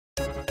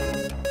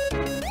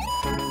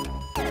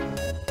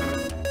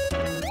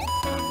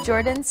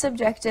Jordan's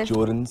subjective.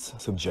 Jordan's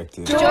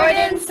subjective.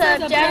 Jordan's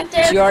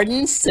subjective.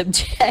 Jordan's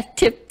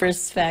subjective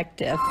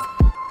perspective.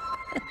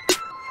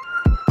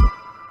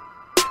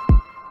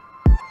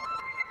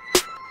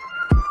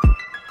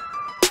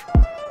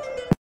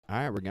 All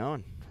right, we're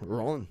going. We're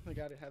rolling. I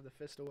gotta have the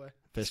fist away.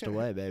 Fist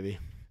away, baby.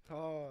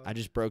 Oh. I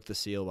just broke the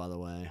seal, by the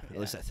way. At Yeah.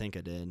 least I think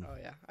I did. Oh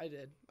yeah, I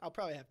did. I'll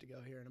probably have to go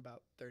here in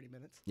about 30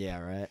 minutes. Yeah,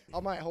 right. I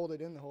might hold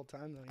it in the whole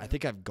time though. I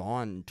think I've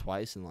gone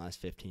twice in the last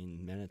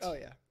 15 minutes. Oh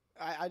yeah.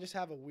 I just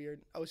have a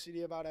weird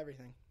OCD about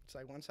everything. It's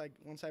like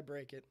once I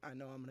break it, I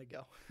know I'm gonna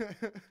go.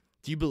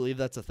 Do you believe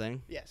that's a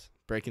thing? Yes.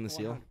 Breaking the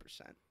seal?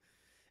 100%.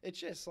 It's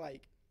just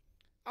like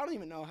I don't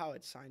even know how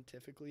it's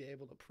scientifically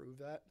able to prove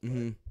that. But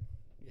Mm-hmm.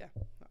 yeah.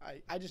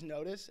 I just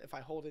notice if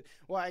I hold it.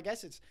 Well, I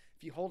guess it's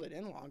if you hold it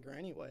in longer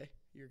anyway,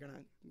 you're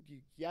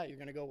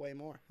gonna go way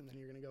more, and then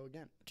you're gonna go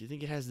again. Do you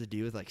think it has to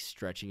do with like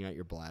stretching out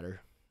your bladder?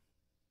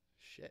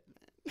 Shit,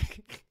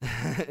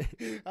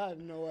 man. I have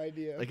no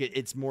idea. Like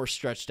it's more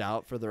stretched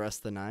out for the rest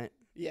of the night?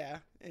 Yeah,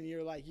 and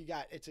you're like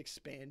it's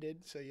expanded,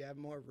 so you have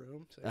more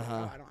room. So you're like,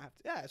 Uh-huh. oh, I don't have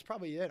to. Yeah, it's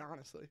probably it,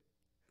 honestly.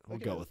 We'll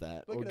Look at go us- with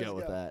that. look We'll at us go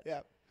with that.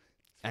 Yeah.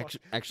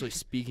 Actually,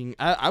 speaking,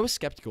 I was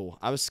skeptical.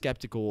 I was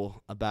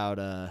skeptical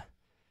about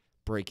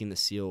breaking the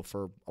seal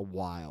for a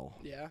while.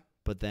 Yeah.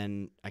 But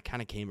then I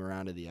kind of came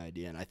around to the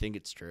idea, and I think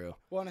it's true.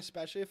 Well, and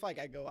especially if like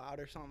I go out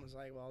or something's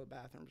like, well, the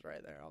bathroom's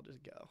right there. I'll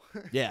just go.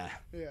 Yeah.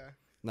 Yeah.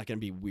 I'm not gonna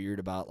be weird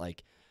about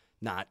like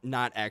not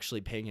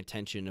actually paying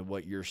attention to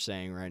what you're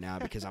saying right now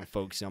because I'm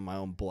focusing on my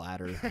own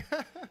bladder,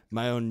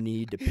 my own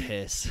need to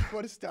piss.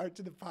 What a start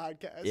to the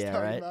podcast. Yeah,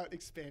 talking right? about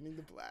expanding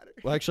the bladder.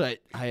 Well, actually,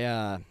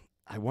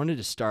 I wanted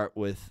to start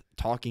with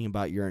talking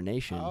about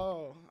urination.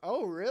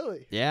 Oh,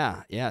 really?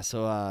 Yeah.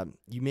 So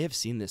you may have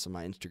seen this on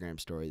my Instagram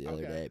story the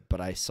other Okay. day,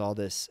 but I saw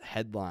this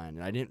headline,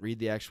 and I didn't read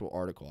the actual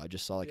article. I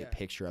just saw like Yeah. a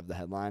picture of the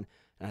headline,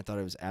 and I thought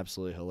it was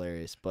absolutely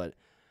hilarious. But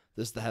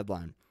this is the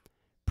headline.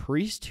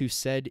 Priest who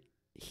said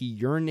he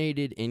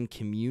urinated in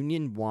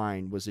communion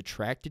wine was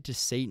attracted to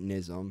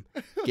Satanism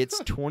gets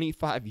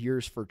 25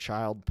 years for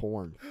child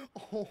porn.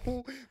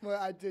 Oh, well,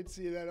 I did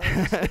see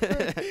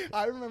that.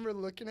 I remember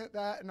looking at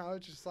that, and I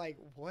was just like,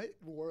 what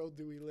world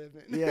do we live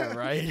in? Yeah,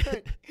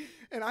 right?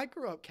 And I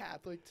grew up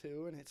Catholic,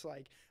 too, and it's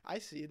like, I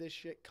see this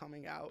shit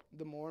coming out.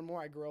 The more and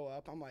more I grow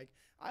up, I'm like,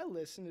 I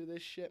listened to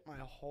this shit my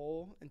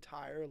whole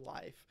entire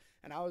life,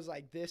 and I was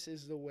like, this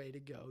is the way to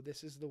go.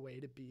 This is the way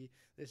to be.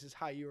 This is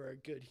how you are a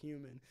good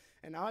human.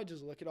 And now I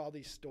just look at all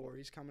these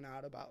stories coming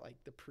out about, like,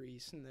 the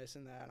priests and this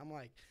and that. I'm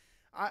like,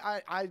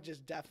 I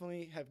just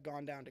definitely have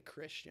gone down to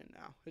Christian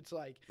now. It's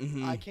like,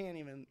 I can't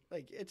even,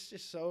 like, it's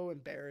just so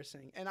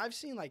embarrassing. And I've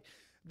seen, like,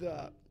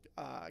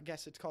 I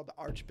guess it's called the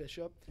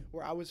Archbishop,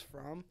 where I was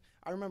from.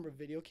 I remember a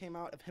video came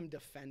out of him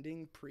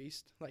defending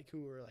priests, like,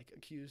 who were, like,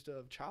 accused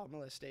of child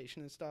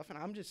molestation and stuff. And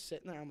I'm just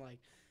sitting there, I'm like,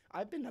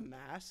 I've been to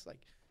Mass,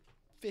 like,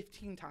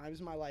 15 times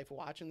in my life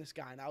watching this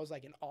guy, and I was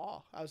like in awe.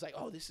 I was like,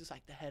 oh, this is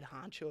like the head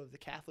honcho of the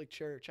Catholic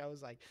Church. I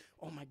was like,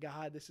 oh my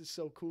God, this is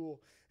so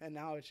cool. And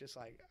now it's just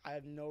like, I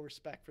have no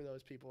respect for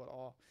those people at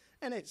all.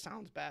 And it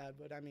sounds bad,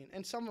 but I mean,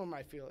 and some of them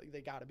I feel like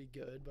they got to be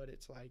good, but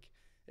it's like,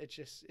 it's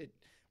just,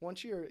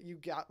 once you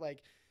got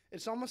like,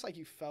 it's almost like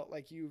you felt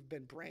like you've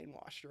been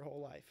brainwashed your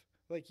whole life.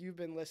 Like you've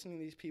been listening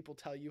to these people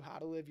tell you how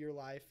to live your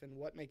life and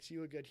what makes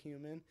you a good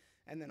human.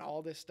 And then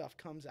all this stuff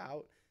comes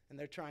out, and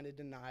they're trying to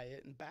deny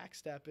it and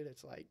backstep it.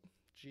 It's like,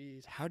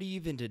 geez. How do you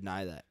even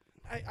deny that?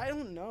 I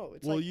don't know.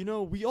 It's Well, like, you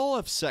know, we all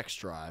have sex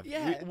drive.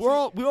 Yeah, We're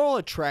all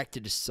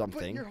attracted to but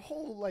something. your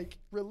whole like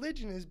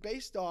religion is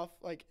based off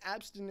like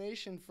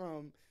abstination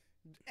from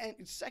and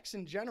sex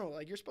in general.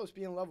 Like you're supposed to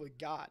be in love with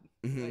God.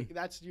 Mhm. Like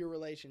that's your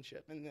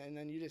relationship. And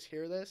then you just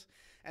hear this,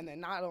 and then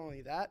not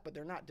only that, but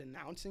they're not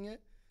denouncing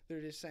it.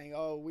 They're just saying,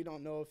 "Oh, we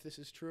don't know if this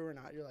is true or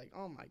not." You're like,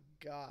 "Oh my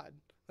God!"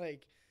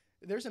 Like.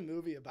 There's a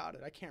movie about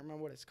it. I can't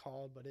remember what it's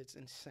called, but it's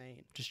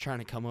insane. Just trying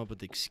to come up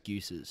with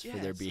excuses for Yeah,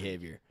 their it's like-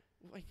 behavior.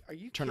 Like, are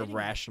you Trying to kidding me?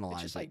 rationalize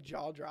It's just it. like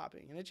jaw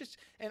dropping,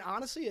 and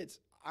honestly,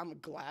 I'm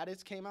glad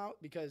it's came out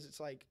because it's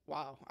like,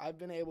 wow, I've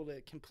been able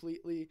to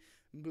completely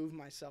move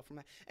myself from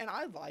that. And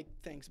I like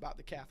things about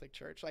the Catholic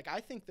Church. Like, I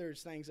think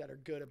there's things that are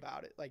good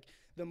about it, like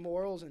the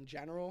morals in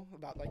general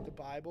about like the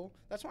Bible.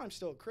 That's why I'm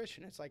still a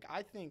Christian. It's like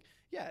I think,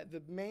 yeah,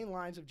 the main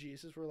lines of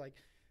Jesus were like.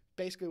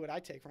 Basically what I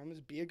take from him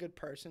is be a good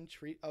person,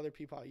 treat other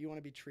people how you want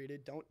to be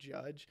treated, don't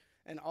judge,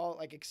 and all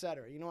like et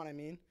cetera. You know what I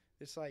mean?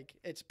 It's like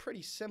it's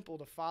pretty simple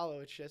to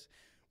follow. It's just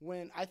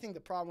when I think the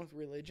problem with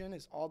religion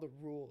is all the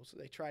rules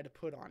they try to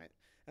put on it.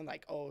 And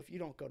like, oh, if you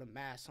don't go to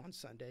Mass on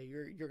Sunday,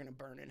 you're gonna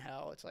burn in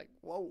hell. It's like,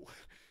 whoa.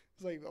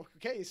 It's like,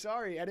 okay,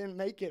 sorry, I didn't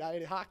make it. I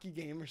had a hockey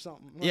game or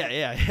something. Like,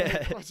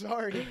 Yeah. oh,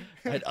 sorry.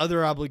 I had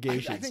other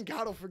obligations. I think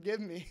God will forgive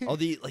me. All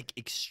the like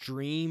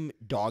extreme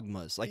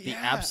dogmas, like the Yeah.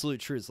 absolute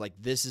truths, like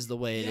this is the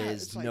way it Yeah,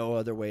 is, it's like- no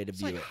other way to It's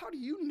view like, it. how do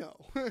you know?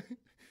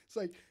 It's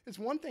like, it's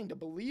one thing to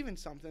believe in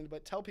something,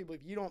 but tell people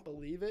if you don't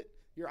believe it,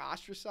 you're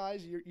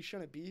ostracized, you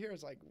shouldn't be here.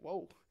 It's like,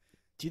 whoa.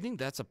 Do you think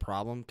that's a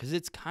problem? Because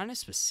it's kind of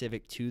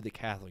specific to the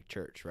Catholic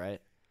Church,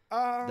 right?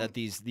 Um, That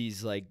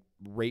these like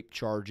rape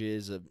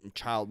charges, of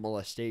child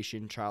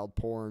molestation, child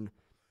porn.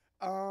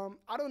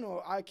 I don't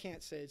know. I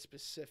can't say it's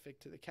specific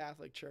to the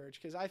Catholic Church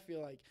because I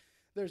feel like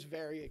there's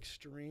very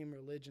extreme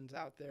religions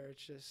out there.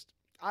 It's just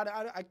I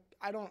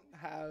don't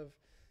have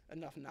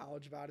enough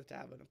knowledge about it to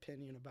have an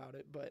opinion about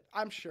it, but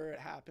I'm sure it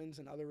happens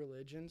in other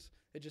religions.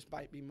 It just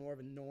might be more of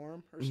a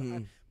norm or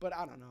something. But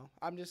I don't know.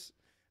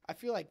 I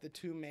feel like the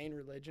two main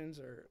religions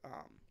are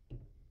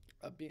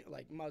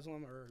like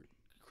Muslim or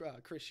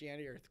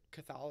Christianity or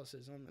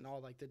Catholicism and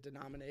all like the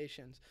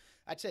denominations.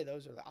 I'd say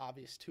those are the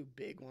obvious two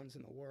big ones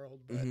in the world,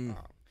 but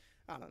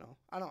I don't know.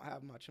 I don't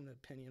have much of an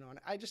opinion on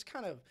it.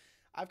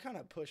 I've kind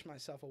of pushed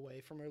myself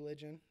away from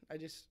religion. I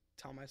just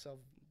tell myself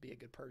be a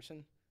good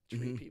person,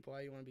 treat people how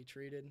you want to be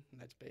treated,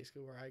 and that's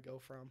basically where I go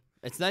from.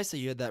 It's nice that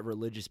you had that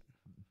religious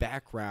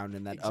background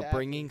and that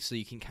upbringing, so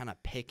you can kind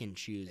of pick and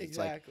choose.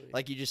 Exactly. It's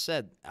like you just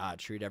said,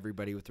 treat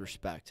everybody with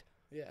respect.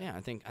 Yeah,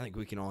 I think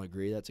we can all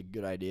agree that's a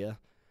good idea.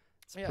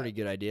 It's a pretty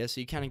good idea. So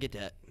you kind of get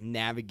to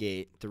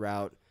navigate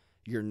throughout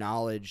your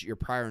knowledge, your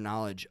prior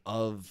knowledge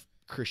of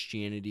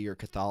Christianity or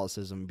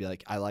Catholicism, and be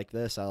like, I like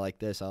this, I like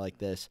this, I like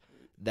this.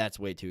 That's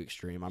way too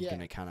extreme. I'm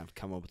gonna kind of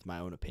come up with my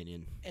own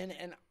opinion.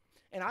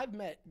 And I've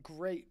met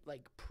great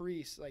like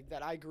priests like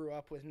that I grew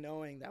up with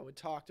knowing that would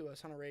talk to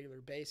us on a regular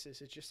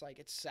basis. It's just like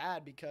it's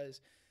sad because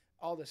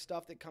all the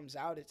stuff that comes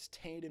out, it's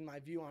tainted my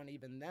view on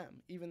even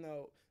them, even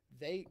though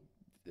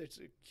there's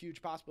a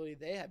huge possibility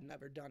they have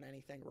never done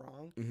anything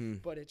wrong.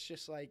 But it's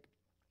just like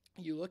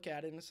you look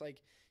at it and it's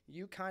like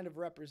you kind of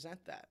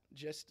represent that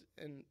just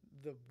in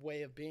the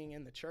way of being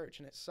in the church.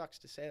 And it sucks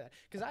to say that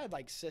because I had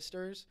like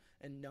sisters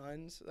and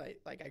nuns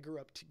like I grew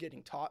up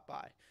getting taught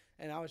by.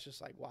 And I was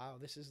just like, wow,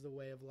 this is the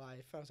way of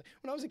life. I was like,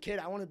 when I was a kid,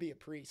 I want to be a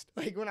priest.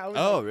 Like when I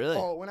was really?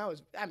 When I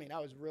was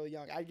really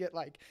young. I'd get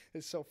like,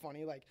 it's so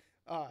funny, like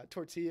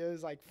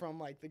tortillas like from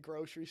like the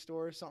grocery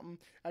store or something.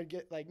 I'd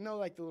get like,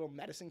 like the little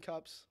medicine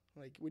cups.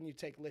 Like when you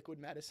take liquid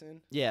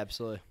medicine. Yeah,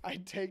 absolutely.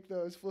 I'd take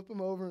those, flip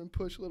them over, and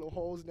push little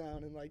holes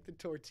down in like the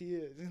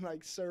tortillas and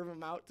like serve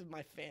them out to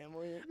my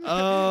family. This is the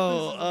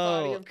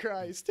body of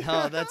Christ.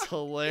 Oh, that's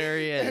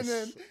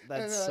hilarious.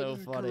 That's so I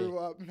just funny. grew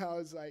up and I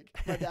was like,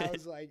 my dad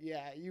was like,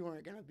 yeah, you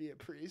weren't gonna be a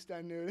priest.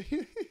 I knew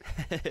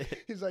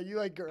it. He's like, you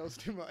like girls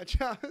too much.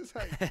 I was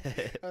like,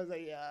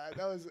 yeah,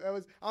 that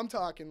was. I'm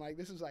talking like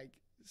this was like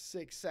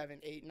 6, 7,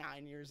 8,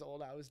 9 years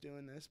old. I was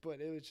doing this,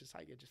 but it was just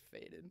like it just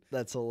faded.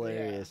 That's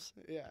hilarious.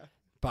 Yeah.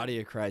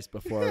 Body of Christ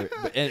before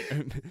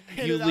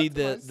you lead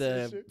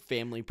the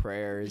family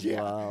prayer as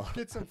well.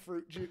 Get some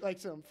fruit juice,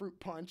 like some fruit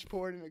punch,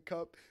 pour it in a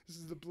cup. This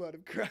is the blood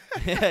of Christ.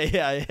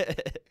 yeah.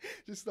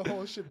 Just the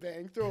whole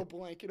shebang. Throw a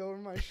blanket over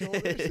my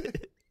shoulders.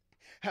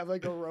 Have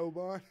like a robe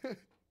on.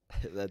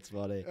 That's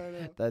funny.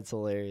 That's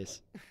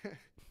hilarious.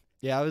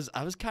 Yeah,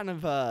 I was kind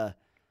of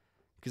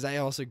because I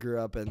also grew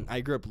up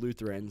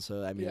Lutheran,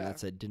 so I mean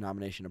that's a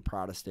denomination of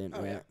Protestant,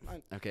 right?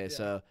 Yeah.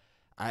 So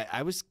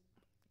I was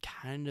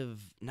kind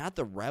of not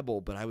the rebel,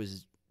 but I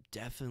was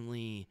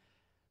definitely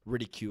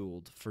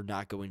ridiculed for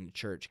not going to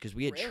church because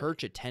we had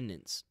church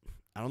attendance.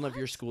 I don't know if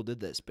your school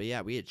did this, but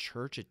yeah, we had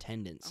church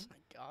attendance. Oh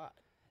my god.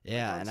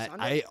 Yeah, and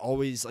I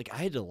always I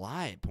had to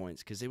lie at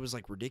points because it was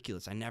like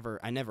ridiculous. I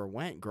never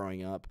went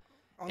growing up.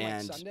 On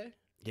like Sunday?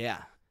 Yeah.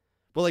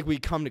 Well, like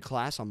we'd come to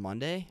class on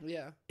Monday.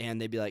 Yeah.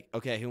 And they'd be like,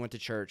 "Okay, who went to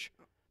church?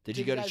 Did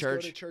you go to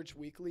church?" Go to church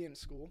weekly in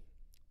school?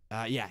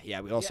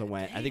 Yeah, we also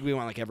went. Dang. I think we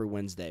went like every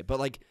Wednesday. But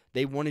like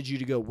they wanted you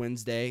to go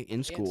Wednesday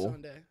in school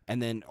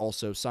and then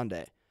also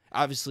Sunday.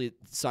 Obviously,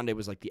 Sunday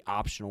was like the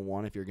optional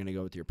one if you're going to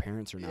go with your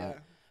parents or not. Yeah.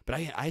 But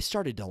I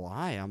started to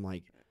lie. I'm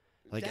like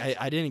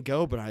I didn't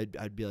go, but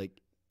I'd be like,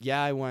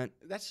 "Yeah, I went."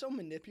 That's so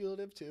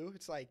manipulative too.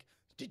 It's like,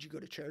 "Did you go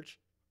to church?"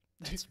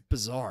 That's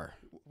bizarre.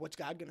 What's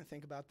God going to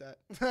think about that?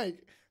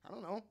 Like, I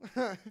don't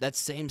know. That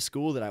same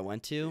school that I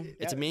went to,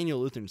 it's Emmanuel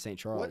Lutheran St.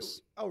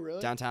 Charles. Oh,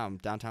 really? Downtown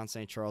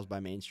St. Charles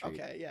by Main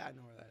Street. Okay, yeah, I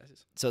know where that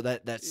is. So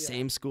that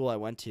same school I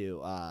went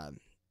to,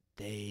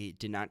 they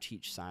did not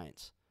teach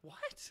science.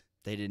 What?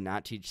 They did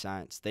not teach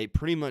science. They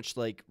pretty much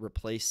like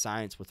replaced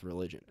science with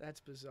religion. That's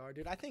bizarre,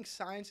 dude. I think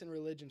science and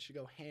religion should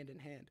go hand in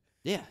hand.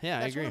 Yeah, I agree.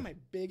 That's one of my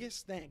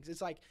biggest things.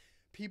 It's like,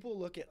 people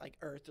look at like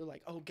Earth, they're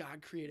like, oh,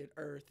 God created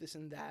Earth, this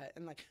and that.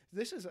 And like,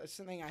 this is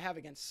something I have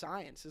against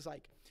science is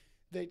like,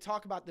 they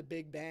talk about the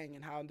Big Bang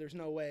and how there's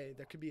no way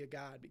there could be a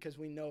God because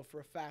we know for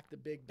a fact the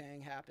Big Bang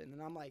happened.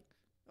 And I'm like,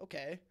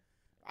 okay,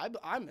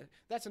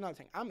 that's another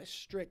thing. I'm a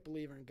strict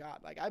believer in God.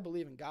 Like, I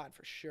believe in God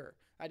for sure.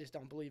 I just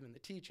don't believe in the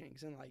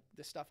teachings and like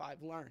the stuff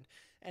I've learned.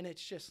 And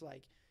it's just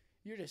like,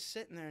 you're just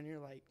sitting there and you're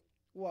like,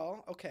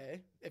 well,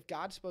 okay, if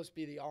God's supposed to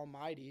be the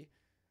Almighty,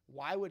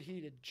 why would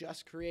he have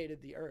just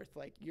created the Earth?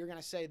 Like, you're going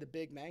to say the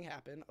Big Bang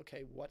happened.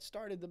 Okay, what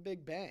started the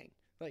Big Bang?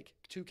 Like,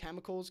 two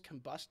chemicals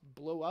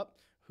blew up.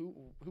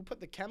 Who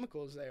put the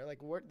chemicals there? Like,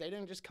 they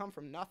didn't just come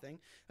from nothing.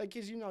 Like,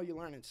 as you know, you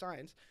learn in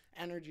science,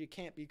 energy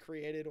can't be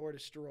created or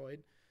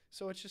destroyed.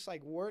 So it's just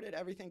like, where did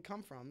everything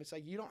come from? It's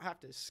like, you don't have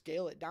to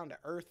scale it down to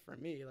Earth for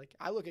me. Like,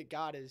 I look at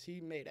God as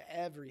he made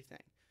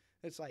everything.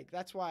 It's like,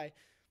 that's why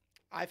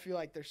I feel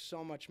like there's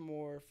so much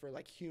more for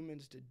like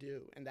humans to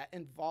do, and that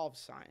involves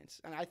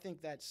science. And I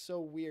think that's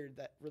so weird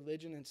that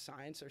religion and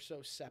science are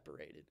so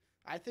separated.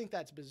 I think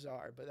that's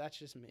bizarre, but that's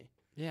just me.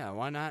 Yeah,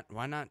 why not?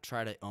 Why not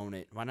try to own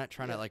it? Why not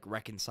try to like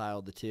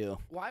reconcile the two?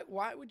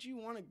 Why would you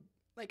want to?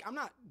 Like, I'm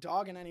not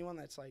dogging anyone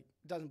that's like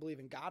doesn't believe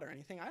in God or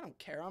anything. I don't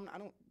care. I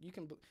don't. You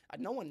can.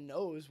 No one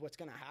knows what's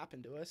gonna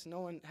happen to us. No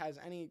one has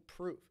any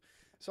proof.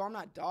 So I'm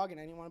not dogging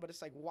anyone, but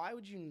it's like, why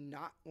would you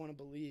not want to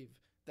believe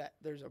that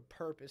there's a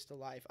purpose to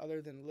life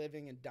other than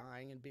living and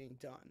dying and being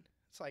done?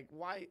 It's like,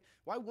 why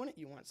wouldn't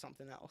you want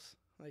something else?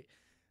 Like,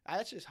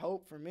 that's just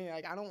hope for me.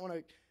 Like, I don't want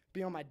to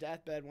be on my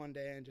deathbed one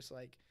day and just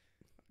like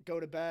go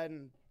to bed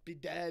and be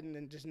dead and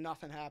then just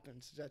nothing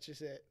happens. That's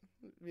just it.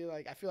 Be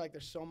like, I feel like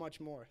there's so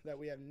much more that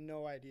we have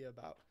no idea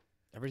about.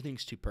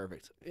 Everything's too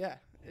perfect. Yeah,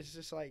 it's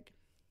just like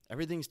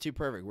everything's too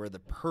perfect. We're the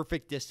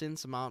perfect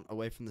distance amount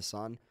away from the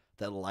sun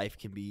that life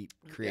can be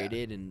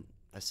created in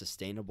a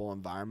sustainable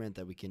environment,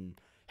 that we can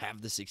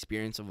have this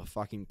experience of a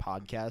fucking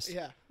podcast.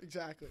 Yeah,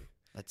 exactly.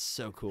 That's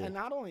so cool. And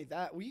not only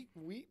that, we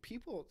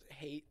people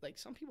hate, like,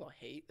 some people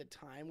hate the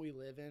time we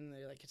live in.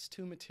 They're like, it's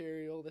too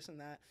material, this and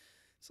that.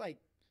 It's like,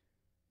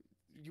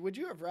 would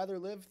you have rather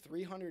lived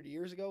 300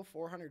 years ago,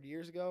 400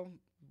 years ago,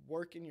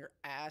 working your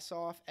ass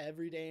off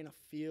every day in a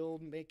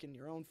field, making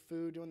your own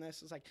food, doing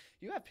this? It's like,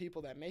 you have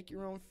people that make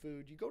your own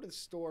food. You go to the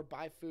store,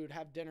 buy food,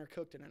 have dinner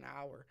cooked in an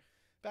hour.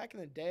 Back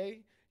in the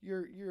day,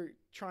 you're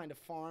trying to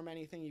farm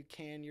anything you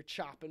can. You're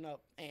chopping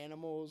up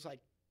animals, like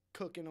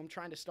cooking them,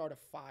 trying to start a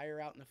fire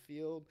out in the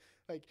field.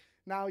 Like,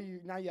 now you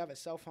have a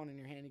cell phone in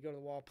your hand. You go to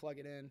the wall, plug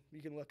it in.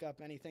 You can look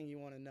up anything you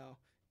want to know.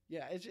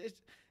 Yeah,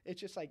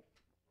 it's just like,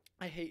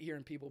 I hate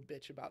hearing people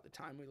bitch about the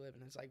time we live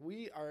in. It's like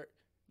we are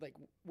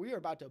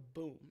about to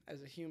boom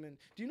as a human.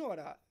 Do you know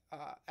what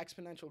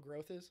exponential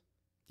growth is?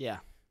 Yeah.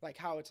 Like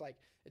how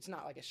it's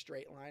not like a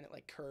straight line. It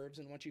like curves,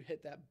 and once you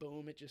hit that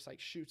boom, it just like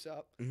shoots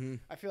up. Mm-hmm.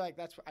 I feel like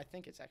I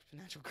think it's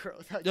exponential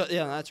growth.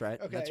 Yeah, that's right.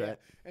 Okay, that's right.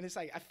 And it's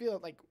like, I feel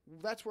like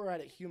that's where we're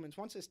at humans.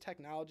 Once this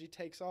technology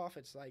takes off,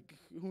 it's like,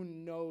 who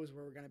knows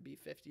where we're going to be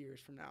 50 years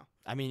from now.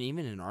 I mean,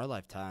 even in our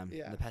lifetime,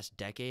 in the past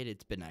decade,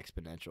 it's been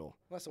exponential.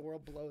 Unless the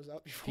world blows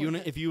up.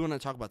 If you want to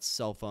talk about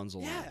cell phones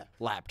alone,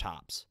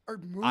 laptops, or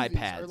movies,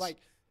 iPads, or like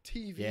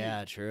TV.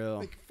 Yeah, true.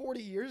 Like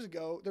 40 years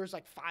ago, there was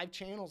like 5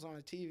 channels on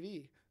a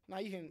TV. Now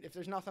you can, if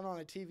there's nothing on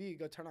the TV,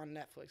 go turn on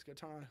Netflix, go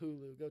turn on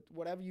Hulu, go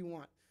whatever you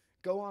want.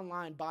 Go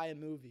online, buy a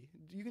movie.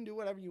 You can do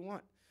whatever you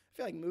want. I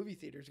feel like movie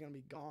theaters are going to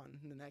be gone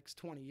in the next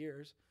 20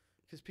 years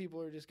because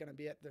people are just going to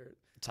be at their...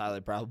 It's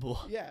highly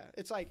probable. Yeah,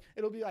 it's like,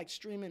 it'll be like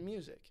streaming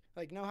music.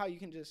 Like, know how you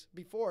can just...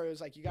 Before, it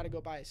was like you got to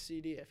go buy a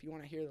CD if you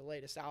want to hear the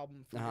latest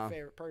album from your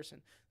favorite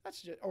person.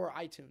 That's just... Or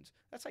iTunes.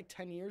 That's like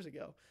 10 years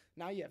ago.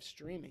 Now you have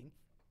streaming.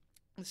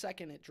 The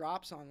second it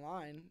drops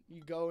online,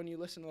 you go and you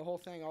listen to the whole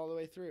thing all the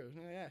way through.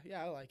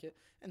 Yeah, I like it.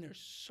 And there's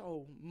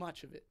so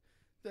much of it.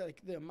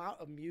 The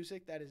amount of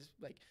music that is,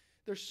 like,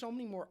 there's so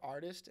many more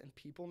artists and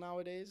people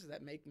nowadays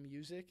that make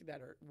music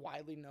that are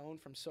widely known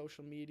from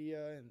social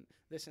media and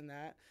this and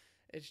that.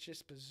 It's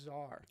just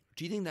bizarre.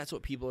 Do you think that's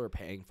what people are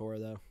paying for,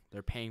 though?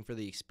 They're paying for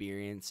the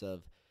experience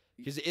of,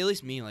 because at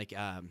least me, like,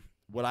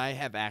 what I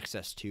have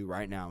access to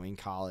right now in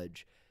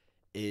college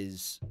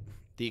is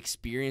the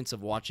experience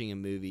of watching a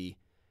movie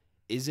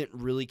isn't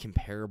really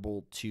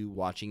comparable to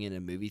watching it in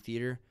a movie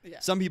theater. Yeah.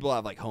 Some people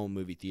have like home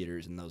movie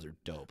theaters, and those are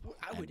dope.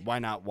 Why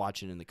not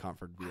watch it in the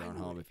comfort of your own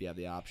home if you have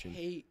the option?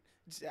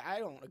 I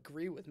don't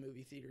agree with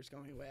movie theaters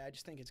going away. I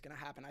just think it's going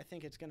to happen. I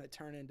think it's going to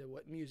turn into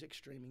what music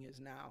streaming is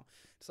now.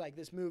 It's like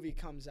this movie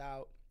comes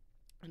out,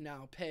 and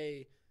now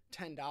pay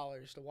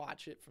 $10 to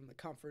watch it from the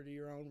comfort of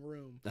your own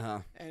room.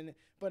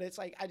 But it's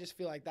like, I just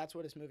feel like that's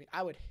what it's moving.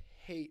 I would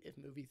hate if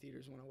movie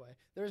theaters went away.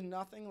 There's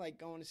nothing like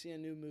going to see a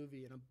new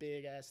movie in a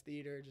big ass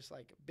theater, just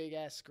like a big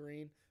ass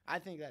screen. I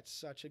think that's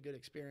such a good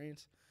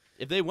experience.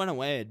 If they went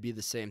away, it'd be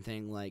the same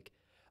thing. Like,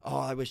 oh,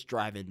 I wish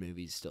drive-in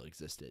movies still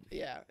existed.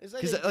 Yeah,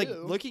 because like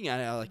looking at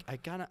it, like I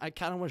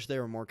kind of wish they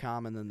were more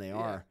common than they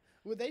are.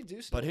 Well, they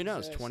do. Still but who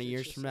knows? exist. 20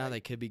 years from now,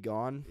 they could be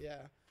gone. Yeah.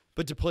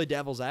 But to play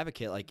devil's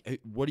advocate, like,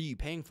 what are you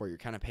paying for? You're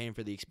kind of paying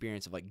for the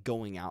experience of like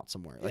going out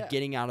somewhere, like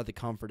getting out of the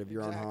comfort of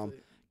your own home,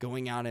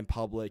 going out in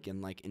public,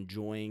 and like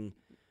enjoying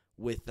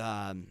with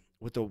a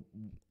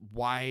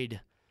wide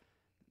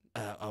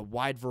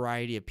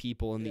variety of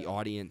people in the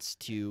audience.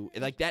 To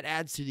like, that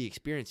adds to the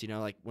experience. You know,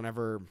 like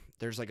whenever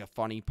there's like a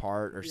funny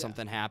part or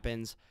something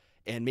happens,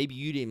 and maybe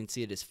you didn't even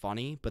see it as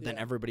funny, but then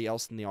everybody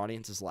else in the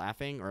audience is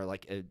laughing, or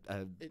like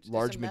a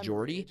large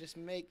majority. It just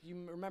make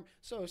you remember.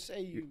 So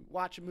say you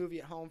watch a movie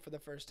at home for the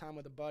first time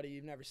with a buddy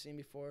you've never seen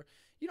before.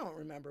 You don't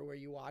remember where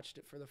you watched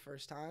it for the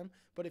first time.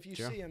 But if you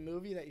see a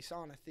movie that you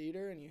saw in a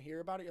theater and you hear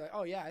about it, you're like,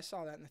 oh yeah, I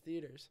saw that in the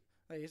theaters.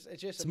 Like,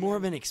 it's more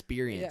of an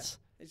experience.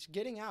 Yeah. It's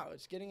getting out.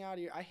 It's getting out of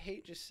here. I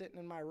hate just sitting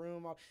in my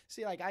room.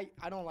 See, like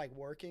I don't like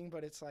working,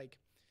 but it's like,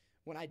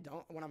 when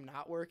I'm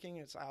not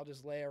working, I'll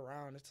just lay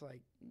around. It's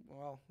like,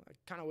 well, I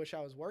kind of wish I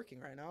was working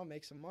right now and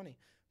make some money.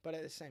 But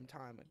at the same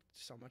time,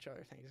 so much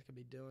other things I could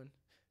be doing.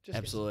 Just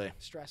Absolutely.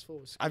 gets stressful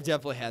with school I've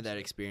definitely had sometimes, that but-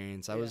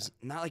 experience. I Yeah. was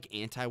not like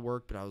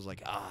anti-work, but I was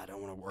like, I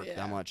don't want to work Yeah.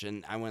 that much.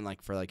 And I went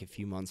like for like a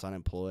few months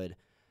unemployed.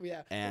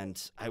 Yeah. And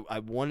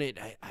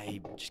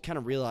I just kind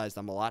of realized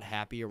I'm a lot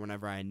happier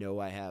whenever I know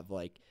I have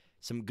like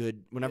some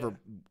good,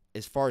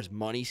 as far as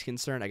money's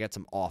concerned, I got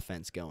some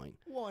offense going.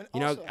 Well, and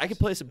You know, also I can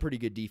play some pretty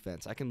good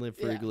defense. I can live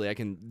Yeah. frugally. I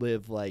can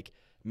live like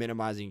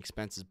minimizing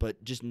expenses,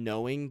 but just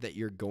knowing that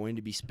you're going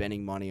to be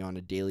spending money on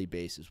a daily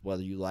basis,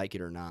 whether you like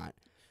it or not.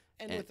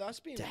 and with us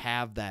being To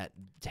have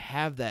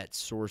that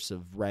source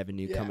of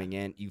revenue Yeah. coming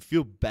in, you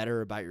feel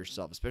better about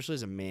yourself, especially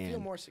as a man. feel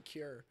more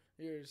secure.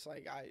 You're just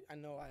like, I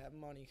know I have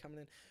money coming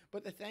in.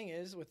 But the thing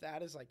is with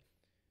that is like,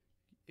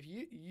 if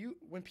you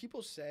when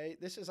people say,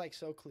 this is like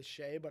so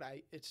cliche, but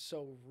it's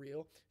so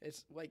real.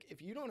 It's like,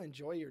 if you don't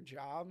enjoy your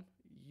job,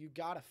 you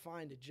got to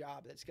find a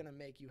job that's going to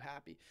make you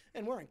happy.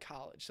 And we're in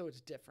college, so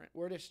it's different.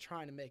 We're just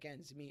trying to make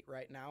ends meet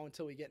right now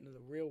until we get into the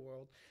real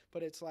world.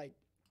 But it's like,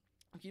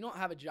 if you don't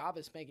have a job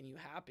that's making you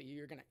happy,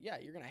 you're gonna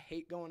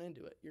hate going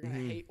into it. You're gonna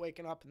Mhm. hate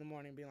waking up in the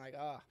morning and being like,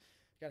 got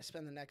to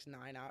spend the next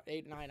 9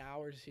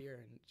 hours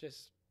here and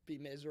just be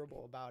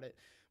miserable about it.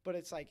 But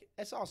it's like,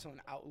 it's also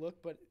an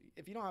outlook. But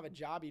if you don't have a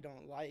job you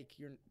don't like,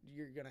 you're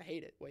gonna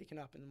hate it waking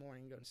up in the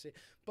morning and going to see,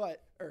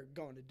 or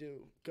go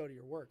to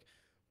your work.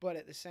 But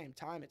at the same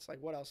time, it's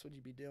like, what else would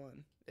you be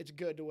doing? It's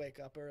good to wake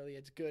up early.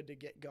 It's good to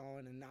get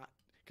going and not.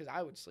 Because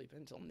I would sleep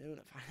until noon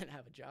if I didn't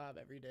have a job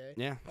every day.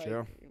 Yeah, Like,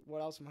 sure.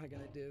 What else am I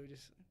going to do?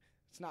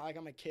 It's not like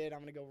I'm a kid. I'm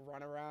going to go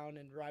run around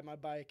and ride my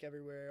bike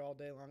everywhere all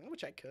day long,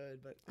 which I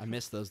could. But I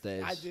miss those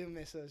days. I do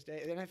miss those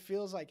days. And it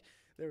feels like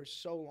they were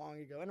so long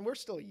ago. And we're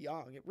still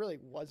young. It really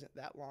wasn't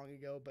that long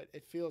ago, but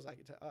it feels like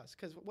it to us.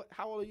 Because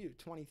how old are you?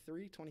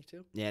 23,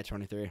 22? Yeah,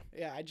 23.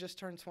 Yeah, I just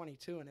turned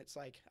 22, and it's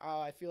like,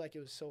 I feel like it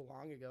was so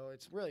long ago.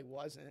 It really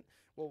wasn't.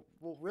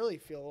 We'll really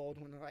feel old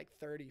when we're like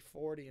 30,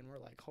 40, and we're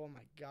like, oh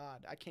my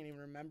God, I can't even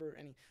remember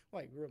any.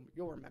 Like,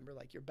 you'll remember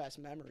like your best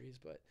memories,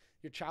 but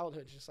your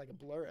childhood's just like a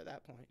blur at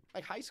that point.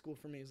 Like high school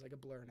for me is like a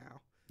blur now.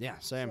 Yeah,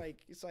 same.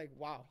 It's like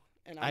wow.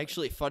 And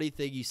Actually, funny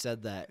thing you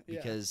said that Yeah.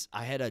 because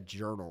I had a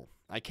journal.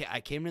 I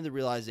came to the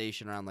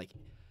realization around like,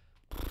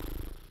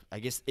 I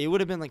guess it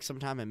would have been like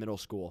sometime in middle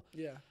school.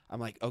 yeah, I'm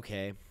like,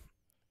 okay,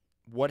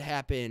 what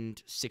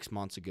happened 6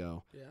 months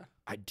ago? yeah.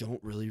 I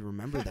don't really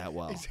remember that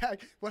well.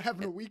 Exactly. What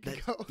happened a week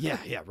ago? Yeah,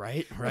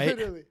 right.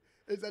 Literally.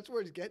 That's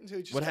where it's getting to.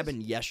 It's just What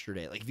happened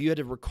yesterday? Like, if you had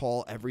to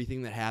recall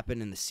everything that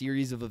happened in the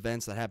series of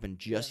events that happened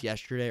just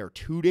yesterday or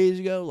 2 days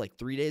ago, like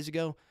 3 days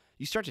ago,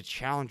 you start to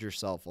challenge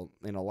yourself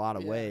in a lot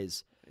of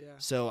ways. Yeah.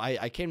 So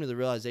I came to the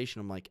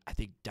realization, I'm like, I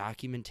think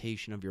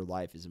documentation of your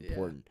life is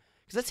important.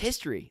 Because that's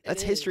history.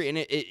 That's history. And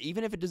it,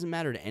 even if it doesn't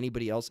matter to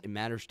anybody else, it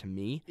matters to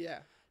me. Yeah.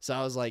 So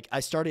I was like, I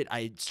started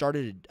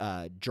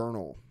a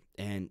journal.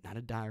 And not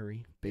a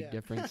diary, big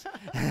difference.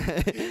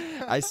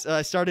 I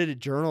started a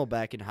journal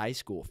back in high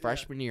school,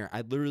 freshman year.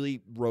 I literally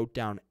wrote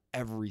down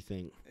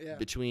everything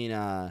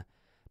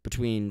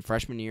between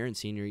freshman year and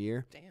senior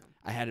year. Damn.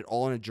 I had it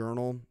all in a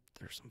journal.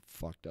 There's some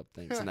fucked up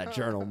things in that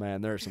journal,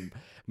 man. There's some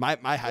my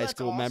high that's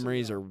school awesome,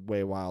 memories though. are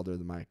way wilder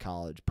than my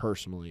college,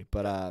 personally.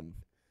 But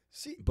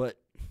See. but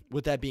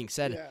with that being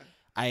said,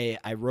 Yeah.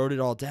 I wrote it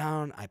all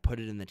down. I put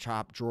it in the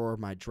top drawer of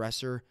my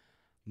dresser.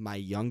 My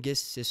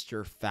youngest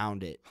sister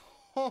found it.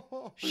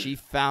 She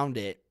found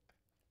it.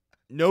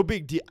 No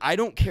big deal. I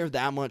don't care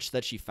that much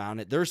that she found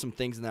it. There are some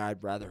things in there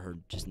I'd rather her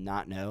just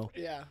not know.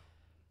 Yeah.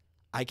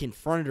 I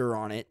confronted her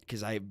on it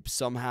because I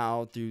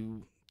somehow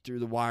through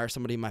the wire,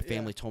 somebody in my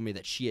family told me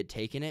that she had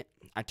taken it.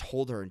 I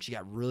told her, and she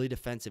got really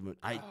defensive.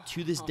 I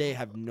to this day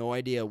have no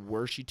idea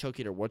where she took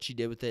it or what she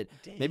did with it.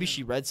 Maybe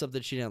she read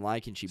something she didn't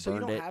like and she So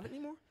burned you it. don't have it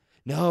anymore?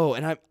 No,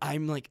 and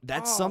I'm like,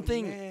 that's Oh,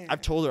 something man.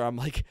 I've told her. I'm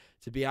like,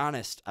 to be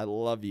honest, I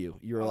love you.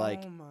 You're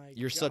like, my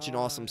you're such an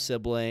awesome God.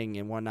 sibling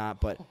and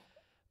whatnot, but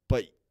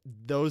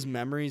those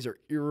memories are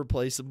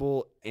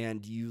irreplaceable,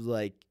 and you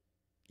like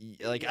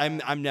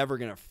I'm never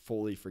gonna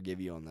fully forgive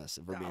you on this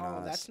if we're being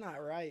honest. That's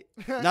not right.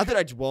 Not that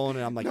I dwell on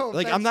it. I'm like, No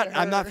I'm not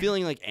offense to her.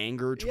 feeling like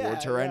anger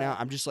towards her right now. yeah.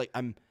 I'm just like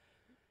I'm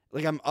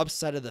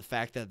upset at the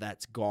fact that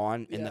that's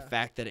gone and the Yeah.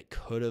 fact that it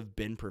could have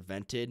been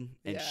prevented,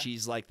 and Yeah.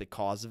 she's like the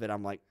cause of it.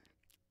 I'm like,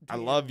 I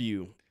Damn. love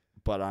you,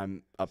 but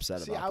I'm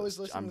upset See, about I was this.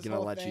 listening I'm to this gonna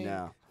whole let you thing,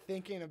 know.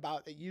 thinking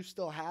about that you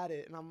still had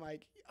it, and I'm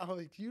like,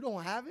 you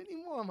don't have it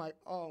anymore? I'm like,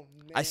 oh,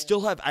 man. I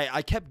still have.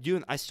 I kept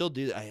doing. I still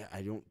do.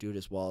 I don't do it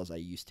as well as I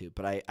used to,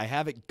 but I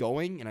have it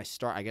going, and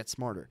I get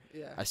smarter.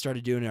 Yeah. I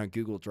started doing it on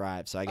Google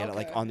Drive, so I get it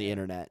like on the Okay.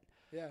 internet.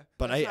 Yeah.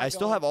 But That's not I still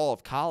going- have all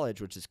of college,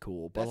 which is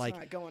cool. But that's like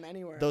not going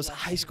anywhere. those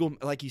unless- high school,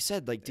 like you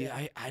said, like dude,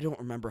 Yeah. I don't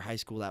remember high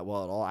school that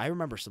well at all. I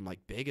remember some like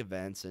big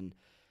events, and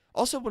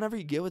also whenever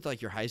you get with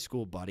like your high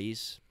school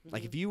buddies,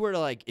 like if you were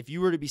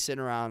to be sitting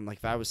around, like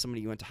if I was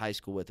somebody you went to high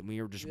school with, and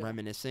we were just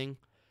reminiscing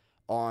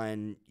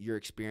on your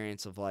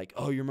experience of like,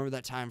 oh, you remember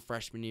that time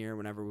freshman year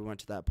whenever we went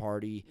to that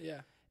party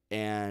Yeah.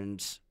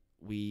 and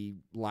we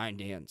line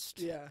danced,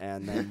 Yeah.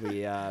 and then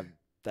we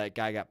that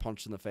guy got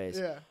punched in the face.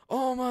 Yeah.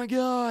 Oh my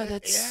God,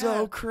 that's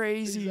so Yeah,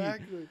 crazy.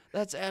 Exactly.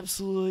 That's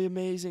absolutely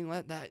amazing.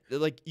 That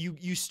like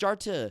you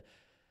start to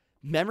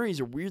memories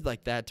are weird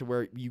like that, to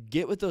where you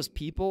get with those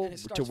people And it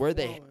to starts where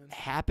they flowing.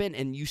 happen,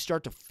 and you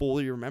start to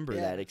fully remember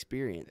Yeah. that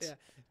experience. Yeah.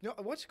 You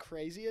know, what's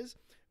crazy is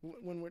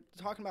when we're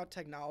talking about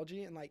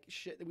technology and like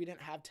shit that we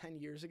didn't have 10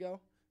 years ago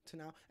to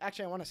now.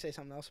 Actually, I want to say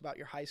something else about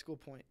your high school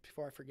point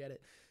before I forget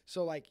it.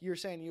 So like you're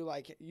saying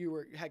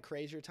you had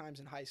crazier times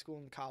in high school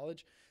and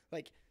college.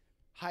 Like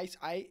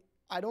I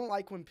don't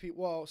like when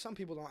people, well, some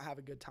people don't have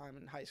a good time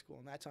in high school,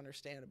 and that's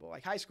understandable.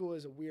 Like high school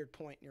is a weird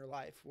point in your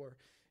life where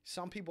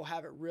some people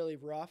have it really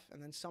rough,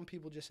 and then some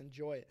people just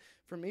enjoy it.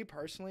 For me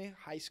personally,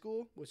 high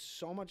school was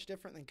so much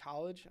different than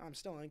college. I'm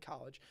still in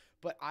college,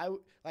 but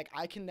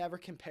I can never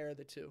compare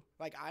the two.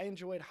 Like I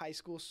enjoyed high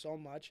school so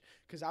much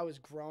because I was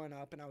growing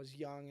up and I was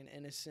young and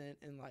innocent,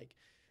 and like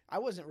I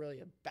wasn't really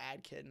a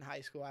bad kid in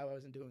high school. I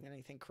wasn't doing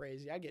anything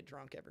crazy. I get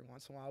drunk every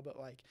once in a while, but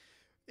like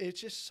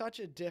it's just such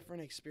a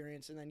different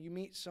experience. And then you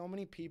meet so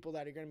many people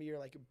that are going to be your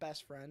like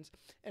best friends.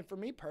 And for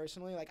me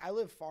personally, like I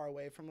live far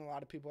away from a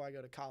lot of people I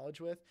go to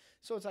college with.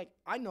 So it's like,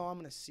 I know I'm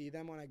going to see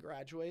them when I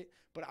graduate,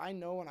 but I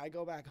know when I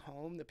go back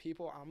home, the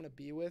people I'm going to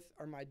be with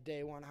are my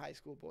day one high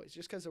school boys,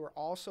 just because we're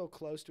all so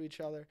close to each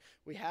other.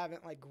 We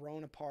haven't like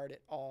grown apart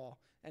at all.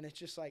 And it's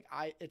just like,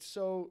 it's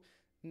so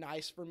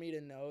nice for me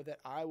to know that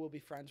I will be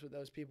friends with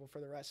those people for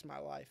the rest of my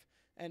life.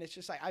 And it's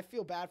just like, I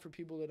feel bad for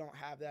people that don't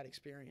have that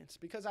experience,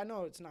 because I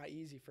know it's not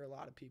easy for a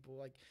lot of people.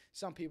 Like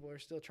some people are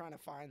still trying to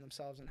find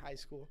themselves in high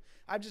school.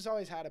 I've just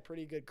always had a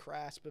pretty good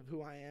grasp of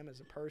who I am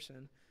as a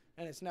person,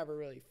 and it's never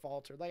really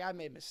faltered. Like I've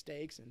made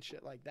mistakes and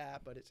shit like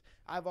that, but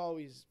I've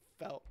always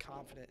felt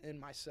confident in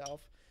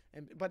myself.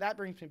 But that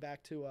brings me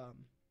back to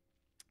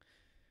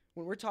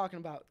when we're talking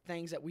about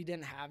things that we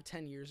didn't have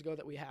 10 years ago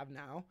that we have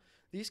now.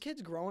 These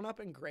kids growing up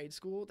in grade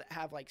school that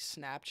have like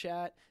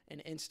Snapchat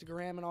and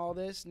Instagram and all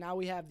this, now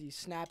we have these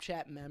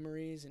Snapchat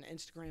memories and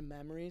Instagram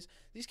memories.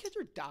 These kids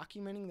are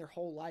documenting their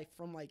whole life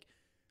from like,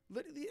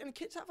 literally, and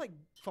kids have like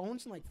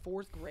phones in like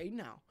 4th grade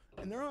now.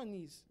 And they're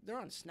on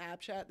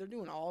Snapchat, they're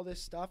doing all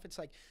this stuff. It's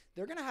like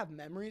they're going to have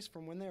memories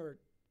from when they were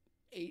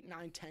 8,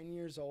 9, 10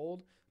 years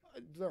old,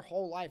 their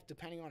whole life,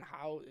 depending on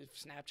if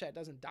Snapchat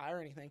doesn't die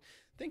or anything.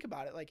 Think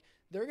about it. Like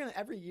they're going to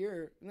every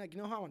year, like,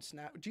 you know how on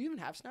do you even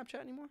have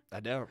Snapchat anymore? I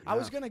don't. I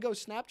was going to go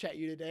Snapchat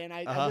you today, and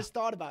I just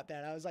thought about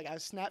that. I was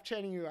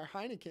Snapchatting you our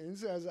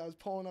Heineken's as I was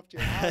pulling up to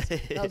your house.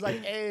 And I was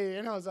like, hey,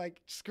 and I was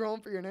like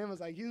scrolling for your name. I was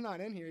like, he's not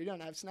in here. He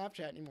doesn't have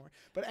Snapchat anymore.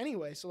 But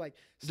anyway, so like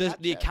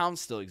the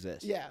accounts still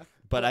exist. Yeah.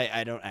 But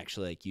I don't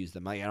actually like use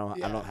them. Like I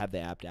don't have the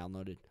app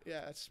downloaded.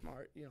 Yeah, that's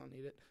smart. You don't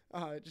need it.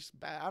 Just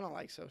bad. I don't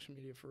like social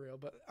media for real,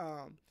 but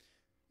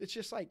it's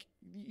just like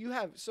you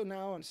have. So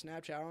now on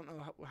Snapchat, I don't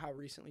know how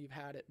recently you've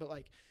had it, but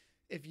like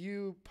if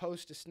you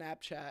post a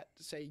Snapchat,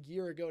 say a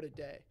year ago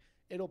today,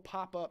 it'll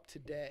pop up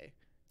today.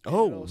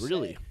 Oh,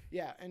 really?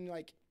 Yeah, and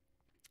like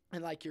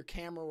your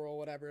camera roll,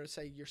 whatever, it'll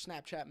say your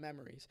Snapchat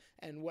memories,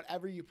 and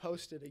whatever you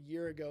posted a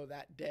year ago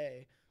that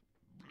day.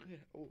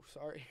 Oh,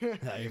 sorry.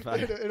 No, you're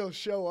fine. It'll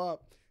show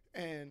up.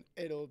 And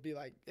it'll be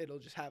like, it'll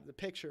just have the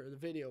picture or the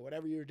video,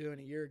 whatever you were doing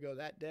a year ago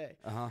that day.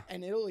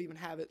 And it'll even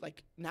have it,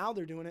 like, now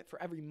they're doing it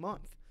for every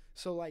month.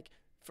 So, like,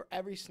 for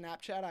every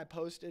Snapchat I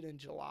posted in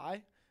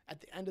July,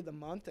 at the end of the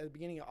month, at the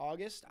beginning of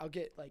August, I'll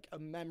get, like, a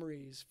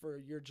memories for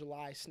your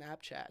July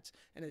Snapchats.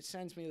 And it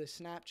sends me the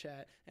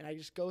Snapchat, and I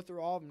just go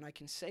through all of them, and I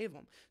can save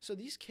them. So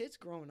these kids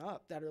growing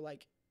up that are,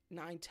 like,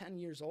 9, 10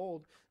 years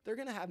old, they're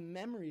going to have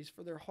memories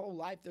for their whole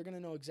life. They're going to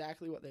know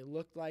exactly what they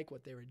looked like,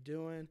 what they were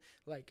doing,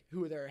 like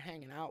who they were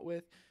hanging out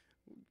with.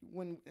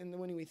 When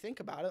we think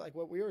about it, like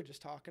what we were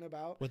just talking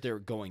about. What they were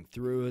going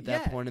through at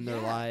that point in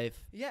their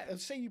life. Yeah,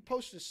 let's say you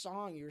post a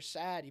song, you're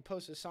sad, you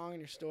post a song in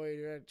your story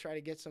to try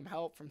to get some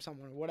help from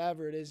someone or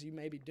whatever it is you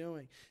may be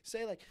doing.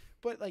 Say like,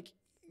 but like,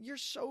 you're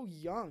so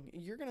young.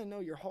 You're going to know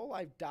your whole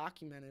life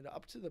documented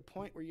up to the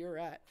point where you're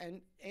at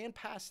and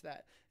past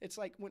that. It's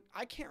like when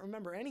I can't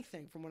remember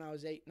anything from when I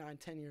was 8, 9,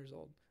 10 years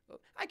old.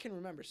 I can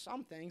remember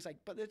some things, like,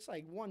 but it's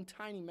like one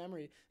tiny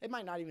memory. It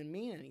might not even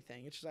mean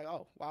anything. It's just like,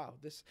 oh, wow.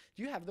 Do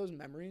you have those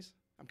memories?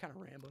 I'm kind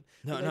of rambling.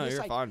 No,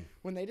 you're fine.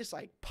 When they just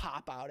like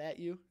pop out at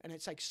you, and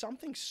it's like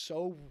something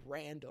so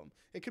random.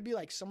 It could be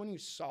like someone you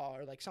saw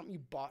or like something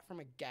you bought from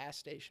a gas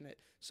station at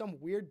some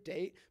weird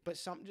date, but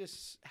something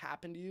just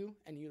happened to you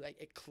and you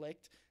like it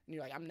clicked and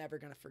you're like, I'm never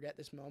gonna forget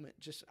this moment.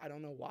 Just I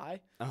don't know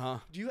why.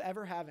 Do you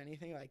ever have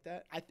anything like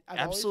that?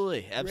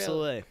 Absolutely.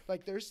 Really,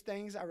 like there's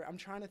things I'm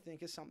trying to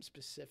think of something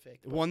specific.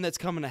 One that's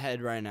coming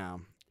ahead right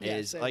now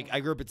is like I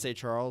grew up at St.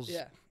 Charles.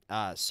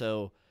 Yeah.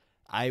 So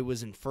I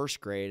was in 1st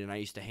grade, and I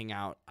used to hang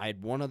out. I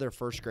had one other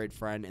 1st grade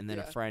friend, and then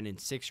a friend in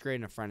 6th grade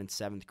and a friend in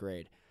 7th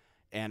grade.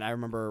 And I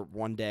remember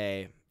one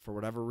day, for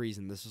whatever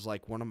reason, this was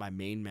like one of my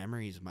main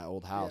memories of my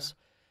old house.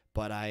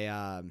 But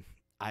I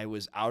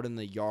was out in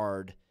the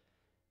yard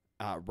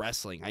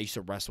wrestling. I used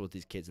to wrestle with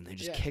these kids, and they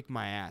just kicked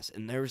my ass.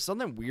 And there was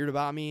something weird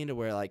about me to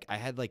where like I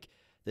had like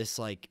this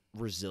like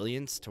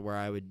resilience to where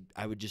I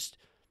would just,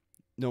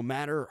 no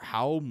matter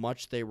how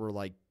much they were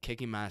like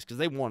kicking my ass, because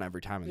they won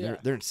every time. And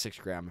they're in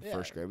 6th grade. I'm in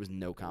 1st grade. It was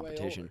no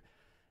competition.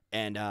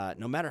 And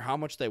no matter how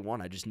much they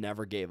won, I just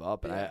never gave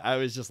up. And I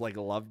was just like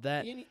loved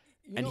that.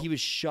 and he was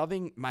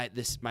shoving my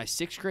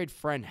 6th grade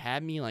friend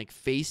had me like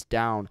face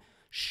down,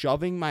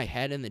 shoving my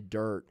head in the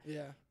dirt.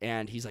 Yeah.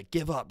 And he's like,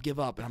 give up.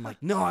 And I'm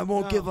like, no, I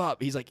won't give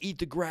up. He's like, eat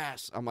the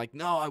grass. I'm like,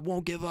 no, I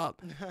won't give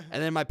up.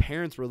 And then my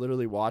parents were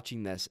literally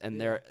watching this,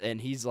 and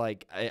and he's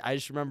like, I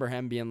just remember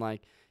him being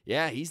like,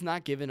 yeah, he's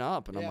not giving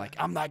up. And I'm like,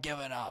 I'm not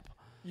giving up.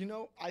 You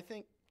know, I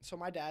think so.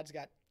 My dad's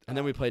got. And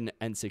then we played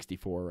an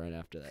N64 right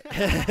after that.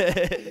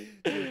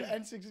 Dude,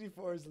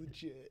 N64 is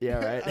legit.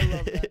 Yeah, right. I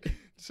love that.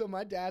 So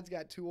my dad's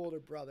got 2 older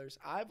brothers.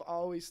 I've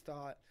always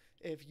thought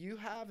if you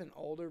have an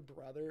older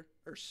brother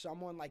or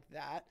someone like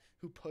that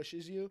who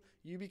pushes you,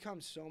 you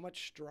become so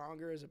much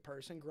stronger as a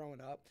person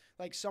growing up.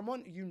 Like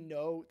someone you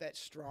know that's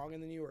stronger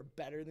than you or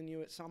better than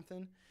you at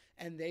something,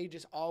 and they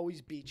just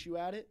always beat you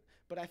at it.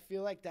 But I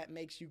feel like that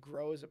makes you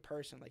grow as a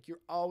person. Like you're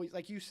always,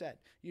 like you said,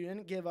 you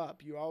didn't give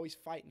up. You're always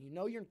fighting. You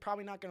know you're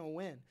probably not going to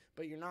win,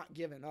 but you're not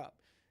giving up.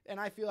 And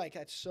I feel like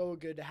that's so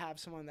good to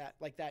have someone that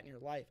like that in your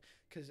life.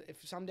 Because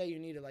if someday you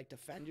need to like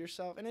defend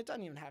yourself, and it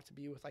doesn't even have to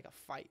be with like a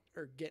fight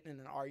or getting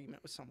in an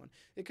argument with someone.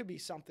 It could be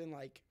something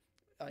like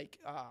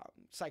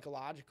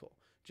psychological.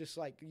 Just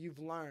like you've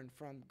learned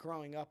from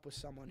growing up with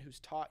someone who's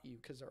taught you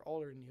because they're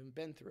older than you and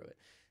been through it.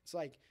 It's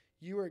like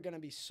you are going to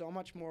be so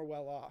much more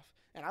well off.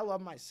 And I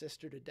love my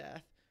sister to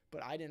death,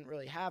 but I didn't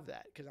really have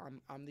that because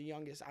I'm the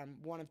youngest. I'm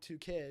one of 2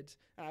 kids,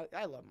 and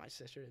I love my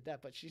sister to death,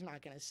 but she's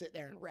not going to sit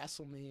there and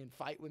wrestle me and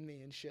fight with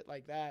me and shit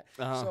like that.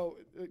 So,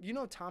 you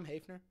know Tom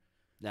Hafner?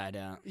 No, I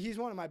don't. He's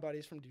one of my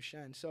buddies from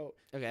Duchenne. So,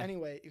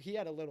 anyway, he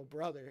had a little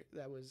brother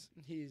that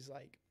he's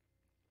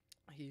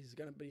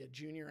going to be a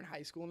junior in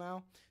high school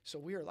now. So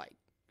we were like,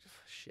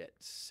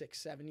 6,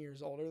 7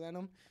 years older than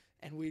him.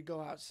 And we'd go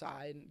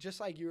outside, and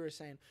just like you were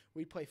saying,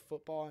 we'd play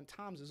football, and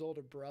Tom's his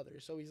older brother,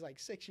 so he's like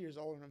 6 years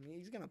older than me.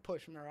 He's going to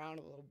push him around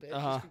a little bit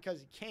just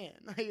because he can.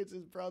 Like, it's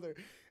his brother.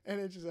 And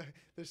it's just like,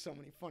 there's so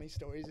many funny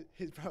stories.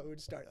 His brother would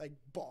start, like,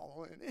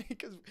 bawling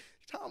because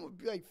Tom would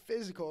be, like,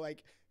 physical.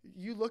 Like,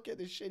 you look at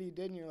the shit he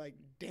did, and you're like,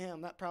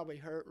 damn, that probably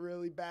hurt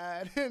really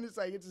bad. And it's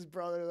like, it's his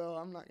brother, though.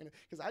 I'm not going to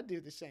 – because I do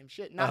the same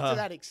shit. Not to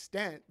that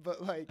extent,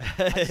 but, like,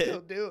 I still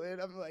do it.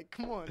 I'm like,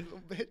 come on a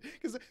little bit.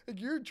 Because like,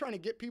 you're trying to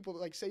get people to,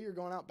 like, say you're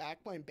going out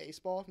back playing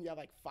baseball, and you have,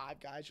 like, 5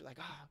 guys. You're like,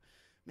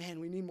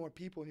 man, we need more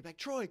people. And you're like,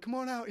 Troy, come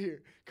on out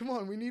here. Come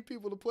on, we need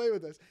people to play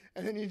with us.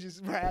 And then you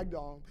just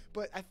ragdoll him.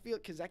 But I feel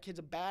because that kid's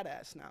a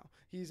badass now.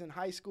 He's in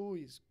high school.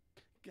 He's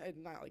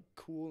not, like,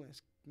 cool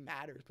and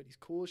matters, but he's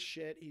cool as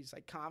shit. He's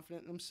like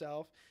confident in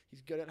himself. He's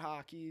good at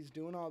hockey. He's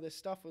doing all this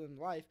stuff with his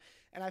life,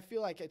 and I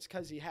feel like it's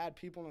because he had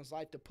people in his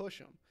life to push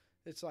him.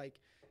 It's like,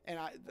 and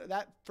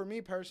that for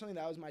me personally,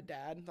 that was my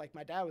dad. Like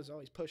my dad was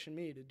always pushing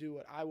me to do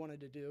what I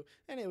wanted to do,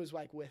 and it was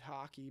like with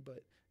hockey,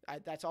 but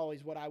that's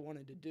always what I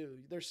wanted to do.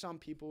 There's some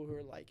people who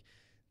are like,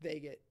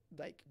 they get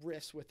like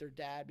rifts with their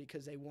dad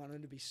because they want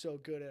him to be so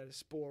good at a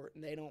sport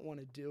and they don't want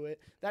to do it.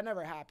 That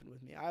never happened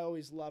with me. I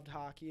always loved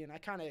hockey, and I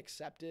kind of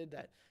accepted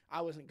that I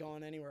wasn't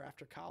going anywhere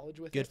after college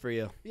with it. Good for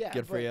you. Yeah.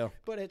 Good for you.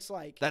 But it's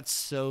like. That's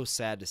so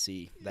sad to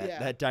see.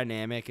 That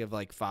dynamic of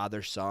like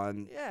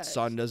father-son. Yeah,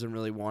 son doesn't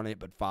really want it,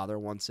 but father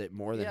wants it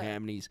more than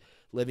him, and he's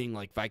living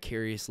like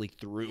vicariously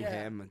through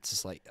him. It's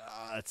just like,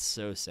 it's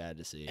so sad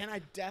to see. And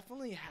I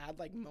definitely had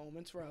like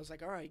moments where I was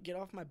like, all right, get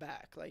off my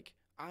back. Like,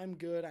 I'm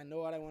good. I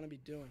know what I want to be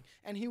doing.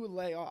 And he would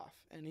lay off,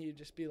 and he'd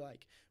just be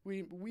like,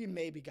 we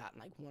maybe gotten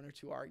like 1 or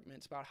 2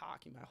 arguments about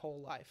hockey my whole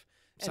life.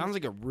 Sounds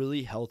like a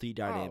really healthy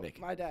dynamic.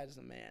 My dad's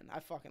the man. I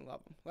fucking love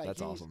him. Like,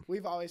 that's awesome.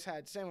 We've always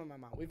had, same with my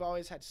mom, we've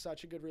always had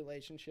such a good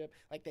relationship.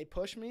 Like, they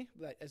push me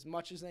as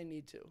much as they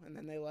need to, and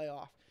then they lay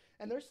off.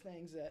 And there's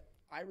things that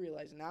I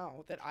realize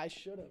now that I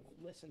should have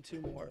listened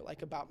to more,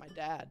 like about my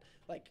dad.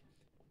 Like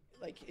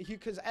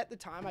because at the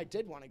time I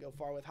did want to go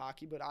far with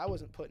hockey, but I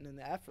wasn't putting in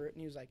the effort. And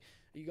he was like,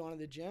 are you going to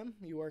the gym?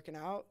 Are you working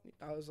out?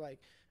 I was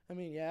like, I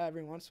mean, yeah,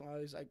 every once in a while.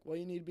 He's like, well,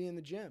 you need to be in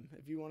the gym.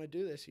 If you want to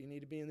do this, you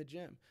need to be in the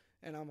gym.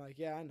 And I'm like,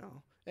 yeah, I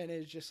know. And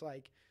it's just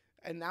like,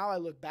 and now I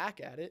look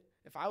back at it.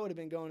 If I would have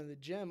been going to the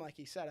gym, like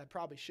he said, I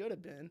probably should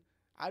have been.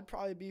 I'd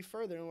probably be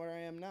further than where I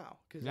am now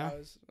because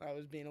I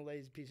was being a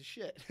lazy piece of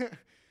shit.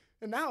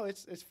 And now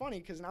it's funny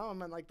because now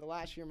I'm in like the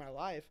last year of my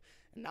life,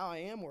 and now I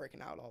am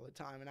working out all the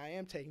time, and I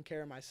am taking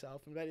care of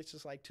myself, but it's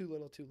just like too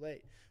little too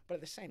late. But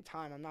at the same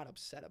time, I'm not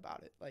upset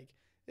about it. Like,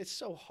 it's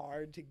so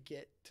hard to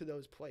get to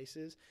those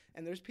places,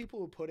 and there's people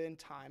who put in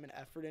time and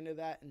effort into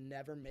that and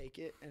never make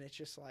it, and it's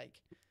just like.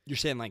 You're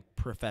saying like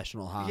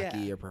professional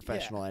hockey or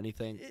professional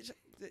anything?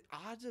 The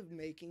odds of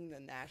making the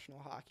National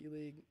Hockey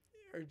League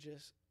are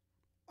just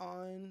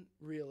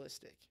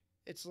unrealistic.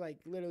 It's like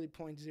literally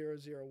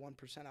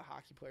 0.001% of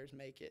hockey players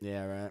make it.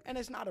 Yeah, right. And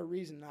it's not a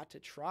reason not to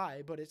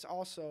try, but it's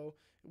also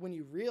when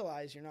you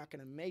realize you're not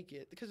going to make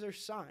it, because there's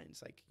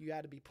signs. Like, you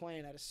got to be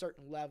playing at a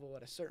certain level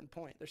at a certain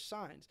point. There's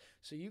signs.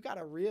 So you got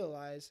to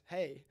realize,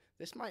 hey,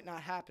 this might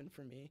not happen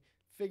for me.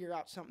 Figure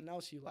out something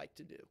else you like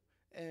to do.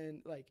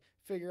 And, like,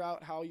 figure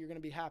out how you're going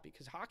to be happy.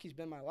 Because hockey's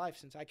been my life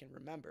since I can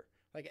remember.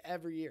 Like,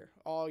 every year,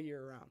 all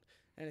year round.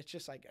 And it's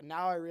just like,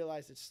 now I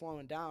realize it's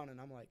slowing down,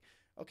 and I'm like,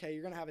 okay,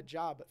 you're going to have a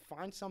job, but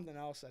find something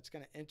else that's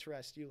going to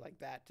interest you like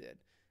that did.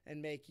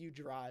 and make you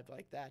drive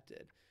like that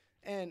did.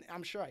 And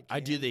I'm sure I can. I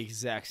do the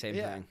exact same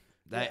thing.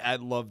 Yeah. I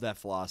love that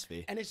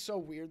philosophy. And it's so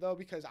weird, though,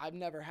 because I've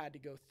never had to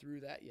go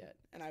through that yet.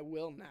 And I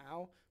will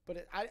now.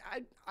 But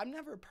I'm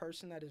never a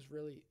person that is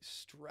really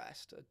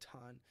stressed a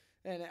ton.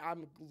 And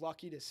I'm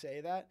lucky to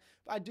say that.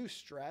 But I do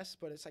stress,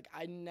 but it's like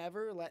I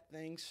never let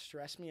things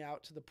stress me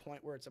out to the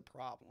point where it's a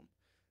problem.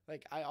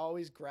 Like, I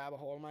always grab a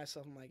hold of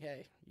myself. I'm like,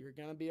 hey, you're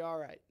going to be all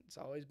right. It's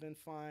always been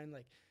fine.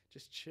 Like,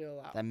 just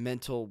chill out. That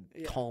mental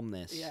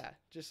calmness. Yeah,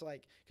 just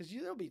like, because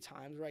there'll be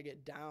times where I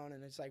get down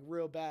and it's like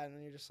real bad, and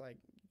then you're just like,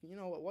 you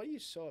know what are you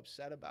so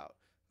upset about?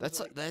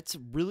 That's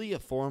really a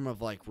form of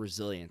like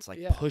resilience, like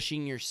Yeah.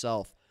 pushing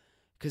yourself,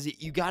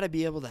 because you got to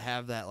be able to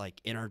have that like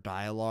inner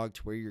dialogue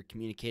to where you're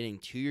communicating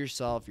to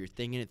yourself, you're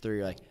thinking it through,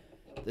 you're like,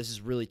 this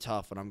is really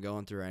tough what I'm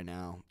going through right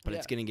now, but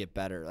it's gonna get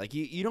better. Like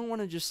you don't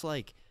want to just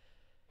like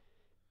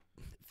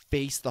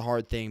face the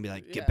hard thing and be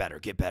like, get better,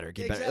 get better,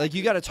 get better. Like,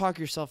 you got to talk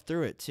yourself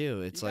through it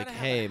too. It's like,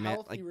 hey, man,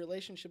 like, healthy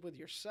relationship with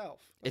yourself.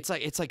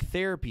 Like, it's like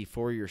therapy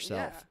for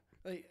yourself.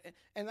 Yeah. Like,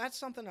 and that's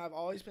something I've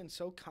always been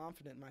so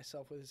confident in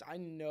myself with, is I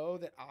know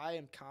that I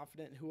am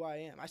confident in who I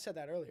am. I said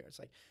that earlier. It's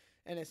like,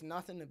 and it's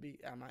nothing to be,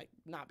 I'm like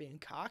not being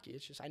cocky.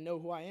 It's just I know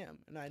who I am,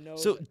 and I know.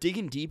 So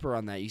digging deeper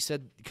on that, you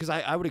said, because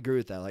I would agree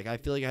with that. Like, I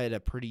feel like I had a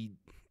pretty,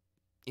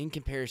 in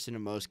comparison to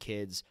most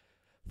kids,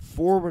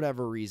 for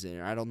whatever reason,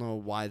 I don't know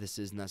why this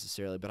is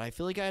necessarily, but I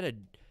feel like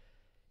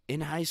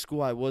in high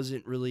school, I was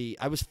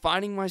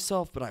finding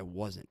myself, but I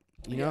wasn't,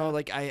 you know,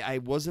 like I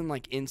wasn't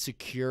like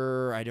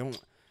insecure. I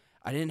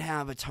didn't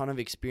have a ton of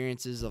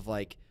experiences of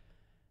like,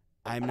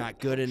 I'm not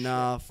good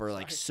enough or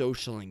like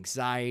social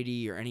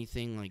anxiety or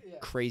anything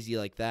like crazy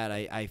like that.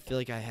 I feel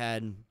like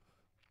I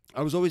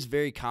was always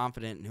very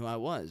confident in who I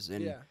was.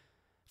 And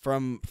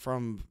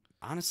from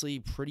honestly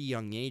pretty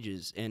young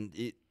ages.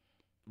 And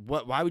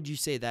why would you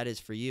say that is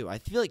for you? I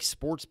feel like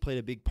sports played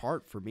a big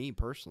part for me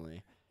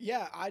personally.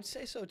 Yeah, I'd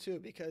say so too,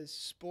 because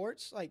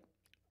sports, like,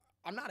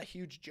 I'm not a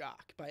huge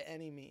jock by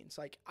any means.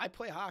 Like, I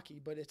play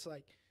hockey, but it's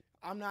like,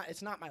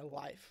 it's not my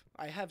life.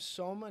 I have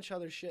so much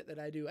other shit that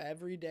I do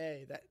every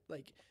day that,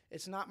 like,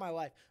 it's not my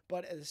life.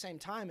 But at the same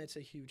time, it's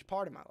a huge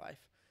part of my life.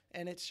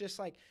 And it's just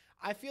like,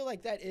 I feel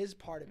like that is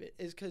part of it,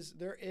 is because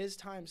there is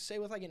times, say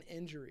with like an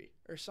injury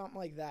or something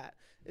like that,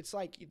 it's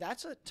like,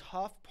 that's a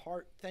tough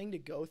thing to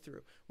go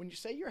through. When you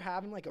say you're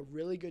having like a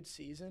really good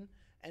season,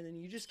 and then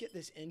you just get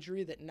this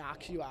injury that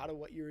knocks you out of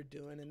what you were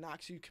doing and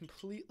knocks you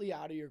completely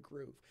out of your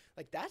groove.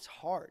 Like, that's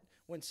hard.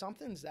 When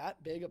something's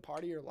that big a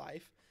part of your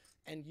life,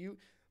 and you,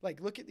 like,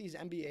 look at these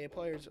NBA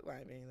players.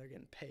 I mean, they're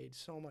getting paid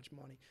so much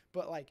money.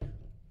 But, like,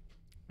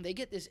 they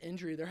get this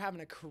injury. They're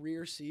having a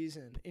career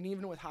season. And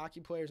even with hockey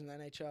players in the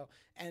NHL,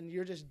 and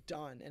you're just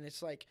done. And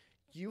it's like,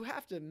 you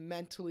have to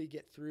mentally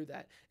get through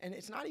that. And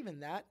it's not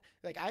even that.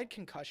 Like, I had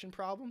concussion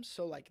problems.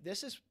 So, like,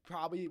 this is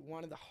probably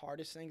one of the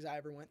hardest things I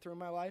ever went through in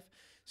my life.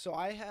 So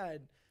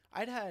I'd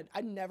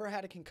never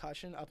had a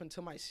concussion up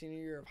until my senior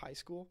year of high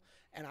school.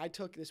 And I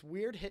took this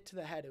weird hit to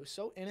the head. It was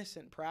so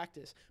innocent in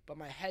practice, but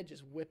my head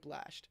just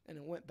whiplashed and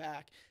it went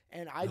back.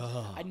 And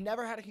I'd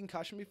never had a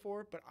concussion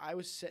before, but I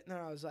was sitting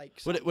there. I was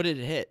like, what did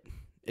it hit?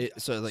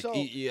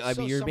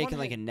 You're making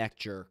like a neck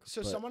jerk.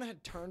 So someone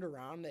had turned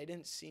around. They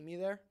didn't see me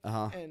there.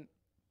 And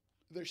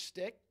their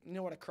stick, you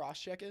know what a cross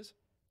check is?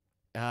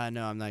 No,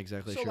 I'm not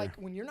exactly sure. So, like,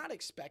 when you're not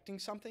expecting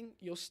something,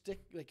 you'll stick,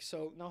 like,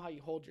 so know how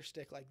you hold your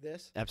stick like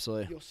this?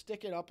 Absolutely. You'll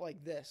stick it up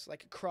like this,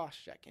 like a cross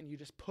check, and you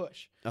just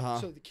push.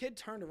 So the kid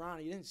turned around,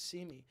 and he didn't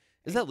see me.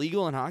 Is that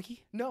legal in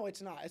hockey? No,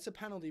 it's not. It's a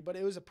penalty, but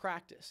it was a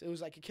practice. It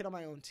was like a kid on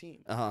my own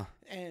team.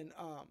 And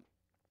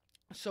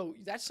so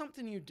that's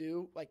something you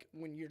do, like,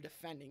 when you're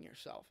defending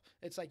yourself.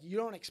 It's like you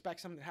don't expect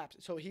something to happen.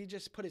 So he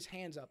just put his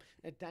hands up,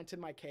 and it dented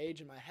my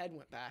cage, and my head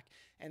went back.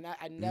 And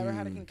I never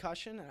had a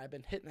concussion, and I've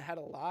been hitting the head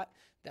a lot.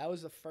 That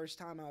was the first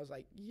time I was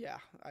like, yeah,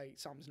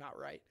 something's not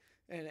right.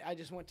 And I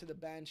just went to the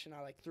bench, and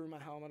I, like, threw my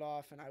helmet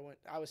off, and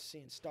I was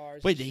seeing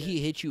stars. Wait, did he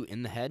hit you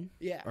in the head?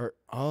 Yeah. Or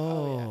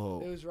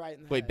yeah. It was right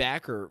in the head.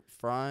 Back or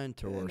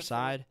front or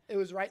side? It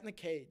was right in the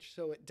cage,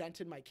 so it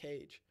dented my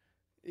cage.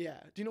 Yeah.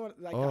 Do you know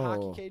what, like, the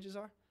hockey cages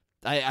are?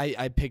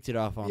 I picked it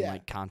off on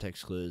like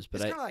context clues,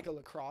 but it's kind of like a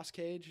lacrosse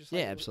cage, just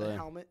like absolutely. A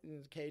helmet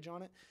and a cage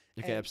on it.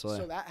 Okay,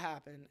 absolutely. So that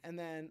happened, and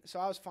then so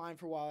I was fine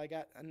for a while. I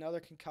got another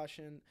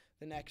concussion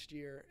the next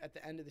year at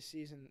the end of the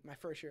season, my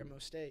first year at Mo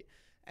State,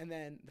 and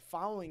then the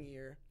following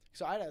year.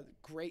 So I had a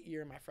great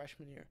year my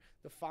freshman year.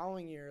 The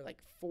following year,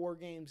 like 4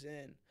 games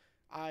in,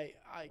 I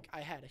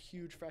had a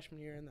huge freshman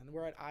year, and then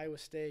we're at Iowa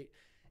State,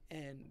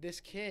 and this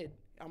kid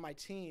on my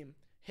team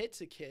hits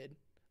a kid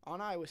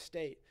on Iowa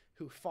State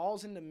who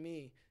falls into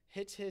me.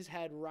 Hits his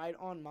head right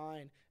on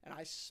mine, and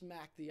I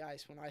smack the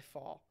ice when I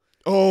fall.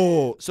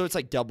 Oh, so it's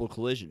like double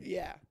collision.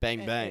 Yeah.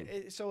 Bang, bang.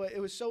 So it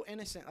was so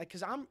innocent, like,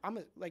 because I'm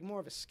like more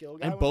of a skill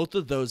guy. And both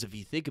of those, if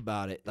you think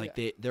about it, like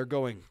they're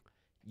going,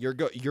 you're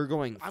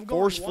going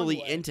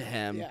forcefully into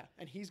him. Yeah,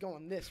 and he's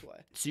going this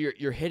way. So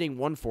you're hitting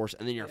one force,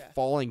 and then you're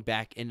falling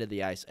back into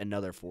the ice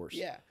another force.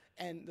 Yeah,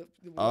 and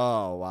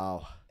oh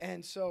wow.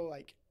 And so,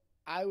 like,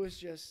 I was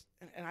just,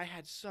 and I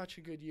had such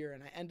a good year,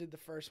 and I ended the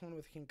first one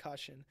with a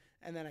concussion,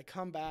 and then I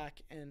come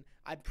back, and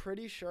I'm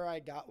pretty sure I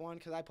got one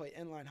because I play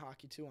inline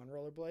hockey too on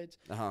rollerblades.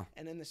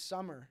 And in the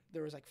summer,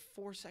 there was like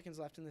 4 seconds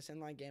left in this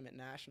inline game at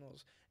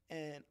Nationals,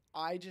 and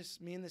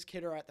me and this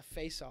kid are at the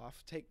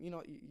face-off. You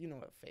know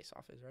what a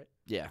face-off is, right?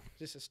 Yeah.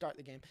 Just to start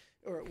the game.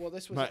 Or well,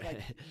 this was My-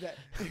 that.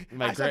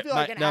 My I feel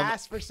like an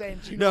ass for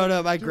saying.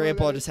 No, my do you know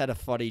grandpa what that just had a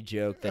funny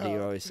joke that he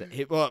always said.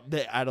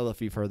 I don't know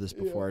if you've heard this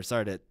before.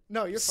 Sorry to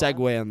No, you're fine.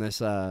 segue on this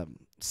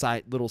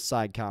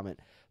side comment.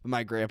 But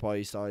my grandpa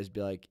used to always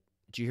be like,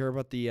 "Did you hear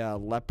about the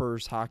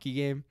Lepers hockey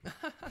game?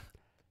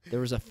 There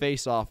was a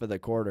face-off in the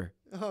quarter."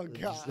 Oh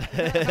God.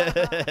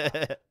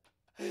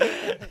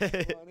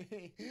 That's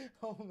funny.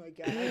 Oh my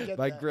God. I get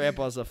My that.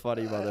 grandpa's a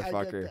funny I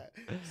motherfucker. get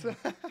that. So,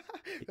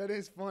 that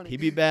is funny.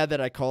 He'd be mad that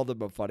I called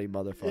him a funny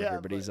motherfucker, Yeah,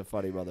 but he's a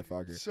funny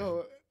motherfucker.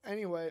 So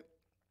anyway,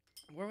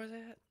 where was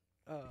I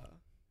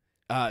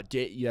at?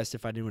 You asked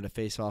if I knew what a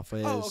face-off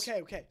is. Oh,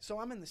 okay. So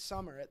I'm in the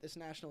summer at this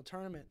national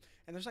tournament,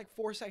 and there's like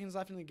 4 seconds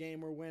left in the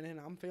game. We're winning.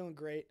 I'm feeling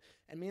great.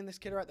 And me and this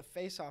kid are at the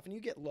face-off, and you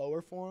get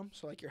lower for him,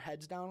 so like your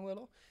head's down a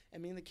little.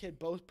 And me and the kid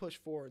both push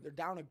forward. They're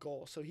down a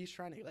goal, so he's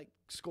trying to like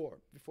score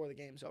before the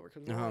game's over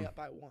because we're only up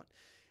by 1.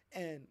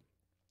 And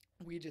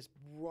we just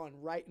run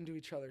right into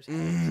each other's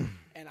heads.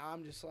 And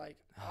I'm just like,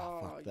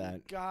 oh,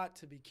 you got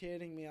to be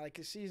kidding me. Like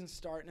the season's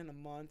starting in a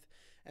month.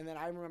 And then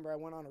I remember I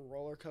went on a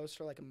roller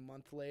coaster like a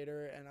month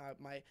later, and I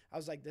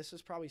was like, this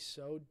is probably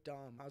so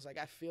dumb. I was like,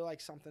 I feel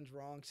like something's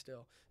wrong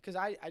still. Because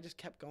I just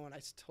kept going. I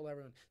told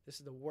everyone, this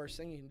is the worst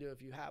thing you can do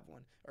if you have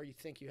one, or you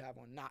think you have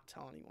one, not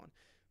tell anyone.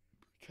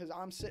 Because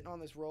I'm sitting on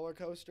this roller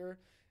coaster,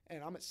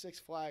 and I'm at Six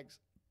Flags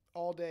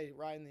all day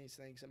riding these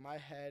things, and my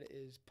head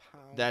is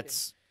pounding.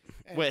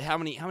 Wait, how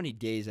many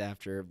days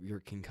after your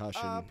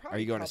concussion are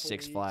you going to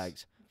Six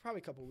Flags?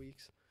 Probably a couple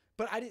weeks.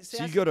 But I didn't say.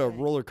 So you go to a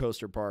roller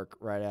coaster park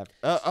right after.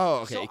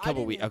 Okay, so a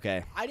couple weeks.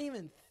 Okay. I didn't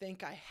even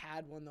think I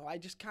had one though. I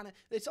just kind of.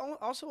 It's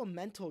also a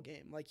mental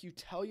game. Like you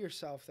tell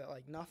yourself that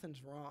like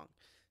nothing's wrong,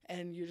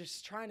 and you're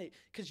just trying to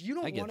because you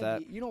don't want to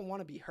be. You don't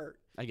want to be hurt.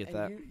 I get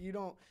that. You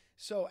don't.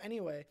 So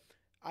anyway,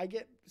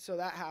 so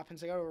that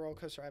happens. I go to a roller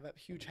coaster. I have a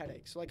huge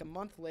headache. So like a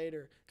month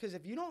later, because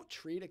if you don't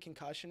treat a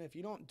concussion, if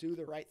you don't do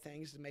the right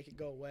things to make it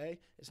go away,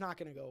 it's not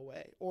going to go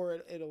away. Or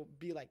it'll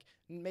be like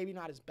maybe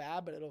not as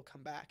bad, but it'll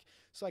come back.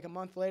 So like a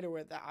month later we're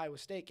at the Iowa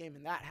State game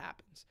and that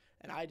happens.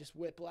 And I just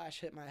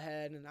whiplash hit my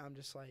head and I'm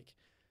just like,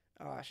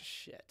 oh,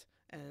 shit.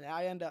 And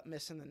I end up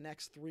missing the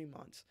next 3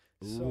 months.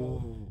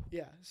 So,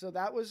 yeah. So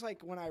that was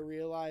like when I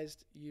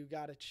realized you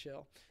got to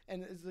chill.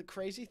 And the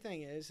crazy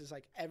thing is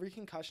like every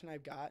concussion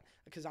I've got,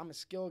 because I'm a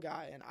skill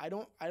guy and I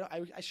don't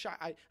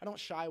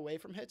shy away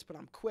from hits, but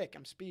I'm quick,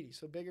 I'm speedy.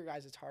 So bigger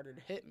guys, it's harder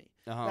to hit me.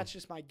 That's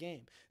just my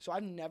game. So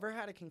I've never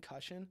had a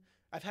concussion.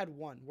 I've had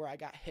one where I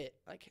got hit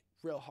like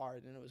real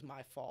hard and it was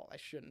my fault. I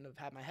shouldn't have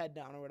had my head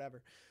down or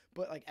whatever.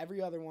 But like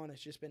every other one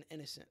has just been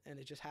innocent and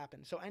it just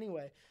happened. So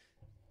anyway,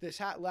 this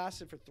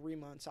lasted for 3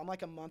 months. I'm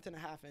like a month and a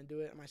half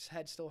into it, and my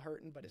head's still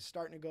hurting, but it's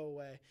starting to go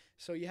away.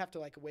 So you have to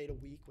like wait a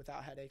week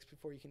without headaches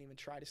before you can even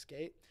try to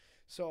skate.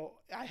 So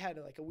I had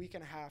like a week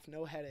and a half,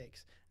 no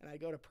headaches, and I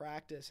go to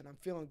practice, and I'm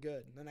feeling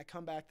good. And then I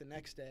come back the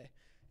next day,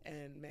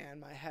 and man,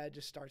 my head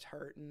just starts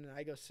hurting. And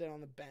I go sit on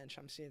the bench.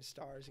 I'm seeing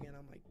stars again.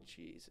 I'm like,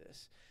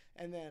 Jesus.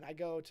 And then I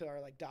go to our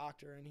like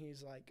doctor, and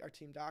he's like, our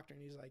team doctor,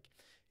 and he's like,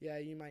 yeah,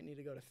 you might need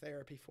to go to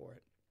therapy for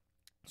it.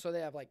 So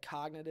they have like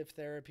cognitive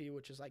therapy,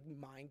 which is like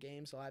mind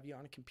games. They'll have you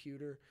on a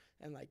computer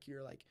and like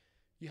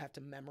you have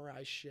to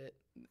memorize shit.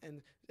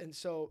 And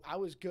so I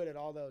was good at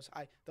all those.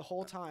 The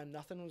whole time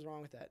nothing was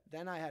wrong with that.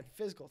 Then I had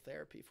physical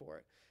therapy for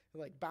it,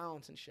 like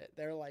balance and shit.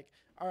 They're like,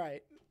 all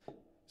right.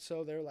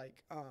 So they're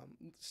like,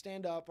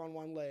 stand up on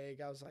one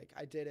leg. I was like,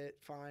 I did it,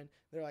 fine.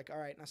 They're like, all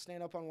right, now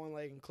stand up on one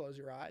leg and close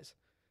your eyes.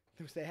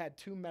 They had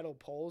 2 metal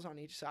poles on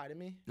each side of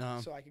me,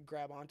 so I could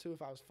grab onto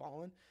if I was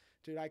falling.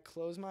 Dude, I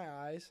close my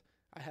eyes.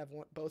 I have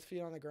both feet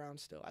on the ground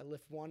still. I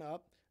lift one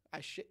up. I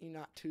shit you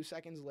not, 2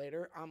 seconds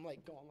later, I'm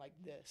like going like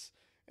this.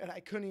 And I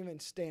couldn't even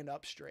stand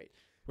up straight.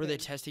 Were they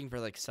testing for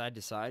like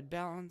side-to-side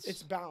balance?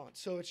 It's balance.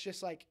 So it's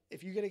just like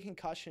if you get a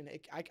concussion,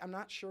 I'm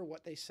not sure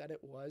what they said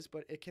it was,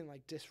 but it can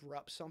like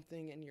disrupt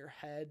something in your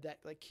head that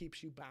like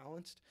keeps you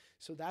balanced.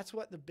 So that's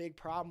what the big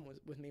problem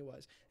with me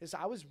was, is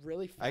I was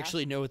really fast. I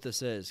actually know what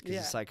this is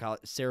because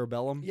it's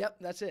cerebellum. Yep,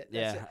 that's it.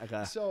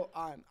 Okay. So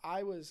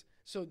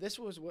So this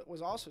was what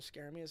was also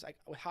scaring me is like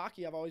with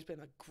hockey, I've always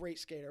been a great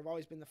skater. I've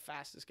always been the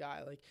fastest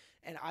guy.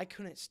 And I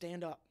couldn't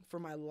stand up for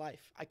my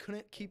life. I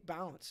couldn't keep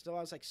balance. So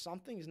I was like,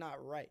 something's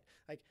not right.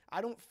 Like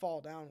I don't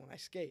fall down when I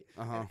skate.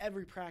 And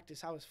every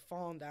practice I was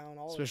falling down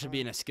all the time. Especially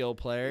being a skill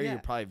player, you're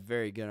probably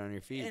very good on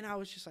your feet. And I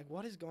was just like,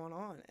 what is going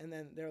on? And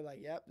then they're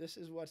like, yep, this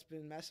is what's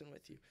been messing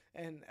with you.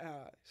 And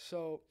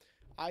so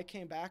I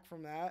came back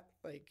from that,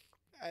 like,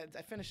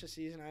 I finished the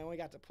season. I only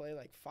got to play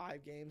like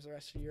 5 games the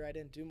rest of the year. I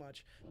didn't do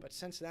much. But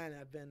since then,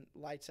 I've been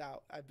lights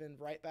out. I've been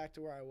right back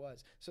to where I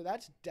was. So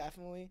that's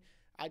definitely,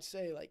 I'd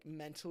say, like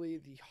mentally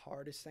the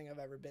hardest thing I've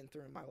ever been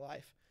through in my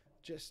life.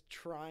 just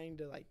trying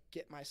to like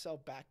get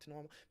myself back to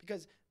normal,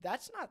 because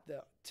that's not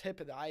the tip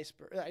of the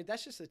iceberg. Like,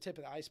 that's just the tip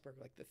of the iceberg.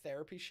 Like the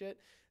therapy shit.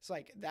 It's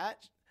like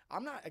that.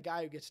 I'm not a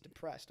guy who gets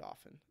depressed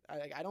often.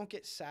 I don't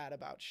get sad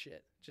about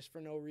shit just for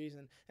no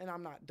reason. And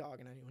I'm not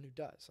dogging anyone who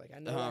does. Like, I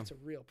know that's a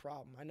real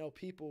problem. I know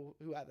people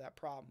who have that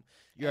problem.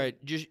 You're right.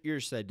 You're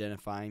just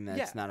identifying that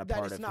it's not a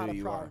part of who you are. That it's not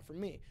a problem for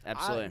me.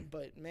 Absolutely.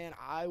 But man,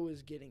 I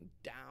was getting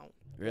down.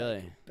 Really?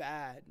 Like,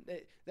 bad.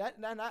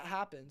 That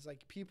happens.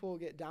 Like, people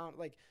get down.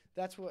 Like,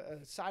 that's what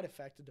a side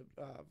effect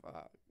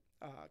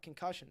of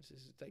concussions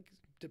is, like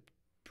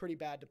pretty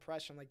bad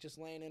depression, like just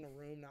laying in a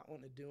room not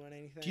wanting to do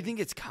anything. Do you think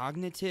it's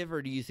cognitive,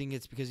 or do you think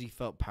it's because you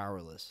felt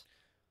powerless?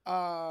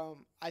 I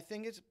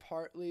think it's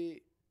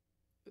partly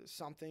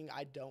something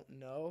I don't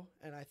know,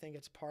 and I think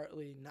it's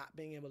partly not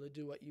being able to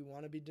do what you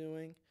want to be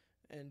doing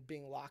and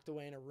being locked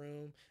away in a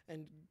room.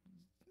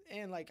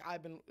 And like,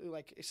 I've been,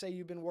 like, say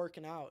you've been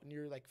working out and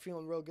you're like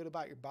feeling real good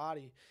about your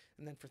body,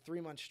 and then for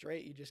 3 months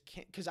straight you just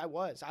can't, because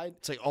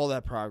it's like all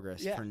that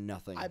progress for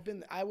nothing.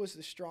 I was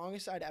the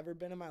strongest I'd ever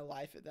been in my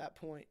life at that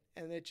point,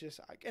 and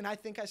and I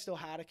think I still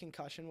had a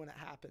concussion when it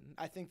happened.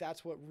 I think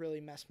that's what really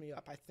messed me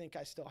up. I think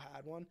I still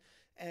had one,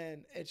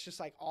 and it's just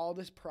like all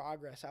this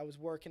progress. I was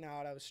working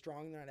out, I was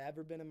stronger than I'd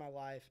ever been in my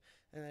life,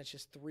 and it's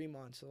just 3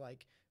 months of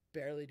like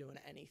barely doing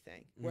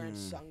anything, wearing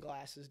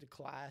sunglasses to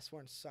class,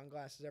 wearing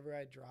sunglasses everywhere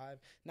I drive,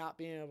 not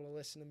being able to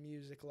listen to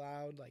music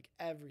loud, like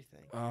everything.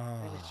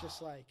 And it's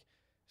just like,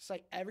 it's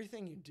like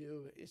everything you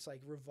do, it's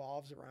like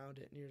revolves around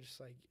it, and you're just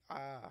like,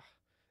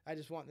 I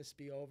just want this to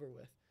be over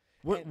with.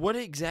 What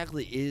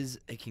exactly is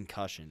a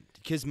concussion?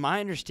 Because my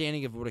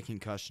understanding of what a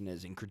concussion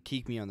is, and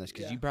critique me on this,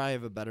 because you probably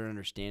have a better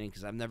understanding,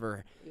 because I've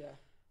never. Yeah.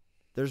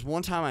 There's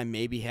one time I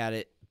maybe had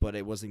it, but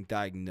it wasn't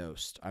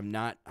diagnosed. I'm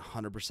not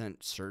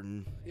 100%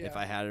 certain if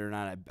I had it or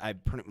not.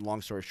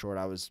 Long story short,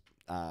 I was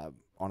on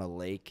a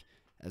lake,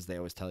 as they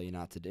always tell you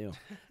not to do.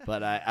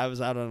 But I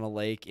was out on a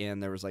lake,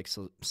 and there was like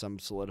some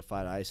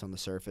solidified ice on the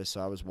surface, so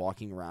I was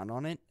walking around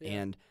on it,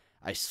 and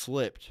I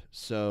slipped.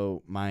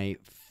 So my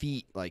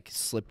feet like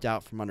slipped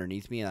out from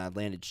underneath me, and I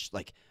landed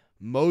like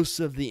most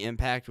of the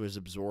impact was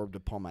absorbed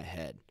upon my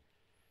head.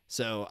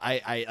 So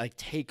I like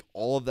take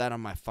all of that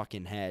on my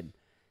fucking head.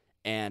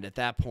 And at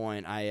that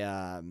point,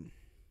 I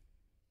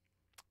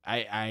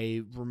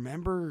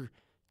remember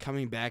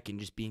coming back and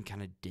just being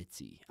kind of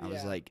ditzy. I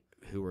was like,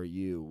 "Who are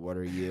you? What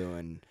are you?"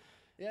 And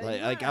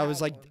I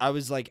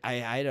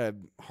had a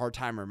hard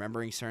time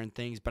remembering certain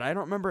things, but I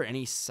don't remember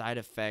any side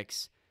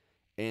effects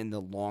in the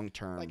long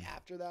term. Like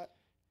after that.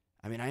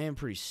 I mean, I am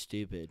pretty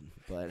stupid,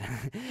 but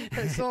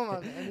so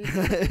am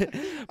I.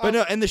 But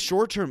no, in the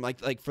short term,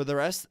 like for the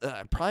rest,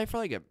 probably for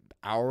like an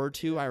hour or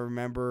two, I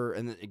remember,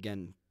 and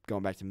again,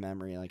 going back to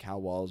memory, like how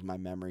well is my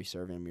memory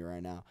serving me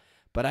right now?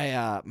 But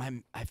I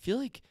feel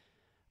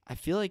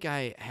like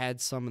I had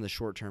some in the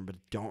short term, but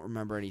don't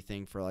remember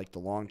anything for like the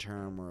long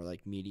term or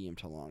like medium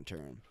to long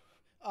term.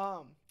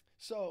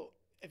 So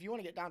if you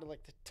want to get down to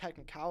like the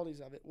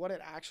technicalities of it, what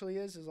it actually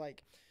is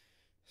like,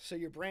 so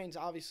your brain's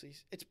obviously,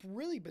 it's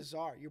really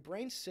bizarre. Your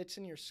brain sits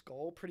in your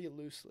skull pretty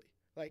loosely.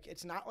 Like,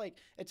 it's not like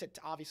it's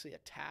obviously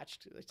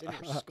attached. It's in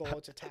your skull.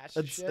 It's attached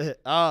to shit.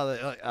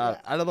 I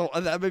don't know.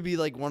 That would be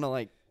like one of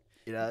like.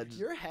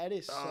 Your head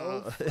is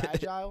so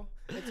fragile.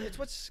 It's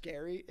what's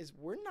scary is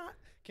we're not,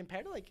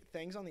 compared to like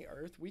things on the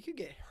earth, we could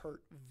get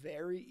hurt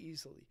very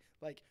easily.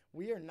 Like,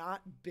 we are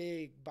not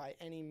big by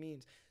any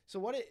means. So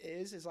what it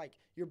is like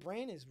your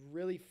brain is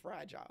really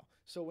fragile.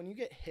 So when you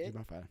get hit,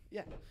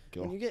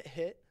 cool. When you get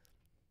hit,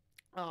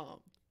 so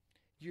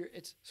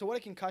what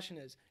a concussion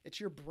is, it's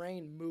your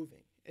brain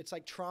moving. It's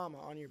like trauma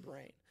on your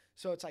brain.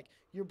 So it's like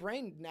your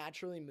brain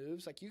naturally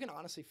moves. Like, you can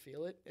honestly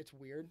feel it. It's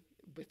weird.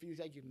 But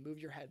if you move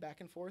your head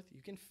back and forth,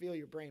 you can feel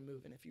your brain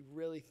moving if you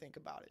really think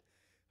about it.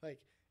 Like,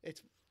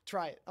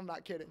 try it. I'm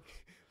not kidding.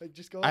 Like,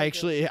 just go. I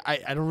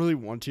don't really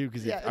want to,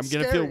 because I'm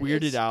going to feel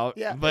weirded out.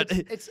 Yeah, but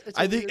it's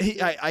I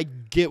think I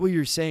get what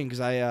you're saying, because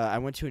I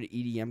went to an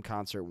EDM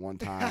concert one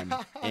time,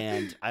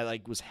 and I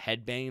like was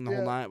headbanging the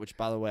whole night, which,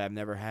 by the way, I've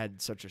never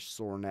had such a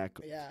sore neck.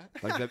 Yeah.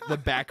 Like the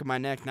back of my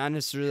neck, not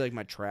necessarily like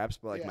my traps,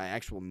 but like my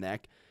actual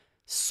neck,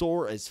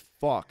 sore as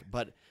fuck.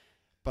 But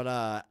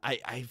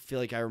I feel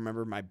like I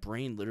remember my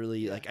brain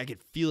literally, like, I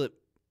could feel it.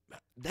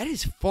 That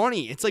is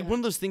funny. It's like one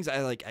of those things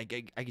I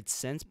could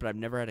sense, but I've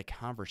never had a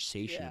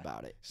conversation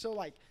about it. So,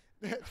 like,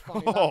 it's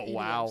funny.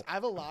 Wow. I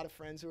have a lot of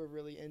friends who are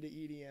really into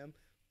EDM.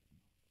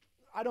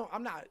 I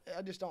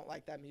just don't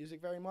like that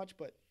music very much,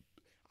 but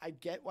I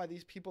get why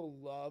these people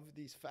love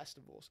these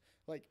festivals.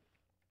 Like,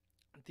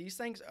 these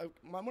things,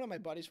 one of my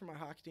buddies from my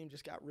hockey team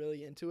just got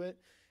really into it,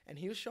 and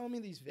he was showing me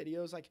these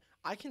videos. Like,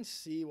 I can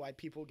see why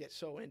people get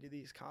so into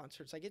these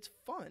concerts. Like, it's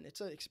fun.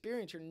 It's an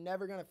experience you're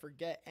never going to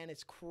forget, and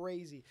it's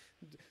crazy.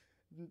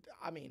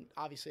 I mean,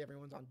 obviously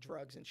everyone's on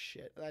drugs and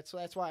shit. That's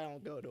why I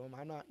don't go to them.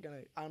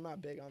 I'm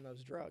not big on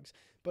those drugs.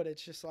 But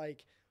it's just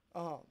like,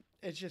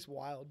 It's just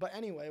wild. But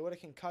anyway, what a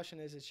concussion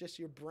is, it's just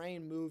your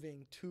brain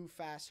moving too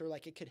fast, or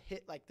like it could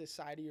hit like the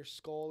side of your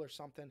skull or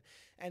something.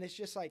 And it's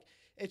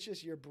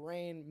just your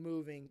brain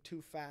moving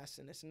too fast,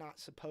 and it's not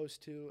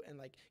supposed to, and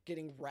like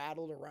getting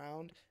rattled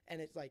around.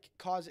 And it's like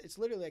it's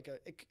literally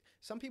like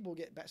some people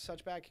get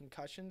such bad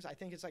concussions. I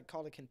think it's like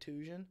called a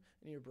contusion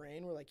in your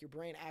brain, where like your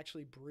brain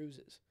actually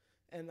bruises.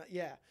 And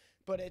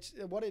but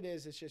what it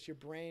is, it's just your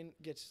brain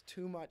gets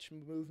too much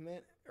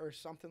movement or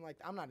something like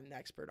that. I'm not an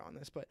expert on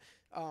this, but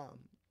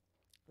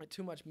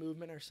too much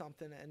movement or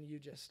something, and you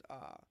just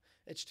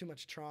it's too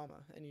much trauma,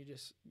 and you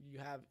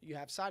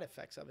have side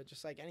effects of it,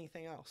 just like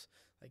anything else.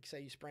 Like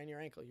say you sprain your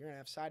ankle, you're gonna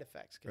have side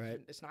effects because right.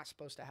 it's not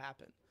supposed to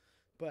happen.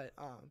 But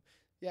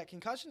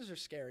concussions are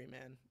scary,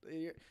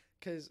 man.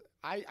 Because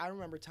I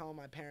remember telling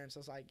my parents, I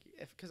was like,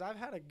 because I've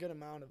had a good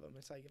amount of them.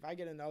 It's like if I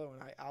get another one,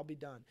 I'll be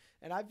done.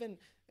 And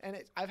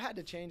I've had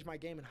to change my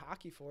game in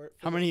hockey for it.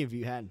 How many have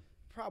you had?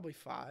 Probably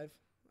 5,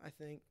 I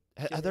think.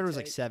 I thought it was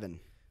like 7.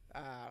 I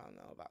don't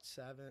know, about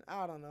 7.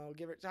 I don't know.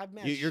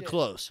 You're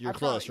close. You're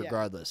close,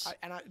 regardless.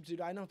 Dude,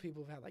 I know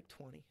people who've had like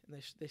 20,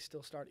 and they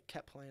still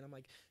kept playing. I'm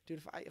like,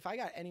 dude, if I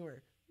got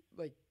anywhere,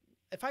 like,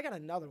 if I got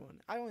another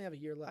one, I only have a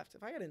year left.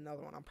 If I got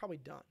another one, I'm probably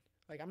done.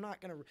 Like, I'm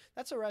not gonna.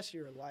 That's the rest of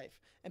your life,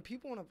 and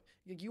people want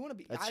to. You want to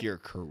be. That's your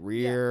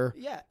career.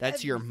 Yeah.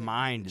 That's your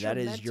mind. It's that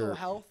your is mental your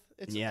health.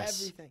 It's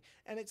yes. everything,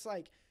 and it's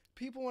like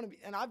people want to be.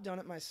 And I've done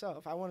it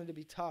myself. I wanted to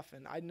be tough,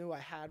 and I knew I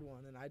had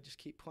one, and I just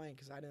keep playing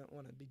because I didn't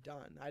want to be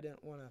done. I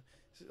didn't want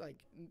to like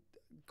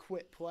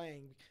quit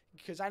playing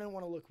because I didn't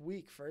want to look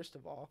weak, first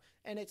of all.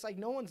 And it's like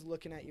no one's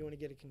looking at you when you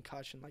get a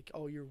concussion like,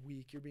 oh, you're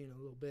weak, you're being a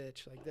little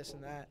bitch, like this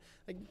and that.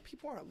 Like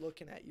people aren't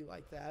looking at you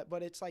like that,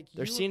 but it's like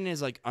they're seeing it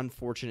as like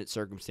unfortunate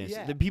circumstances.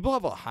 Yeah. The people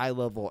have a high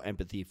level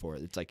empathy for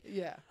it. It's like,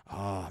 yeah,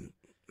 oh,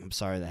 I'm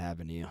sorry that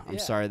happened to you. I'm Yeah.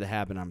 sorry that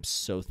happened. I'm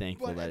so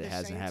thankful But that at it the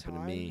hasn't same happened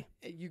to me.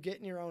 time, you get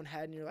in your own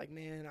head and you're like,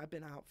 man, I've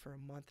been out for a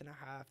month and a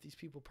half. These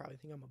people probably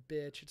think I'm a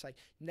bitch. It's like,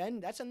 then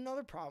that's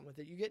another problem with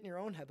it. You get in your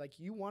own head. Like,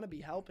 you want to be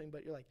helping,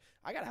 but you're like,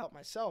 I got to help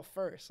myself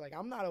first. Like,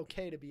 I'm not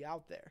okay to be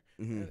out there.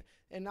 Mhm.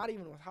 And not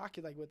even with hockey.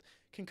 Like, with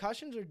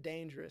concussions are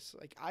dangerous.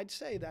 Like, I'd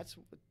say that's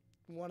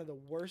one of the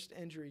worst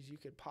injuries you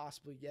could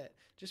possibly get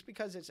just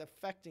because it's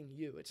affecting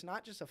you. It's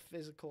not just a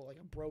physical, like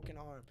a broken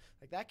arm.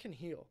 Like, that can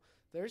heal.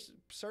 There's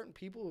certain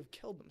people who've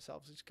killed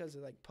themselves just because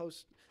of like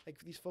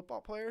these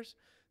football players.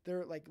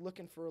 They're like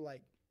looking for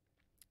like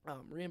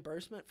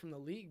reimbursement from the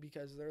league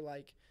because they're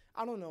like,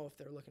 I don't know if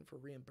they're looking for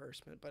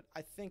reimbursement, but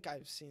I think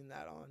I've seen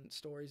that on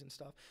stories and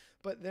stuff.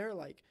 But they're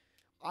like,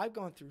 I've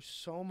gone through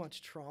so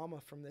much trauma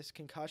from this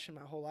concussion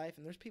my whole life,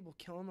 and there's people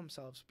killing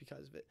themselves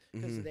because of it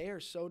because they are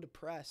so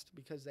depressed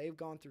because they've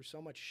gone through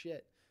so much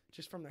shit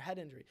just from their head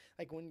injury.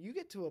 Like when you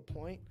get to a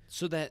point,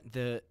 So that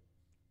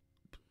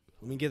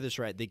let me get this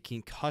right. The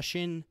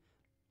concussion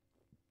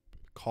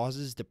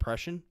causes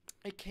depression?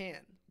 it can,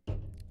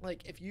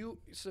 like if you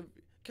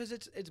because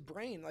it's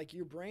brain, like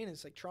your brain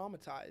is like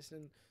traumatized,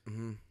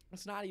 and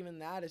it's not even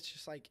that. It's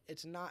just like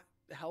it's not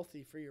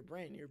healthy for your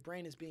brain. Your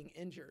brain is being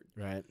injured,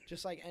 Right.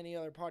 just like any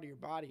other part of your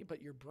body.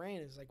 But your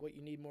brain is like what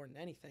you need more than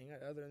anything,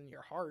 other than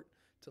your heart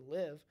to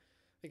live.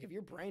 Like if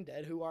you're brain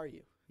dead, who are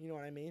you? You know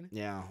what I mean?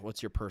 Yeah.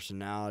 What's your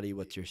personality?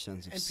 What's your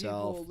sense of And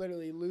self? people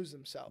literally lose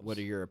themselves. What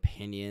are your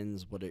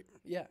opinions?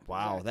 Yeah.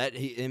 Wow,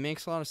 exactly. it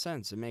makes a lot of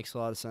sense. It makes a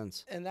lot of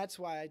sense. And that's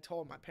why I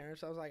told my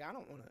parents, I was like, I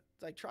don't want to,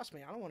 like, trust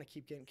me, I don't want to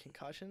keep getting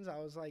concussions. I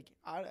was like,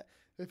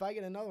 if I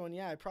get another one,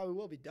 yeah, I probably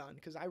will be done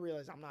because I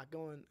realize I'm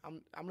going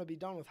to be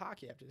done with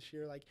hockey after this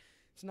year. Like,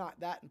 it's not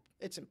that,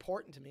 it's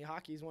important to me.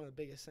 Hockey is one of the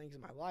biggest things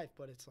in my life,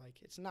 but it's like,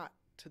 it's not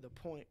to the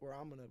point where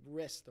I'm going to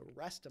risk the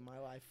rest of my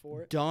life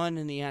for it. Done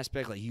in the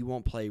aspect like you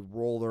won't play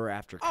roller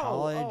after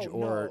college,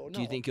 or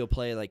do you think you'll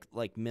play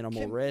like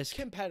minimal risk?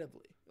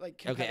 Competitively.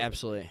 Okay,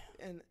 absolutely.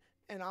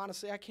 And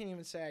honestly, I can't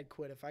even say I'd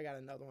quit if I got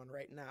another one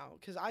right now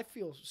because I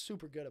feel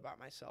super good about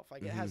myself.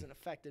 Like, it hasn't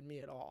affected me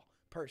at all,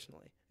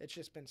 personally. It's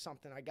just been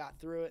something I got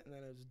through it, and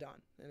then it was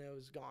done, and it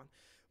was gone.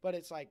 But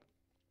it's like,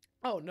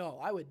 oh, no,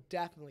 I would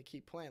definitely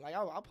keep playing. Like,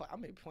 I'll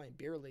be playing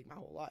beer league my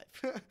whole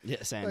life.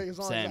 Yeah, same. Like, as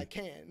long same. as I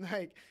can.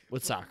 Like,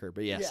 With soccer,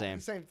 but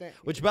same. Same thing.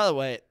 Which, by the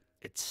way,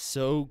 it's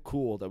so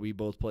cool that we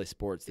both play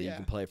sports that you Yeah.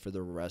 can play for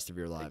the rest of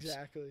your lives.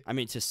 Exactly. I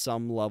mean, to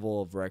some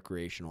level of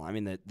recreational. I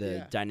mean,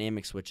 the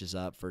dynamic switches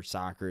up for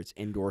soccer. It's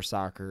indoor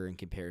soccer in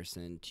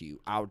comparison to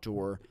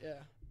outdoor. Yeah.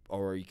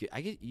 Or you could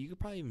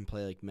probably even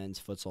play like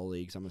men's futsal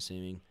leagues, I'm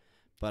assuming.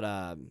 But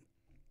and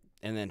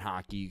then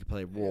hockey, you could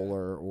play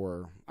roller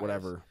or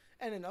whatever.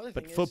 And another thing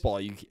But is, football,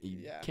 you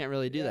can't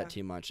really do that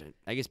too much.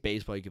 I guess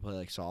baseball, you could play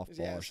like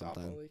softball or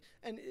something. softball league.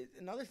 And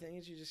another thing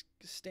is you just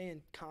stay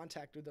in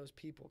contact with those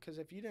people because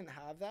if you didn't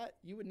have that,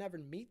 you would never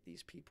meet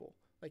these people.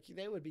 Like,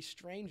 they would be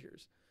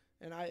strangers.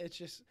 And it's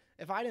just,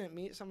 if I didn't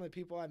meet some of the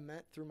people I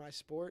met through my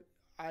sport,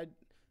 I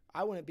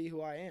wouldn't be who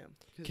I am.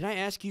 Can I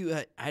ask you,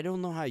 I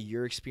don't know how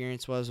your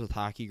experience was with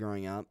hockey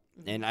growing up,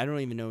 and I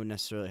don't even know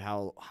necessarily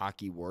how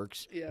hockey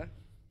works. Yeah.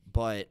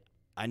 But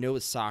I know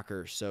with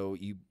soccer, so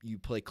you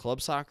play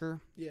club soccer,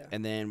 Yeah.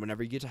 and then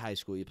whenever you get to high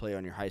school, you play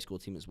on your high school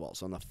team as well.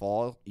 So in the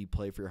fall, you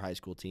play for your high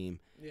school team,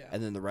 Yeah.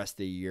 and then the rest of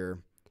the year,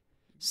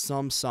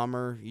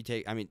 summer you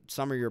take. I mean,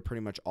 summer you're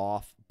pretty much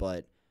off,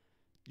 but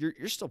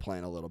you're still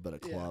playing a little bit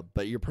of club,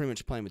 but you're pretty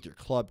much playing with your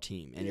club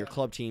team, and your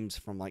club team's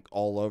from like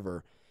all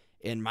over.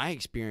 And my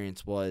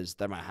experience was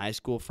that my high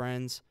school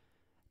friends,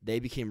 I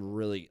became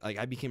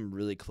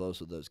really close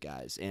with those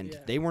guys, and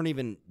they weren't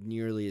even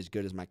nearly as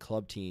good as my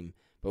club team.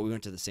 But we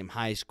went to the same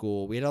high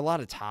school. We had a lot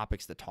of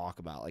topics to talk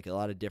about, like a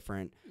lot of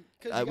different.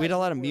 We had a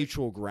lot of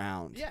mutual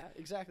ground. Yeah,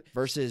 exactly.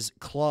 Versus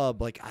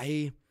club, like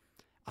I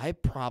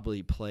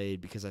probably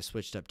played, because I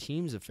switched up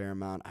teams a fair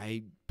amount.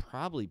 I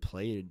probably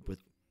played with,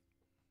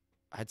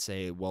 I'd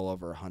say, well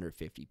over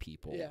 150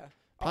 people. Yeah,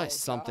 probably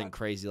something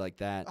crazy like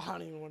that. I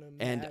don't even want to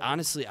imagine. And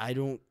honestly, I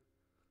don't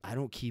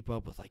keep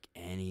up with like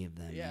any of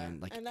them, man.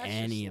 Like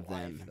any of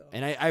them. Though.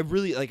 And I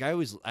really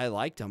I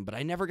liked them, but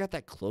I never got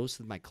that close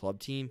with my club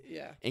team.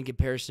 Yeah. In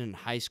comparison in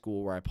high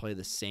school, where I play with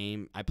the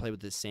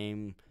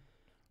same.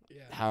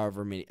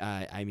 However many.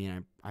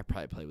 I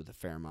probably played with a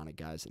fair amount of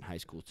guys in high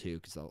school too,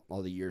 because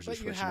all the years are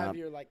switching up. But you have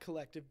your like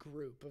collective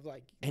group of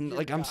like. And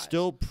like I'm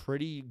still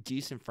pretty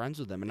decent friends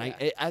with them, and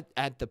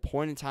at the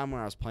point in time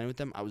when I was playing with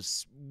them, I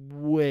was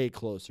way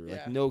closer.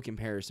 Like no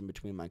comparison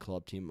between my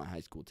club team and my high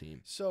school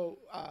team. So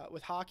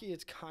with hockey,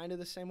 it's kind of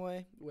the same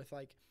way with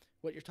like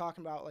what you're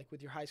talking about, like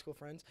with your high school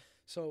friends.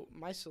 So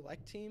my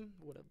select team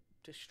would have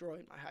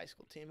destroyed my high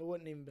school team. It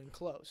wouldn't even been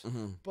close.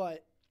 Mm-hmm.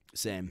 But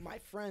same. My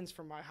friends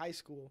from my high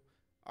school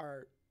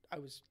I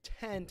was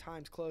 10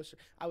 times closer.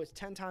 I was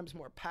 10 times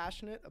more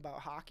passionate about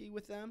hockey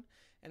with them,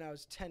 and I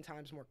was 10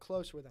 times more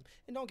closer with them.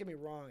 And don't get me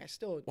wrong,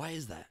 Why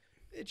is that?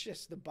 It's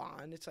just the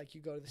bond. It's like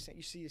you go to the same.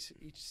 You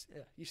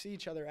see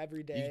each other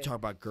every day. You can talk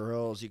about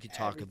girls. You can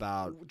talk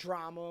about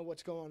drama,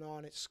 what's going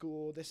on at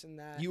school, this and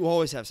that. You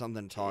always have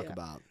something to talk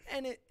about.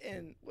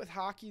 And with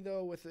hockey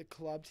though, with the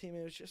club team,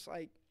 it was just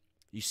like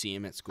you see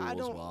him at school as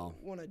well.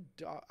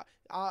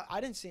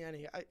 I didn't see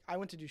any. I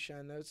went to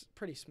Duchesne. That was a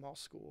pretty small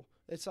school.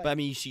 It's like, but I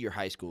mean, you see your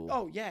high school.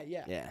 Oh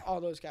yeah.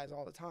 All those guys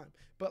all the time.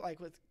 But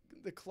like with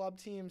the club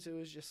teams, it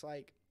was just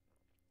like,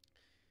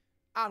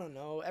 I don't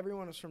know.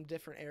 Everyone was from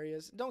different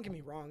areas. Don't get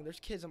me wrong. There's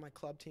kids on my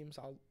club teams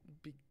I'll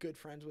be good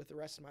friends with the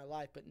rest of my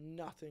life, but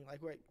nothing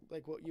like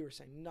what you were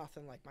saying.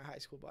 Nothing like my high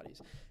school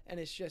buddies. And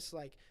it's just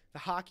like the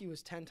hockey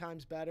was 10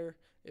 times better.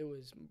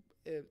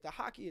 The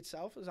hockey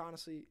itself was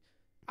honestly,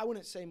 I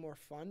wouldn't say more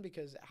fun,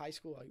 because at high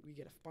school we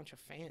get a bunch of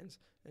fans,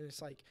 and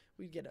it's like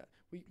we'd get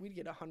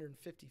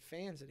 150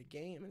 fans at a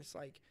game, and it's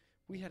like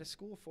we had a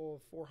school full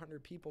of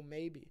 400 people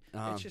maybe.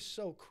 It's just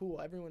so cool.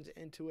 Everyone's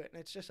into it,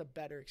 and it's just a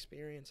better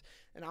experience.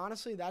 And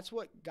honestly, that's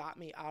what got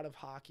me out of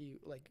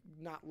hockey, like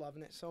not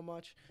loving it so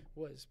much,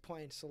 was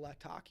playing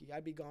select hockey.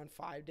 I'd be gone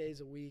 5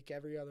 days a week,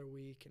 every other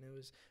week, and it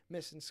was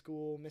missing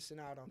school, missing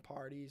out on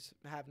parties,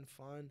 having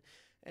fun,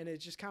 and it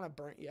just kind of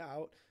burnt you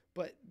out.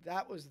 But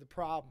that was the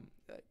problem.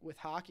 With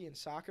hockey and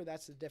soccer,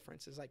 that's the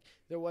difference. Is like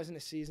there wasn't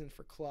a season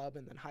for club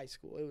and then high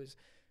school. It was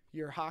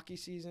your hockey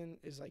season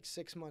is like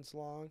 6 months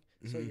long.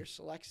 So your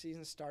select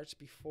season starts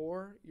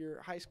before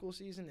your high school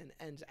season and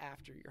ends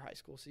after your high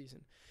school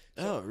season.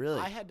 So really?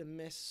 I had to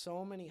miss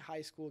so many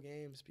high school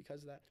games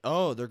because of that.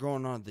 Oh, they're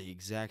going on at the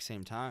exact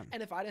same time.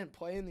 And if I didn't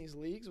play in these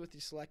leagues with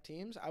these select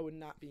teams, I would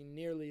not be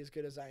nearly as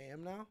good as I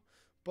am now.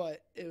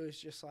 But it was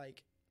just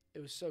like,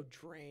 it was so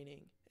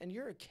draining. And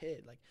you're a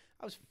kid. Like,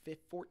 I was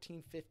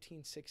 14,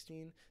 15,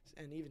 16,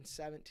 and even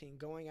 17,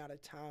 going out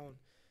of town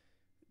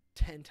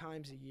 10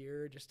 times a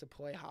year just to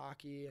play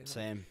hockey. And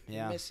same,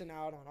 yeah. Missing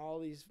out on all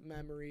these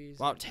memories.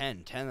 Wow,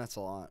 10, that's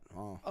a lot.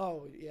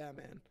 Oh, yeah,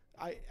 man.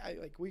 I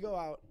like, we go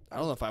out. I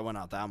don't know if I went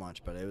out that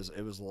much, but it was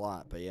a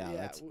lot. But yeah,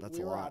 that's a lot.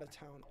 We were out of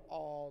town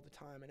all the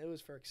time, and it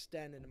was for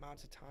extended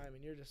amounts of time,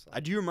 and you're just like. I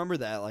do remember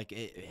that,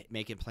 like,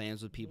 making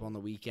plans with people on the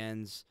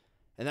weekends.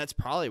 And that's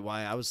probably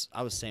why I was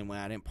the same way.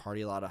 I didn't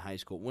party a lot in high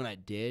school. When I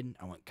did,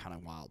 I went kind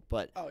of wild.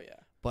 But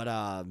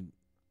I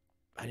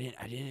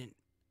didn't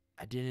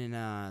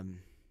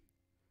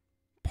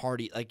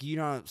party, like, you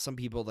know, some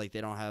people, like,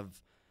 they don't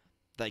have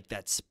like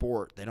that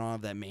sport. They don't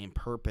have that main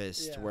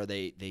purpose to where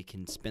they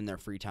can spend their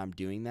free time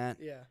doing that.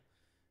 Yeah.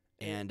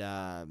 And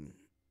I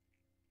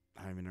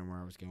don't even know where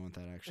I was going with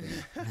that, actually.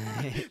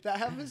 That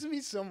happens to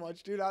me so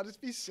much, dude. I'll just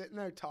be sitting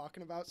there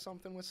talking about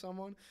something with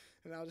someone,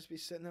 and I'll just be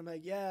sitting there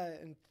like, yeah,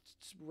 and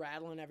just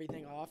rattling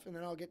everything off, and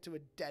then I'll get to a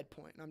dead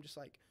point, and I'm just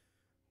like,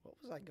 what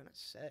was I gonna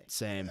say?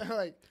 Same.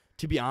 Like,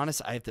 to be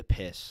honest, I have to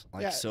piss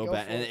so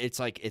bad, and it. it's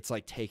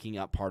like taking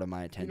up part of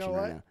my attention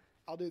right now.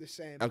 I'll do the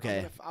same.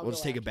 Okay, we'll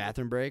just take a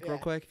bathroom break real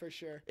quick. For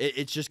sure.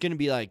 It's just gonna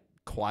be like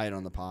quiet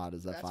on the pod.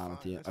 Is that fine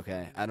with you?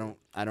 Okay. Fine.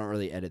 I don't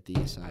really edit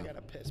these. So. I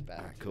gotta piss back.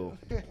 All right, cool.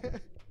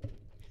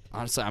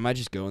 Honestly, I might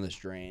just go in this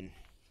drain.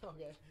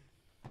 Okay.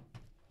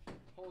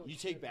 You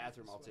take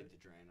bathroom, I'll take the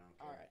drain.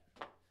 All right.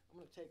 I'm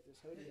going to take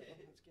this hoodie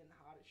off. It's getting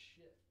hot as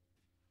shit.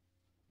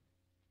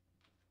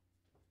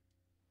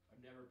 I've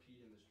never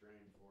peed in this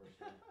drain before,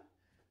 so.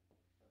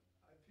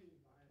 I peed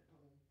mine at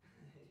home.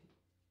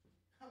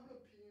 I'm going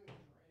to pee in the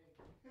drain.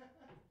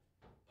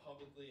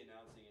 smoothly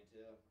announcing it too.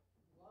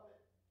 Love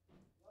it.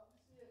 Love to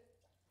see it.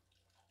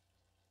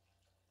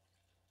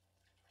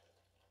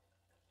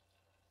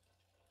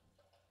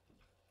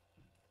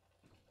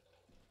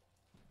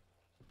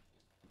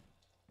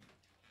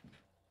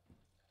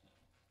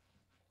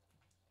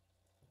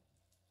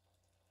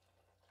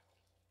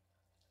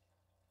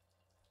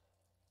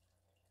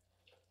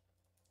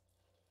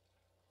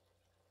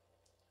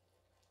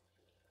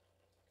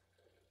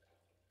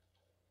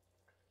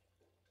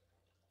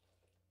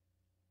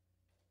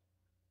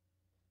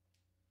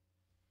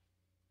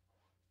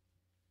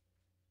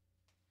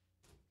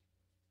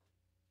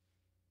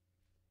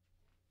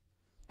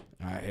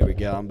 All right, here we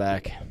go. I'm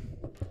back.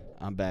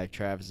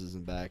 Travis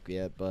isn't back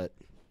yet, but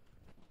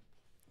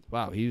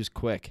wow, he was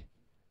quick.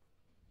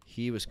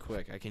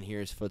 I can hear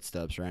his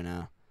footsteps right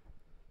now.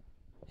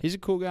 He's a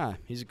cool guy.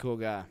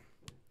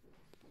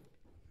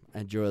 I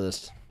enjoy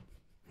this.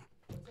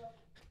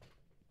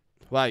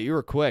 Wow, you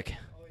were quick.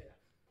 Oh, yeah.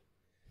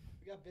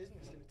 We got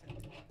business to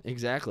attend to.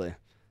 Exactly.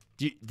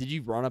 Did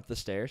you run up the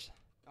stairs?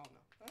 Oh,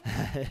 no.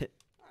 All right.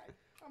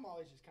 I'm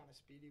always just kind of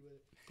speedy with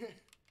it.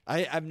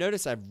 I've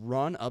noticed I've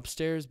run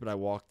upstairs, but I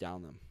walk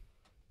down them.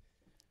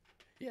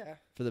 Yeah.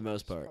 For the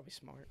most part. Probably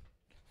smart.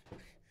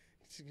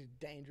 It's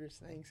dangerous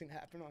things can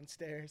happen on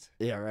stairs.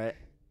 Yeah, right?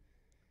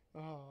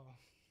 Oh.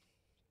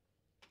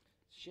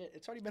 Shit,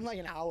 it's already been like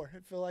an hour. I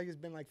feel like it's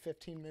been like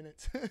 15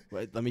 minutes.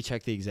 Wait, let me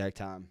check the exact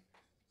time.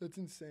 That's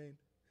insane.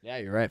 Yeah,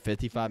 you're right.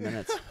 55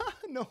 minutes.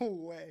 No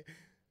way.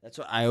 That's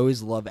what I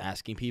always love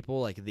asking people,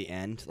 like at the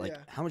end, like, Yeah.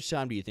 how much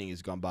time do you think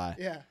has gone by?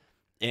 Yeah.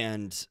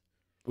 And,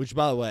 which,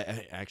 by the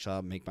way, actually,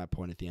 I'll make my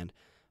point at the end.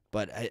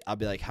 But I'll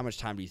be like, how much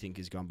time do you think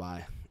has gone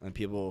by? And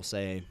people will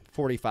say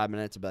 45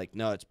 minutes. I'll be like,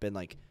 no, it's been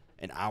like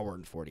an hour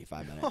and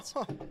 45 minutes.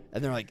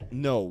 And they're like,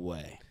 no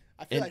way.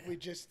 I feel like we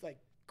just like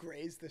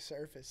grazed the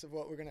surface of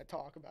what we're going to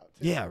talk about.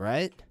 Too. Yeah,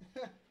 right?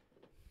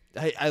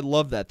 I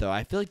love that, though.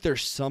 I feel like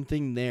there's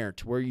something there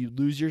to where you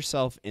lose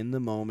yourself in the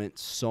moment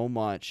so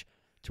much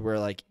to where,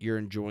 like, you're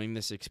enjoying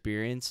this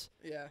experience.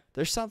 Yeah.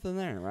 There's something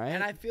there, right?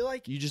 And I feel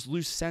like you just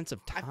lose sense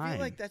of time. I feel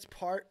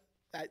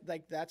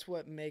like that's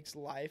what makes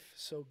life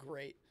so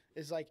great.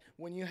 Is like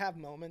when you have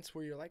moments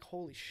where you're like,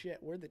 holy shit,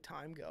 where'd the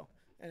time go?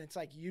 And it's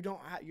like you're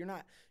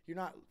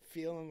not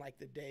feeling like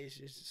the day's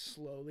just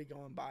slowly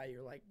going by.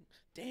 You're like,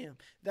 damn.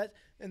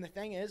 And the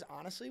thing is,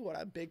 honestly,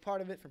 what a big part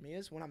of it for me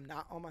is when I'm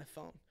not on my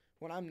phone.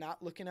 When I'm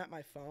not looking at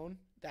my phone,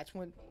 that's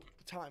when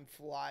time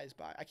flies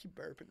by. I keep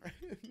burping,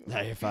 right?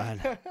 No, you're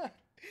fine.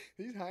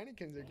 These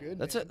Heinekens are good.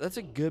 That's man.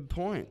 a good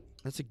point.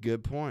 That's a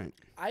good point.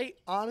 I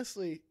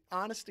honestly,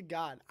 honest to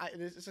God,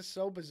 this is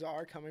so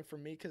bizarre coming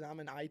from me because I'm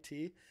in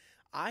IT.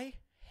 I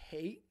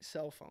hate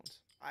cell phones.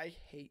 I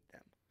hate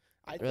them.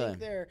 I Really?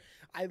 think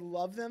I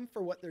love them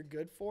for what they're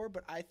good for,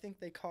 but I think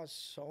they cause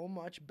so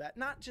much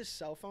not just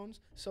cell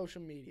phones,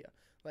 social media,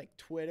 like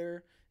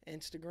Twitter,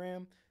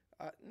 Instagram.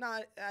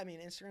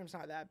 Instagram's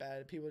not that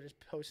bad. People are just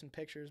posting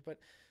pictures, but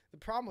the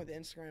problem with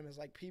Instagram is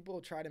like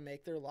people try to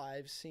make their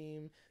lives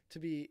seem to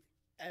be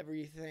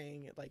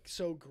everything like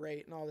so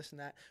great and all this and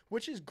that,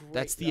 which is great.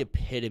 That's the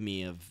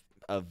epitome of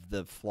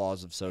the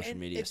flaws of social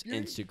media.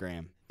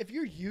 Instagram. If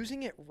you're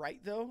using it right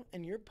though,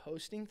 and you're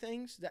posting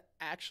things that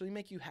actually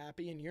make you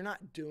happy, and you're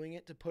not doing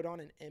it to put on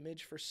an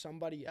image for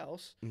somebody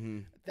else,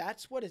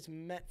 that's what it's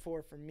meant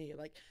for me.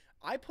 Like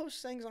I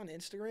post things on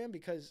Instagram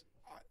because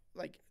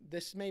like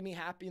this made me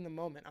happy in the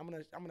moment. I'm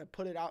gonna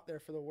put it out there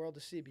for the world to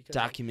see because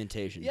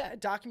documentation.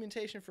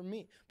 Documentation for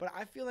me. But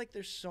I feel like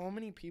there's so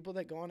many people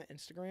that go on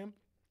Instagram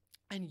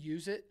and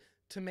use it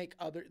to make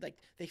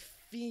they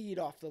feed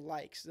off the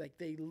likes. Like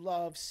they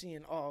love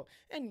seeing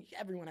and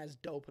everyone has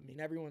dopamine.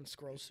 Everyone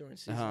scrolls through and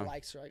sees the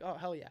likes. They're like, oh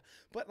hell yeah.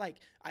 But like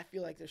I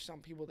feel like there's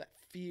some people that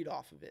feed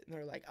off of it and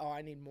they're like, oh,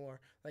 I need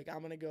more. Like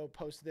I'm gonna go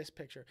post this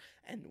picture.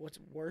 And what's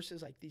worse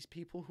is like these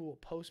people who will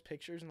post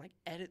pictures and like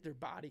edit their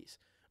bodies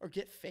or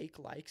get fake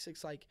likes.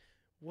 It's like,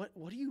 what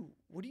are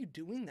you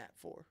doing that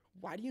for?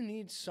 Why do you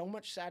need so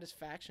much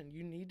satisfaction?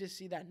 You need to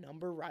see that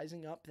number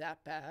rising up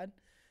that bad?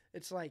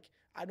 It's like,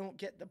 I don't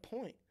get the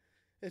point.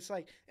 It's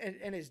like,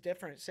 and it's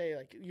different. Say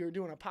like you're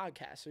doing a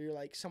podcast or you're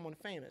like someone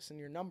famous and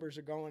your numbers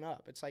are going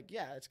up. It's like,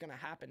 yeah, it's going to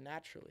happen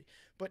naturally.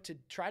 But to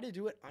try to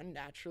do it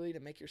unnaturally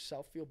to make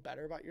yourself feel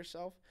better about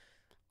yourself,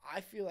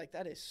 I feel like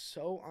that is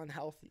so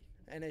unhealthy.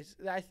 And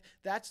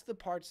that's the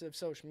parts of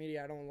social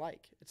media I don't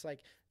like. It's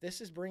like,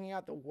 this is bringing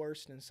out the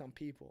worst in some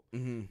people.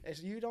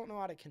 As you don't know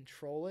how to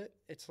control it,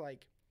 it's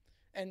like,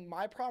 and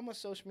my problem with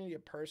social media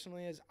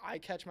personally is I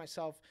catch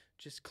myself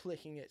just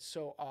clicking it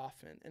so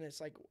often. And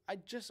it's like, I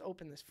just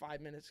opened this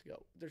 5 minutes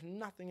ago. There's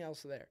nothing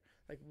else there.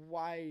 Like,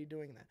 why are you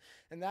doing that?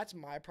 And that's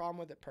my problem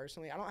with it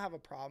personally. I don't have a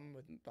problem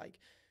with like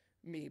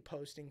me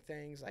posting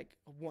things like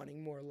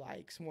wanting more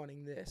likes,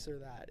 wanting this or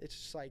that. It's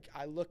just like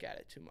I look at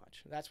it too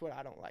much. That's what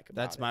I don't like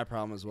about it. That's my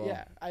problem as well.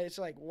 Yeah, it's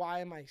like, why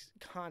am I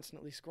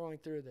constantly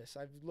scrolling through this?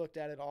 I've looked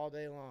at it all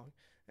day long.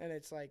 And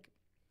it's like,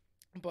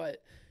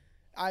 but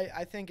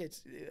I think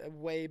it's a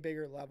way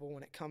bigger level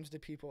when it comes to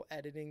people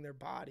editing their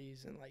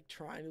bodies and like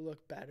trying to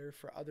look better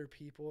for other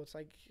people. It's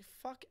like,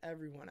 fuck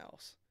everyone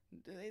else.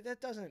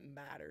 That doesn't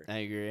matter. I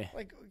agree.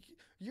 Like,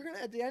 you're going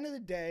to, at the end of the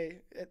day,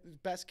 at the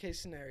best case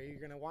scenario, you're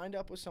going to wind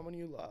up with someone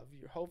you love.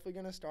 You're hopefully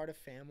going to start a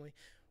family.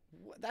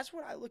 That's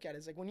what I look at.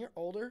 Is like, when you're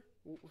older,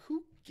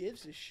 who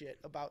gives a shit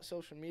about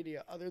social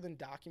media other than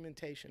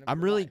documentation?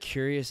 I'm really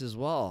curious as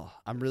well.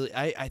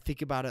 I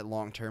think about it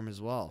long term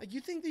as well. Like,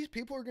 you think these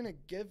people are going to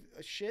give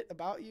a shit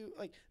about you?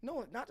 Like,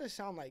 no, not to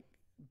sound like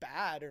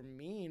bad or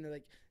mean.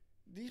 Like,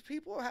 these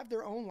people have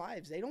their own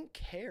lives. They don't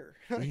care.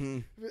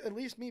 At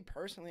least me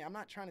personally, I'm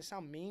not trying to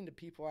sound mean to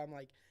people I'm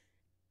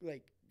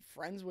like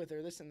friends with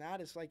or this and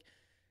that. It's like,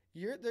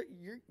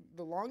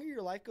 the longer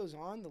your life goes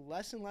on, the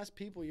less and less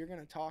people you're going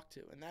to talk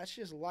to. And that's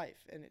just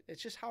life. And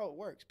it's just how it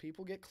works.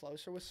 People get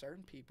closer with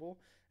certain people,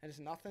 and it's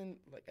nothing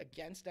like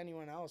against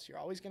anyone else. You're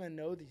always going to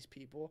know these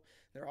people.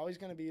 They're always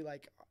going to be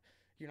like,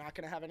 you're not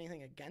going to have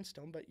anything against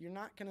them, but you're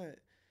not going to,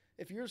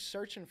 if you're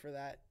searching for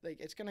that, like,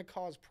 it's going to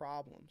cause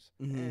problems.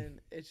 And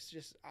it's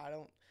just, I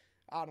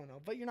don't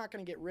know, but you're not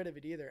going to get rid of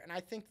it either. And I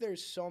think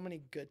there's so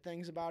many good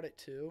things about it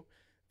too,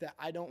 that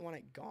I don't want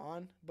it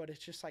gone, but it's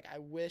just like, I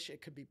wish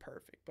it could be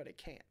perfect, but it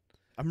can't.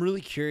 I'm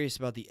really curious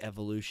about the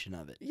evolution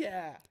of it.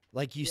 Yeah.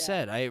 Like you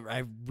said,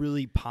 I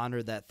really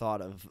pondered that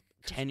thought of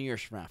 10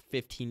 years from now,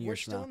 15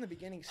 years from now. We're still in the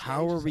beginning stages.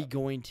 How are we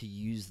going to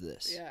use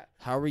this? Yeah.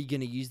 How are we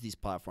going to use these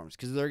platforms?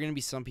 Because there are going to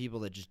be some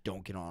people that just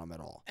don't get on them at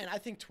all. And I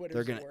think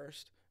Twitter's the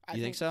worst.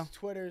 You think so?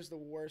 Twitter is the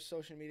worst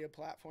social media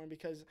platform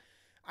because,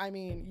 I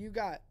mean, you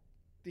got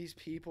these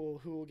people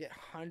who will get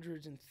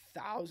hundreds and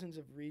thousands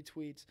of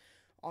retweets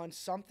on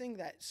something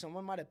that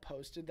someone might have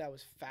posted that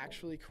was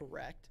factually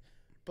correct,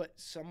 but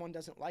someone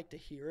doesn't like to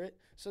hear it,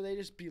 so they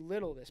just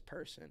belittle this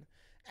person.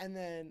 And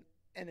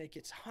it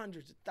gets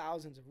hundreds of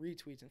thousands of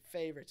retweets and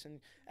favorites, and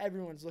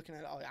everyone's looking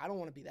at, oh, I don't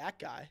want to be that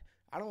guy.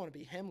 I don't want to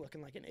be him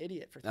looking like an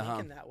idiot for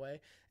thinking that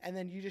way. And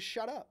then you just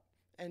shut up.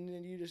 And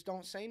then you just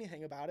don't say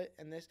anything about it,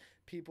 and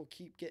people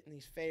keep getting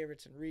these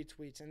favorites and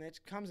retweets, and it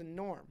becomes a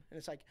norm. And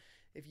it's like,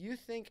 if you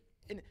think,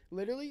 and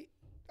literally,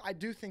 I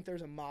do think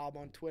there's a mob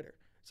on Twitter.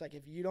 It's like,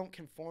 if you don't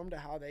conform to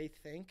how they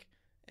think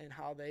and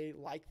how they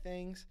like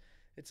things,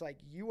 it's like,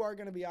 you are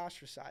going to be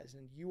ostracized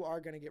and you are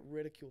going to get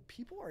ridiculed.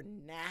 People are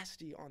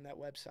nasty on that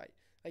website.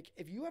 Like,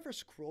 if you ever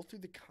scroll through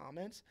the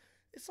comments,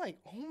 it's like,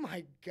 oh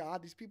my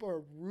God, these people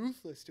are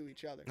ruthless to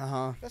each other.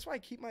 That's why I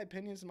keep my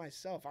opinions to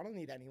myself. I don't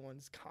need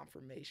anyone's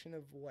confirmation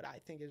of what I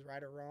think is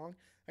right or wrong.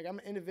 Like, I'm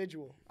an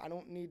individual. I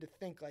don't need to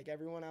think like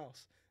everyone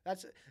else.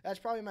 That's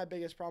probably my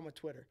biggest problem with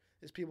Twitter,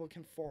 is people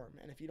conform.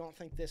 And if you don't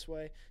think this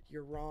way,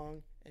 you're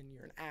wrong, and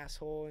you're an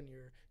asshole, and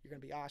you're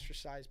going to be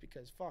ostracized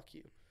because fuck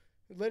you.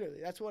 Literally,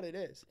 that's what it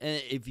is.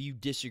 And if you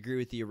disagree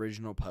with the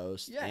original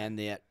post, and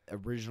the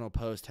original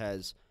post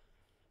has,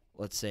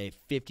 let's say,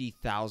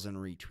 50,000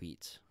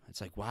 retweets,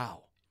 it's like,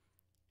 wow,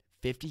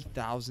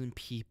 50,000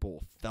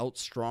 people felt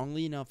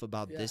strongly enough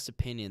about this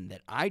opinion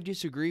that I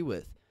disagree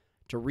with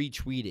to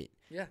retweet it.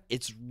 Yeah.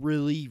 It's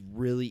really,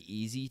 really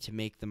easy to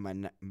make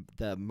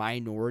the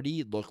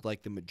minority look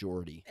like the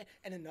majority.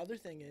 And another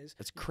thing is,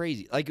 it's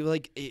crazy.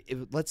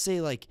 Let's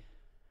say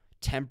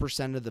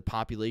 10% of the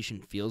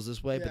population feels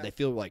this way, but they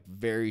feel like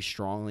very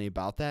strongly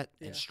about that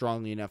and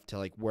strongly enough to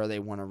like where they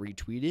want to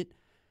retweet it.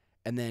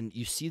 And then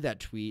you see that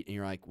tweet and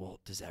you're like, well,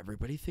 does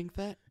everybody think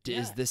that?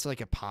 Is this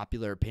like a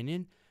popular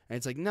opinion? And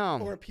it's like, no.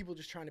 Or are people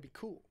just trying to be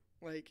cool?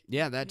 Like,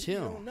 yeah, that too. You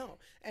don't know.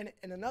 And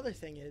another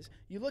thing is,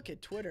 you look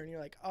at Twitter and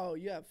you're like, oh,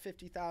 you have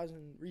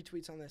 50,000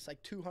 retweets on this,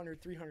 like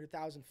 200,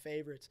 300,000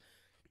 favorites.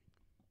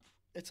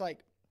 It's like,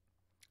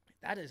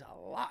 that is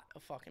a lot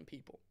of fucking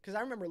people. Because I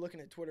remember looking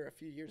at Twitter a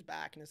few years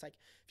back, and it's like,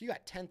 if you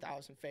got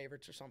 10,000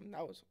 favorites or something,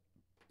 it was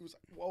like,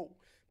 whoa.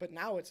 But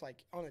now it's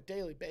like on a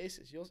daily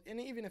basis. And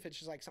even if it's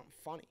just like something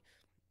funny,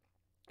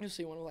 you'll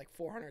see one with like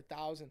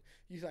 400,000.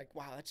 You're like,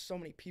 wow, that's so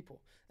many people.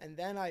 And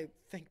then I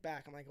think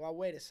back, I'm like, well,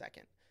 wait a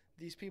second.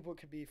 These people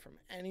could be from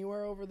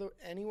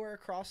anywhere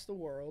across the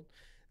world.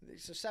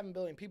 So 7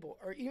 billion people,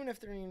 or even if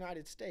they're in the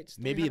United States.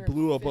 Maybe it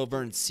blew up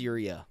over in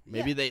Syria.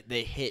 Maybe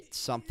they hit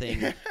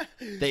something.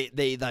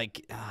 they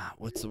like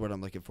what's the word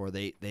I'm looking for?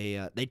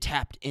 They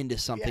tapped into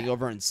something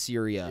over in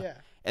Syria. Yeah.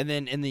 And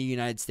then in the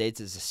United States,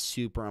 it's a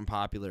super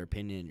unpopular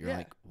opinion. You're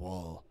like,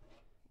 whoa,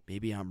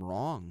 maybe I'm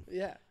wrong.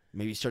 Yeah.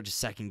 Maybe you start to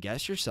second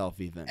guess yourself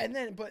even. And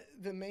then, but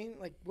the main,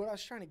 like, what I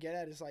was trying to get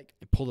at is like,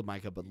 pull the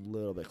mic up a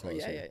little bit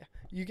closer. Yeah.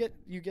 You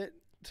get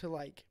to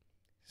like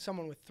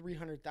someone with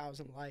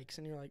 300,000 likes,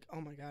 and you're like,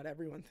 oh my God,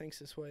 everyone thinks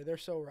this way. They're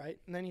so right.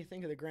 And then you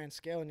think of the grand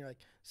scale, and you're like,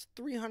 it's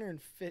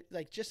 350.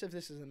 Like, just if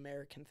this is an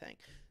American thing,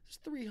 it's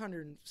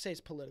 300. Say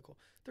it's political.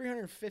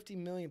 350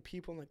 million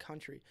people in the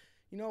country.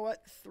 You know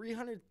what?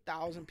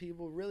 300,000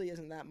 people really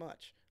isn't that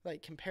much,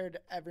 like, compared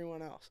to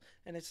everyone else.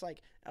 And it's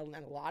like, and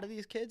a lot of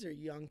these kids are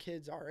young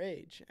kids our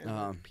age, and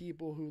like,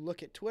 people who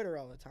look at Twitter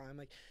all the time,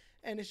 like,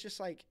 and it's just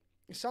like,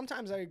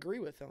 sometimes I agree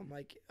with them.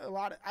 Like,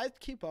 I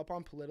keep up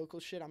on political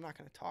shit. I'm not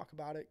going to talk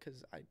about it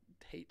because I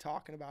hate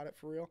talking about it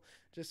for real.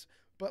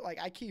 But like,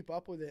 I keep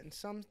up with it, and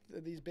some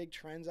of these big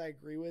trends I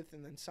agree with,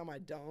 and then some I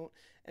don't.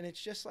 And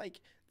it's just like,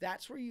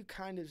 that's where you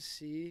kind of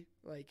see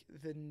like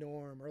the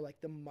norm or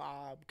like the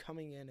mob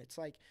coming in. It's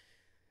like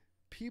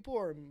people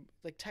are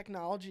like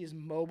technology is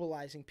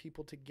mobilizing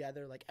people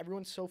together. Like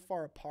everyone's so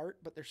far apart,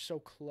 but they're so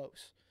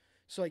close.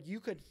 So like you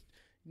could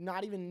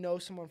not even know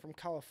someone from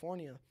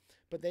California,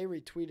 but they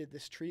retweeted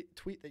this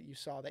tweet that you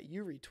saw that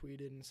you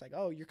retweeted, and it's like,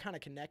 oh, you're kind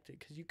of connected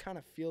because you kind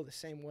of feel the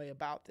same way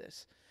about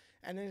this.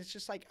 And then it's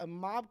just like a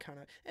mob kind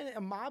of, and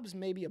a mob's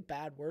maybe a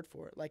bad word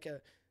for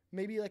it,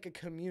 maybe like a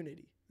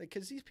community. Like,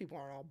 because these people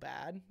aren't all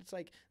bad. It's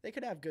like they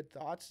could have good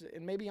thoughts,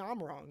 and maybe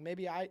I'm wrong.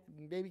 Maybe I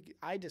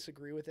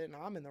disagree with it, and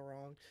I'm in the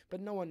wrong.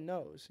 But no one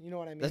knows. You know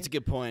what I mean? That's a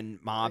good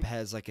point. Mob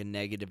has like a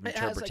negative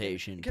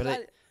interpretation,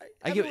 but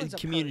I get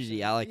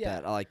community. I like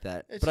that. I like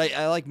that. But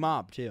I like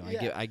mob too.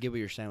 Yeah. I get what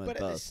you're saying with both.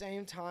 But at the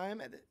same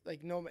time,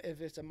 like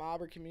if it's a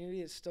mob or community,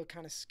 it's still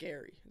kind of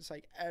scary. It's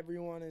like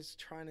everyone is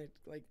trying to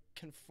like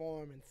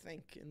conform and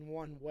think in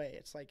one way.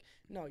 It's like,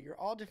 no, you're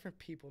all different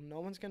people. No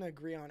one's gonna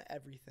agree on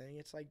everything.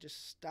 It's like,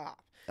 just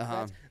stop.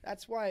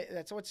 That's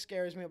what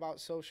scares me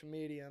about social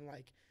media. And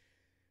like,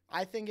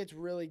 I think it's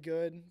really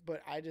good,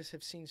 but I just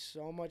have seen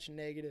so much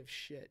negative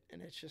shit,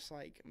 and it's just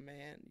like,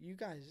 man, you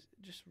guys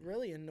just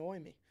really annoy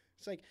me.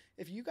 It's like,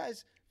 if you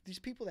guys, these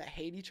people that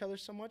hate each other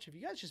so much, if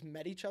you guys just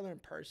met each other in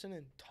person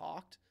and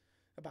talked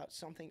about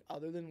something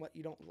other than what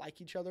you don't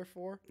like each other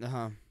for,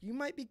 you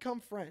might become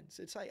friends.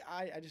 It's like,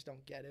 I just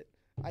don't get it.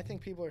 I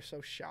think people are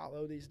so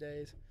shallow these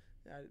days,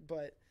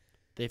 but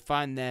they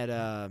find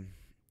that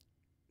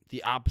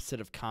the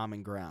opposite of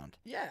common ground.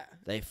 Yeah.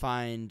 They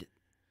find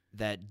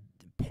that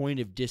point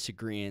of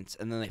disagreement,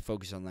 and then they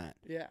focus on that.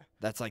 Yeah.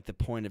 That's like the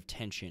point of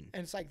tension.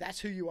 And it's like, that's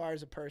who you are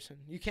as a person.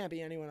 You can't be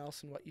anyone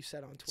else in what you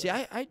said on Twitter. See,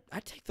 I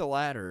take the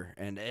latter,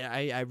 and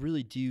I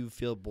really do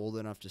feel bold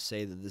enough to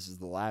say that this is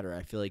the latter.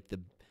 I feel like the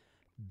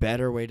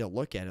better way to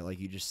look at it, like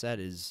you just said,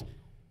 is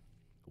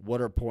what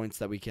are points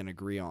that we can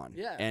agree on.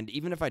 Yeah. And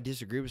even if I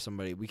disagree with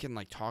somebody, we can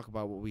like talk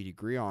about what we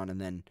agree on, and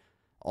then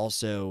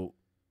also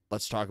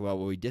let's talk about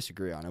what we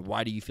disagree on. And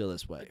why do you feel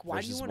this way? Like,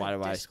 why do you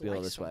want to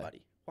dislike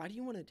somebody? Why do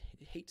you want to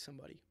hate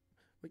somebody?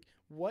 Like,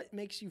 what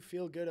makes you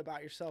feel good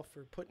about yourself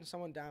for putting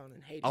someone down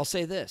and hating? I'll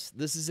say this.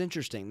 This is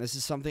interesting. This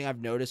is something I've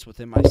noticed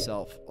within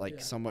myself,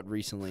 like somewhat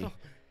recently. Did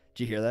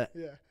you hear that?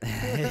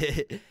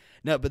 Yeah.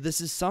 No, but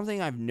this is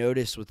something I've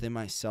noticed within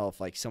myself,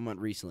 like somewhat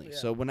recently. Yeah.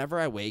 So whenever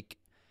I wake,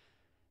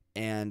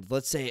 and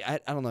let's say, I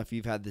don't know if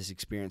you've had this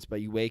experience,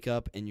 but you wake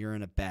up and you're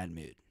in a bad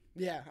mood.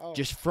 Yeah. Oh.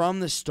 Just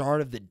from the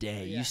start of the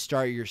day, you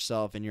start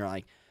yourself and you're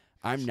like,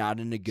 I'm not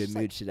in a good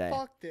mood today.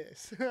 Fuck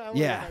this. I want to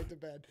go back to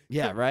bed.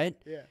 Yeah, right?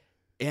 Yeah.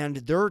 And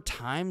there are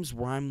times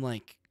where I'm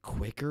like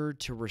quicker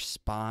to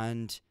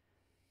respond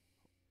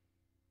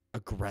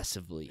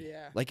aggressively.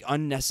 Yeah. Like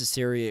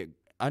unnecessarily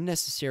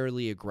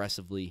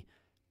aggressively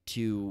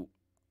to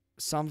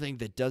something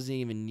that doesn't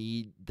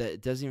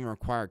even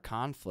require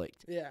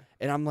conflict. Yeah.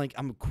 And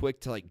I'm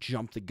quick to like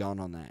jump the gun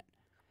on that.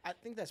 I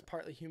think that's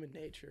partly human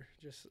nature,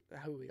 just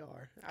who we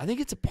are. I think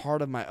it's a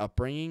part of my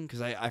upbringing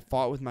because I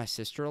fought with my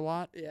sister a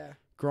lot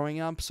growing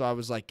up. So I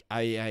was like,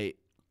 I'm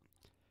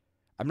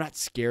not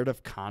scared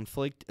of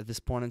conflict at this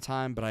point in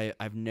time, but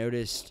I've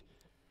noticed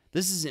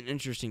this is an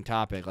interesting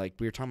topic. Like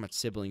we were talking about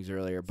siblings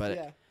earlier,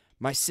 but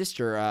my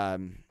sister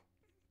and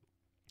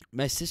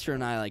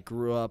I like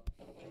grew up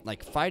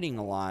like fighting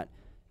a lot,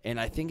 and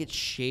I think it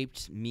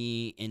shaped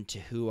me into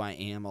who I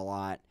am a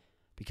lot.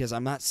 Because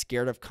I'm not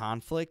scared of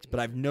conflict, but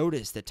I've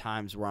noticed at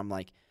times where I'm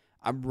like,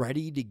 I'm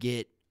ready to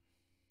get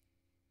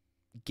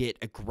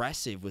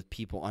aggressive with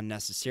people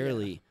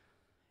unnecessarily,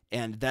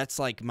 and that's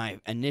like my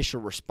initial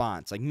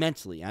response, like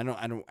mentally. I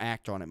don't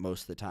act on it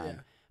most of the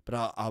time,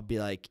 but I'll be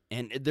like,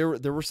 and there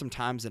were some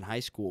times in high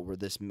school where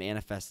this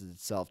manifested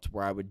itself to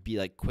where I would be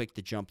like quick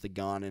to jump the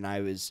gun, and I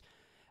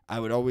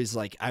would always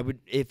like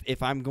if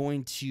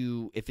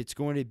it's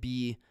going to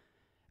be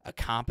a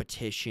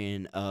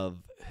competition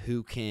of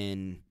who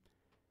can.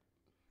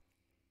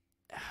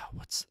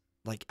 What's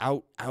like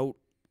out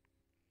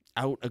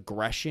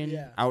aggression,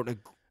 out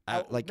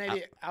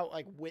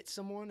wit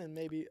someone, and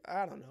maybe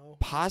I don't know,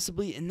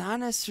 possibly, and not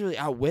necessarily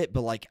outwit,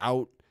 but like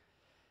out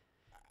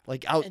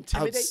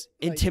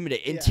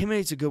intimidate.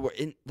 Intimidate's a good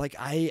word. Like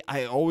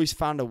I always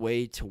found a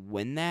way to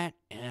win that,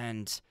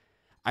 and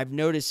I've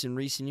noticed in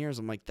recent years,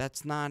 I'm like,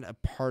 that's not a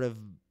part of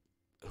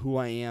who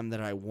I am that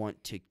I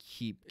want to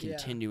keep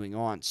continuing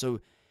on.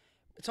 So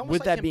it's almost with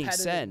like that being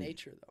said,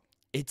 nature though.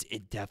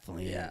 It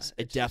definitely is.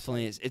 It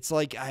definitely is. It's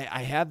like I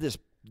have this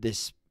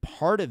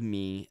part of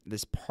me,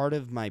 this part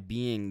of my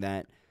being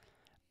that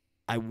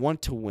I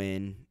want to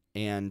win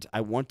and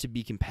I want to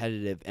be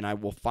competitive and I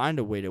will find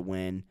a way to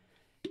win.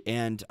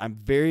 And I'm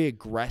very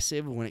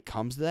aggressive when it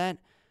comes to that.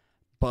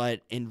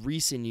 But in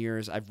recent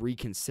years, I've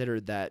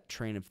reconsidered that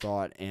train of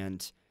thought.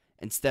 And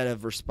instead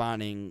of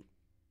responding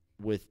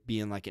with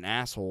being like an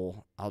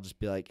asshole, I'll just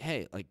be like,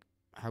 hey, like,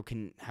 how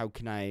can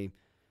I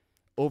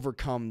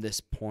overcome this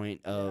point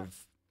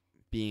of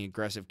being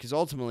aggressive? Because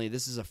ultimately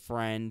this is a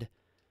friend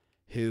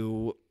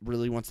who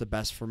really wants the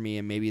best for me,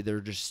 and maybe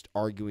they're just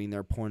arguing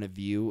their point of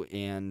view,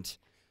 and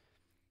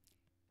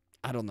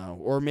I don't know,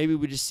 or maybe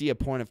we just see a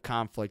point of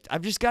conflict.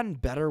 I've just gotten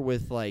better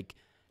with like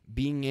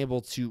being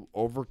able to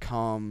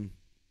overcome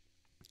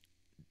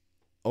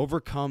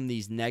overcome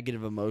these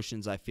negative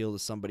emotions I feel to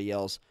somebody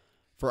else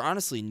for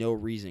honestly no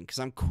reason, because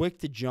I'm quick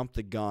to jump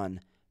the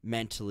gun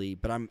mentally,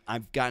 but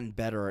I've gotten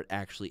better at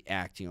actually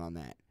acting on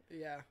that.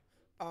 Yeah.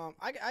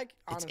 I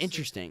honestly, It's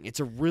interesting. It's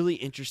a really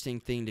interesting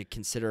thing to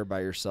consider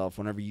by yourself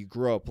whenever you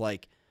grow up,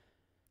 like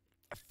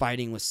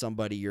fighting with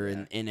somebody. You're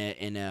in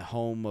a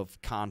home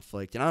of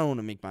conflict, and I don't want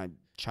to make my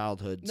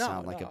childhood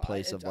sound like a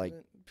place of like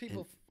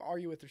people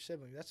argue with their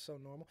siblings. That's so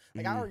normal.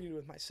 Like I argued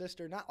with my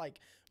sister. Not like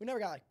we never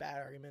got like bad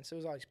arguments. It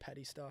was always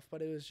petty stuff,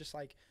 but it was just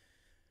like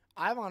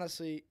I've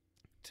honestly,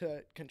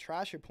 to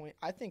contrast your point,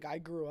 I think I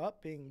grew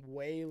up being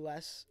way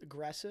less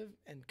aggressive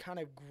and kind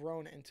of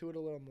grown into it a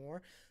little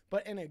more,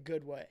 but in a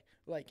good way.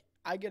 Like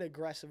I get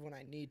aggressive when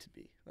I need to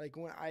be. Like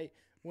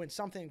when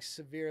something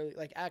severely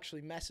like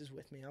actually messes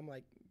with me, I'm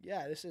like,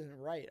 yeah, this isn't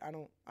right. I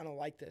don't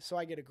like this. So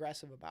I get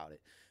aggressive about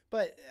it.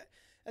 But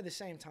at the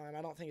same time,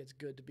 I don't think it's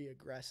good to be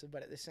aggressive,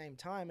 but at the same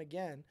time,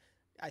 again,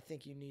 I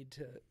think you need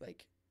to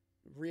like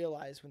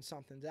realize when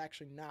something's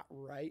actually not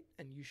right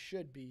and you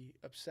should be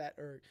upset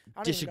or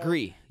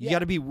disagree. You got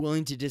to be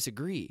willing to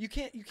disagree. You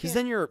can't because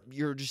then you're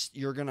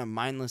gonna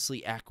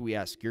mindlessly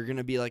acquiesce. You're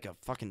gonna be like a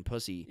fucking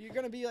pussy. You're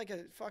gonna be like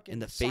a fucking in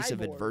the face of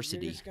cyborg.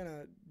 adversity.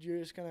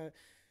 You're just gonna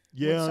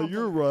yeah,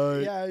 you're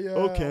right. Yeah,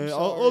 okay,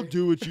 I'll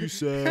do what you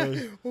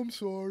say. I'm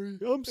sorry.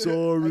 I'm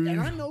sorry. Like,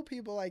 and I know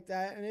people like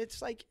that, and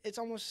it's like it's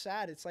almost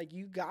sad. It's like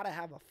you gotta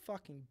have a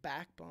fucking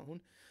backbone.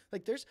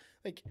 Like there's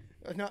like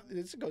no,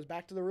 this goes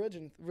back to the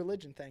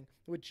religion thing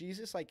with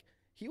Jesus. Like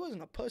he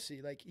wasn't a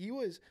pussy. Like he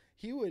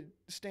would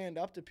stand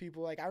up to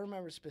people. Like I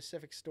remember a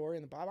specific story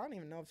in the Bible. I don't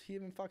even know if he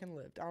even fucking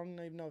lived. I don't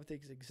even know if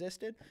these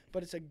existed,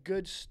 but it's a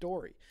good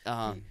story.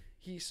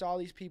 He saw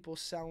these people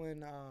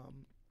selling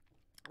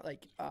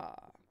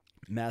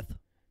meth.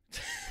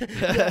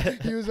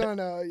 He was on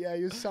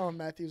he was selling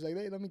meth. He was like,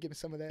 hey, let me give me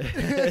some of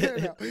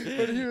that. No,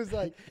 but he was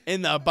like,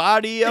 in the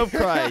body of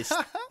Christ.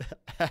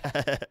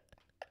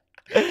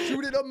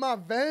 Shoot it up my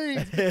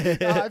veins.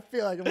 I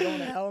feel like I'm going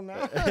to hell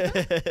now.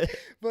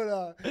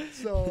 But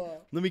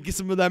let me get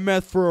some of that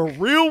meth for a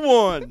real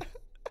one.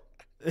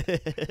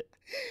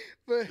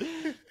 But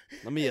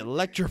let me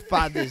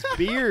electrify this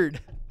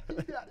beard. You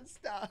gotta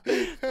stop.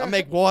 I'll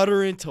make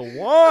water into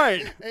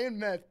wine. And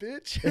meth,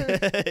 bitch.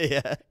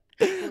 Yeah.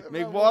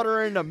 Make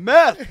water into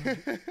meth.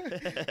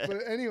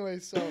 But anyway,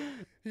 so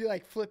he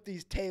like flipped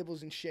these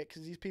tables and shit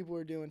because these people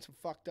were doing some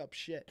fucked up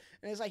shit.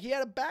 And it's like he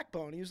had a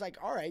backbone. He was like,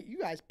 all right, you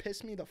guys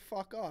piss me the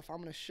fuck off. I'm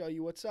going to show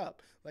you what's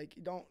up. Like,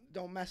 don't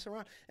mess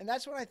around. And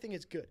that's what I think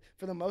is good.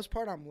 For the most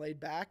part, I'm laid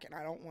back and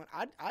I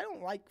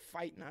don't like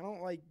fighting. I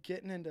don't like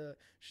getting into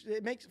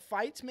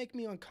fights make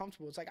me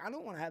uncomfortable. It's like I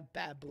don't want to have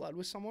bad blood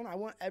with someone. I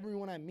want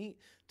everyone I meet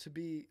to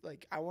be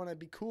like, I want to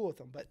be cool with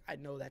them, but I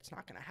know that's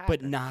not going to happen.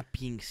 But not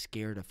being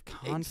scared of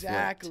conflict.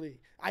 Exactly.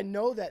 I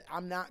know that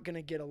I'm not going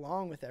to get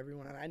along with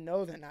everyone, and I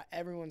know that not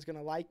everyone's going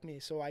to like me.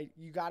 So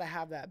you got to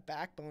have that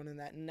backbone and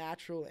that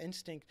natural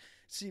instinct.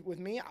 See, with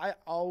me, I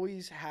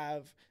always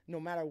have, no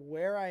matter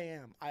where I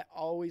am, I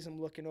always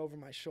am looking over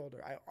my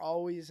shoulder. I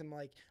always am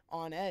like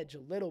on edge a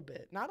little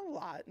bit, not a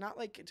lot, not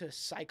like to a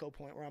psycho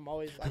point where I'm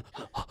always like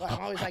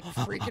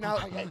freaking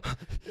out. Like,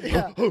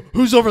 yeah.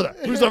 Who's over there?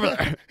 Who's over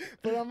there?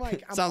 But I'm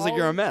like, sounds like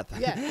you're a meth.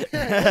 Yeah,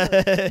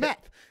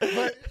 meth.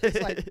 But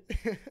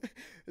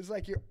it's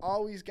like you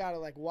always gotta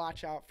like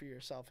watch out for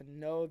yourself and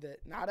know that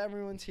not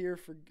everyone's here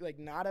for like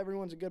not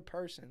everyone's a good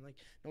person. Like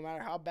no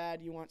matter how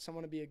bad you want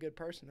someone to be a good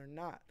person, they're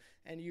not.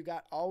 And you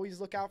got always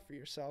look out for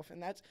yourself.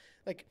 And that's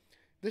like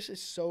this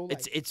is so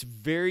like it's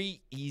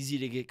very easy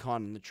to get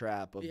caught in the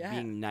trap of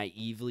being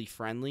naively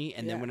friendly,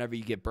 and then whenever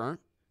you get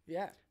burnt,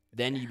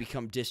 then you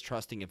become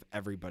distrusting of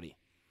everybody.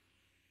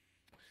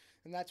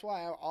 And that's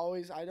why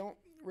I don't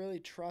really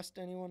trust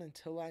anyone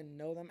until I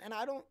know them. And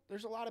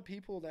there's a lot of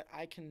people that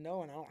I can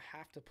know and I don't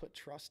have to put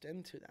trust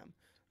into them.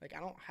 Like I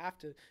don't have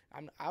to,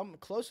 I'm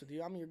close with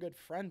you. I'm your good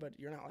friend, but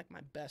you're not like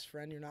my best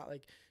friend. You're not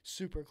like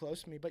super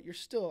close to me, but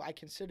I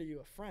consider you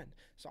a friend.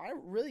 So I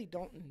really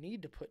don't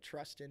need to put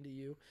trust into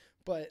you,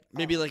 but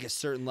maybe like a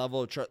certain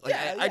level of trust. Like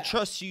I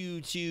trust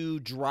you to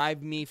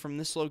drive me from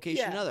this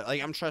location to another.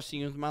 Like I'm trusting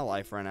you with my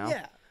life right now.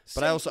 Yeah.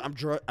 But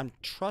I'm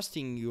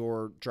trusting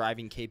your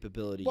driving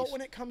capabilities. But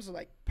when it comes to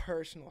like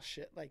personal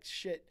shit, like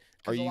shit.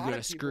 Are you going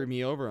to screw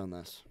me over on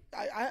this?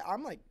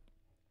 I'm like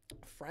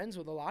friends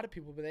with a lot of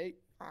people, but they,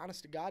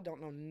 honest to God, don't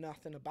know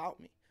nothing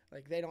about me.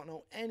 Like they don't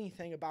know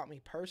anything about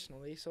me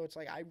personally. So it's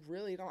like I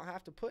really don't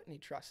have to put any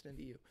trust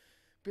into you.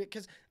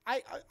 Because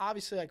I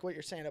obviously like what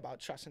you're saying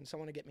about trusting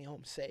someone to get me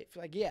home safe.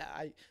 Like, yeah,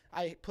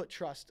 I put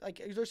trust. Like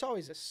there's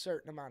always a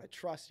certain amount of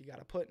trust you got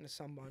to put into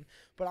someone.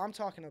 But I'm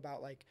talking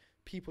about like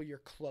people you're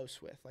close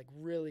with, like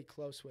really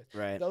close with.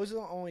 Right. Those are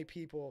the only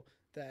people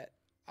that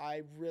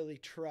I really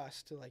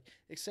trust to like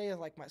say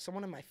like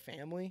someone in my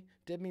family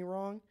did me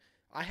wrong.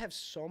 I have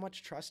so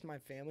much trust in my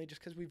family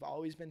just because we've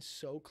always been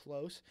so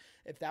close.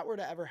 If that were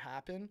to ever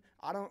happen,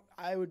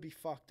 I would be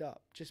fucked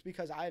up just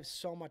because I have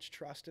so much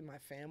trust in my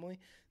family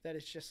that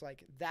it's just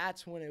like,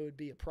 that's when it would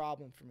be a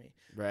problem for me.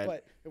 Right.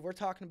 But if we're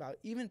talking about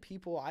even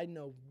people I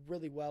know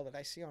really well that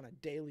I see on a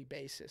daily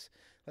basis,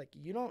 like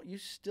you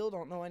still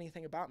don't know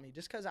anything about me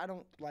just because I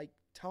don't like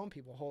telling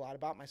people a whole lot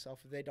about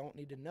myself if they don't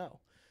need to know.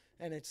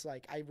 And it's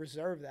like, I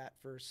reserve that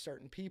for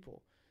certain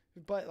people.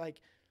 But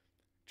like,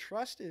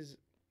 trust is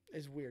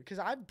weird because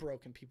I've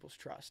broken people's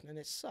trust and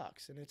it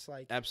sucks. And it's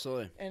like,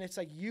 Absolutely. and it's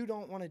like, you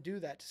don't want to do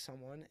that to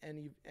someone.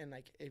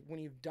 When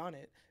you've done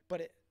it,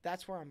 but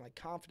that's where I'm like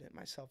confident in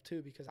myself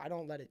too, because I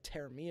don't let it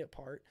tear me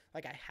apart.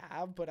 Like I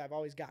have, but I've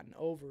always gotten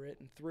over it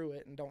and through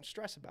it and don't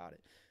stress about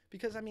it.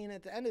 Because I mean,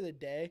 at the end of the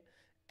day,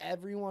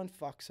 everyone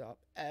fucks up.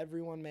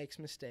 Everyone makes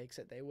mistakes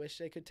that they wish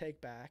they could take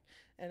back.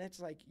 And it's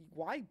like,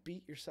 why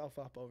beat yourself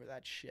up over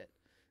that shit?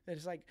 And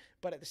it's like,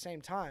 but at the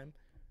same time,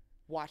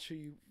 watch who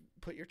you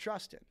put your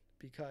trust in,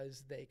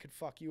 because they could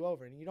fuck you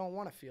over. And you don't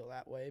want to feel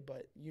that way,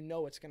 but you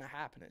know it's going to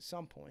happen at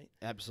some point.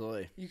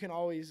 Absolutely. You can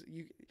always,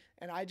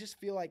 and I just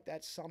feel like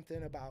that's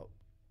something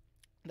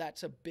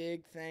that's a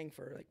big thing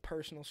for like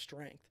personal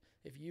strength.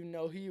 If you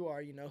know who you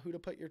are, you know who to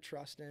put your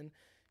trust in,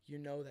 you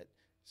know that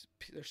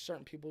there's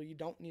certain people you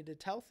don't need to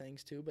tell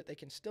things to, but they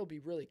can still be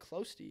really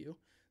close to you.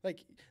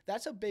 Like,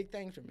 that's a big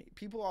thing for me.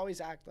 People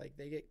always act like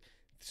they get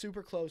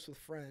super close with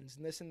friends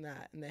and this and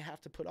that, and they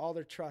have to put all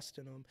their trust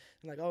in them.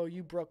 And like, oh,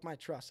 you broke my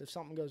trust if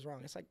something goes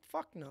wrong. It's like,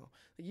 fuck no.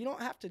 Like, you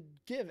don't have to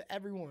give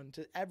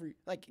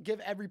give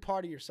every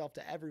part of yourself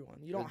to everyone.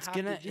 You don't have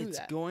to do that. It's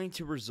going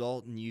to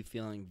result in you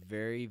feeling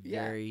very,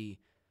 very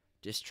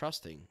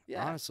distrusting,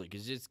 honestly,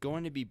 because it's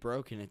going to be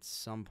broken at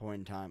some point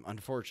in time,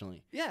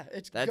 unfortunately. Yeah,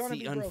 that's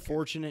the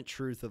unfortunate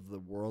truth of the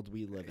world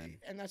we live in.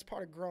 And that's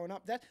part of growing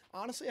up. That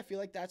honestly, I feel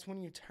like that's when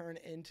you turn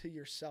into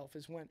yourself,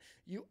 is when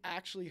you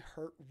actually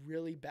hurt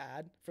really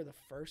bad for the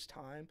first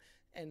time,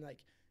 and like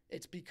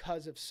it's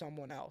because of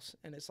someone else.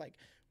 And it's like,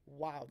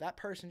 wow, that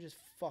person just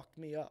fucked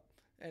me up.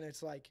 And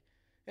it's like,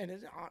 and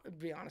it's, to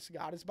be honest to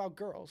God, it's about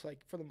girls. Like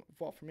for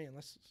me,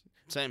 unless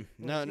same.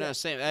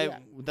 Same.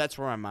 That's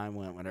where my mind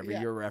went whenever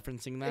you're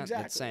referencing that.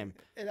 Exactly. That's same.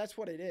 And that's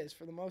what it is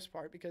for the most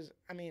part. Because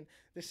I mean,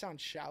 this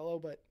sounds shallow,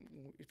 but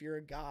if you're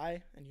a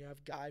guy and you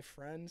have guy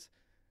friends,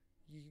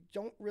 you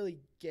don't really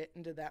get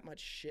into that much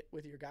shit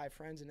with your guy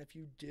friends. And if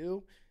you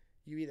do,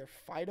 you either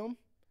fight them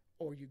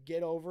or you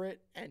get over it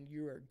and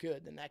you are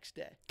good the next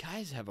day.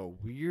 Guys have a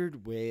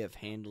weird way of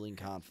handling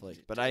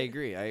conflict, but I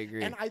agree.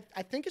 And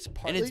I think it's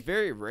partly... And it's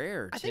very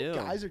rare, too. I think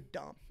guys are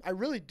dumb. I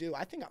really do.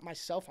 I think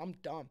myself, I'm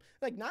dumb.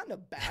 Like, not in a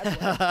bad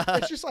way.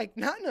 It's just, like,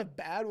 not in a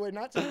bad way.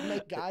 Not to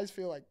make guys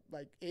feel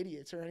like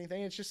idiots or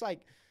anything. It's just, like,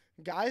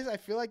 guys, I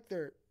feel like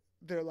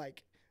they're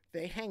like,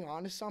 they hang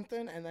on to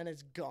something and then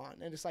it's gone.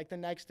 And it's like the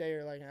next day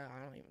you're like,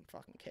 I don't even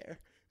fucking care.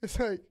 It's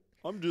like...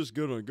 I'm just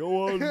going to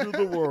go out into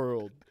the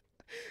world.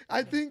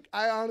 I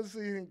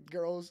honestly think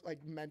girls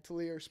like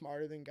mentally are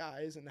smarter than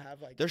guys and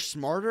have like... They're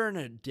smarter in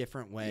a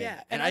different way.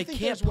 Yeah. And I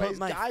can't put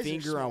my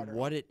finger on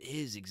what it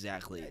is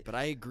exactly, but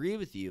I agree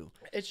with you.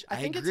 I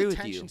think it's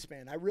attention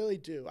span. I really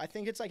do. I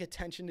think it's like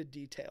attention to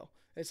detail.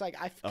 It's like,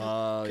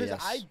 because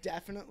I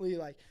definitely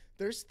like,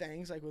 there's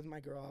things like with my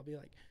girl, I'll be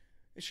like,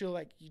 she'll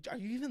like, are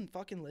you even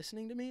fucking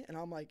listening to me? And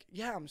I'm like,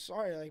 yeah, I'm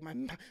sorry. Like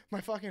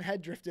my fucking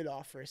head drifted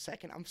off for a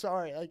second. I'm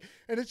sorry. Like,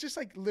 and it's just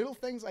like little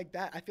things like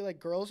that. I feel like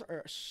girls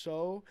are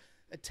so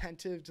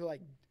attentive to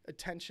like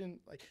attention.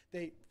 Like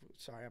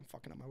sorry, I'm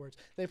fucking up my words.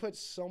 They put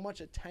so much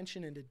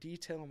attention into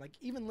detail and like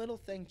even little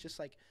things, just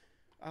like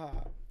I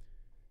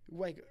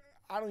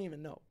don't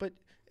even know, but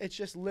it's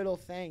just little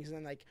things. And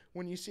then like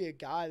when you see a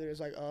guy, there's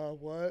like,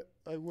 what?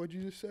 Like, what'd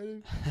you just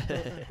say?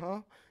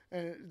 Huh?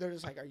 And they're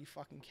just like, are you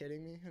fucking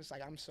kidding me? It's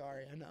like, I'm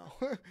sorry, I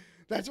know.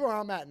 That's where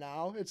I'm at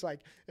now. It's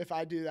like, if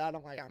I do that,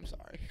 I'm like, I'm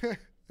sorry.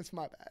 That's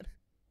my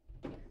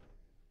bad.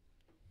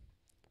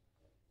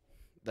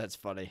 That's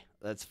funny.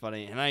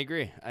 And I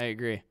agree.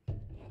 And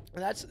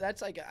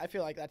that's like, I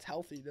feel like that's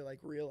healthy to like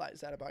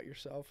realize that about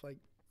yourself. Like,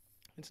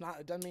 it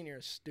doesn't mean you're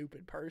a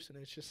stupid person.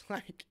 It's just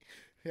like,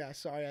 yeah,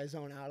 sorry, I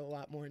zone out a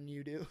lot more than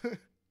you do.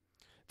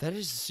 That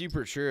is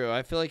super true.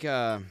 I feel like,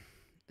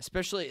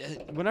 especially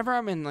whenever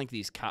I'm in like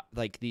these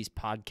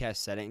podcast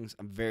settings,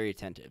 I'm very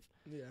attentive.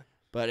 Yeah.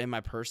 But in my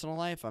personal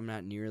life, I'm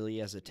not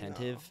nearly as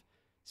attentive,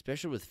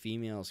 especially with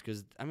females,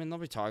 because I mean they'll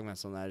be talking about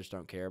something I just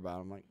don't care about.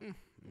 I'm like,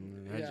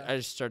 I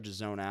just start to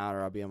zone out,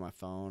 or I'll be on my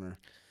phone,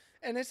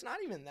 And it's not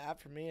even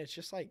that for me. It's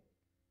just like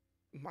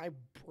my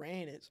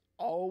brain is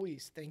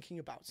always thinking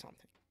about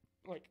something.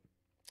 Like,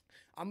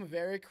 I'm a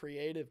very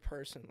creative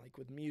person, like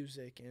with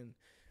music and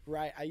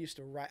write. I used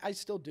to write. I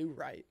still do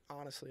write,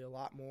 honestly, a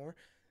lot more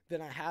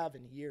than I have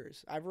in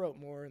years. I've wrote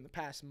more in the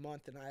past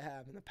month than I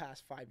have in the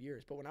past 5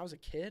 years. But when I was a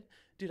kid,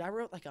 dude, I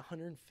wrote like a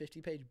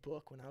 150-page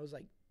book when I was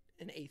like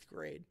in 8th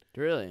grade.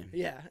 Really?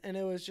 Yeah, and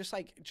it was just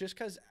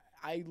because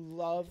I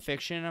love...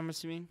 Fiction, I'm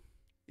assuming?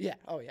 Yeah,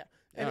 oh yeah.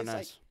 And it's nice.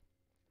 like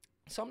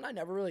something I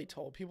never really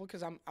told people,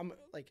 because I'm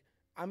like,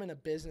 I'm in a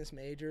business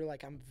major.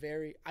 Like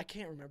I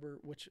can't remember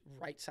which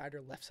right side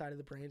or left side of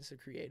the brain is the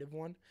creative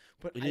one,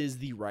 but It is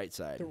the right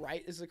side. the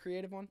right is the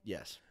creative one.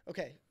 Yes.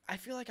 Okay, I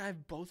feel like I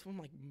have both of them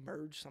like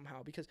merged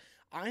somehow because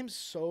I'm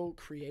so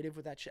creative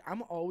with that shit.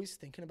 I'm always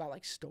thinking about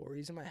like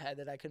stories in my head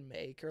that I could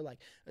make or like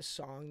a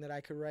song that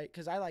I could write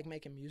because I like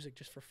making music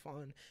just for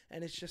fun.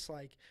 And it's just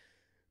like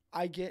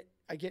I get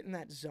in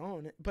that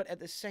zone, but at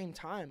the same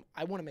time,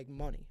 I want to make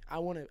money. I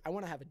want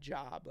to have a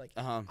job. Like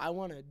I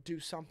want to do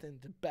something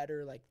to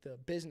better like the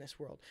business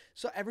world.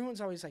 So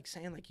everyone's always like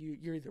saying like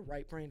you're either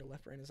right brain or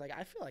left brain. It's like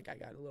I feel like I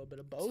got a little bit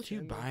of both. It's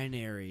too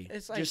binary.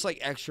 It's like, just like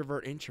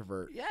extrovert,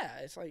 introvert. Yeah,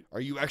 it's like,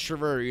 are you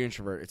extrovert or are you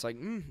introvert? It's like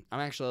I'm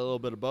actually a little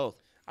bit of both.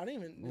 I don't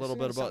even. A little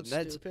bit of both.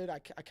 That's stupid. I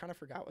kind of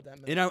forgot what that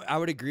meant. You know, I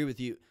would agree with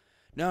you.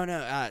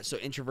 No. So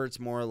introvert's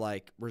more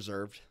like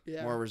reserved.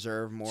 Yeah. More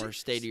reserved. More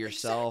stay to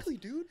yourself.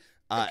 Exactly, dude.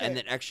 And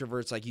then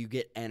extroverts, like you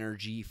get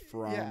energy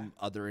from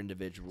other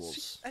individuals.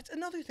 See, that's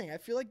another thing. I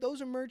feel like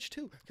those emerge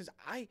too, because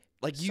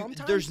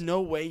there's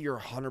no way you're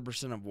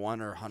 100% of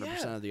one or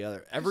 100% of the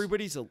other.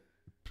 Everybody's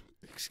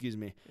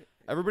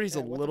Everybody's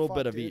a little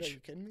bit of each. Are you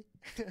kidding me?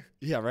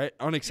 Yeah, right.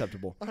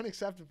 Unacceptable.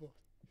 Unacceptable.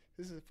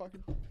 This is a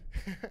fucking.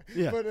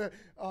 Yeah. But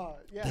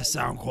The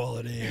sound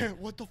quality.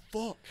 What the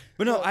fuck?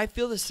 But no, I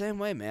feel the same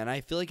way, man. I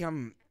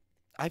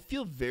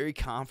feel very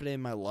confident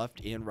in my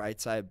left and right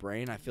side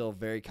brain. I feel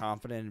very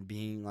confident in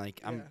being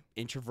like I'm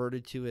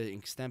introverted to an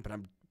extent, but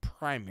I'm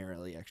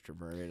primarily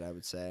extroverted, I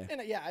would say.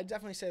 And I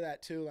definitely say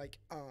that too. Like,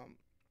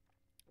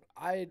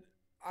 I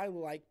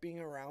like being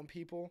around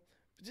people.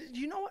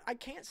 You know what? I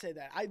can't say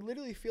that. I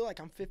literally feel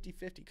like I'm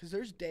 50-50 because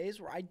there's days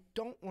where I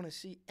don't want to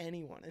see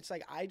anyone. It's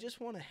like I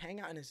just want to hang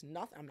out, and it's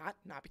nothing. I'm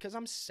not because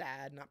I'm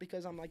sad, not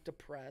because I'm like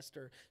depressed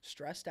or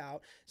stressed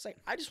out. It's like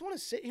I just want to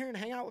sit here and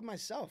hang out with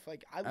myself.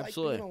 Like I like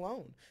being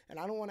alone, and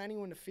I don't want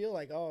anyone to feel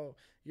like, oh,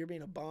 you're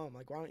being a bum.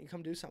 Like why don't you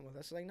come do something with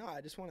us? Like no, I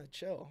just want to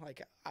chill.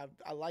 Like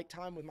I like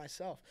time with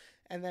myself.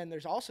 And then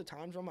there's also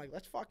times where I'm like,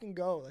 let's fucking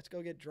go. Let's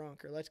go get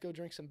drunk or let's go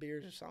drink some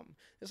beers or something.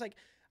 It's like.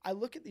 I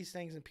look at these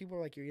things and people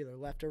are like, you're either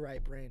left or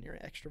right brain. You're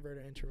an extrovert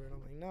or introvert. I'm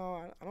like, no,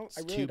 I don't.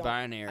 I really too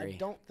binary. I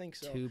don't think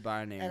so. Too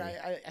binary. And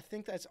I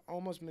think that's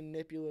almost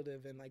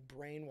manipulative and like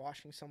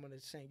brainwashing someone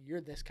into saying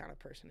you're this kind of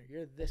person or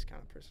you're this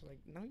kind of person. Like,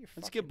 no, you're.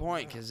 That's a good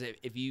point because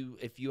if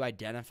you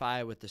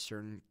identify with a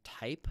certain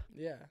type,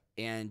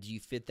 and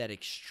you fit that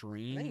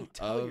extreme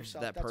of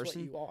that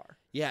person, what you are.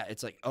 Yeah,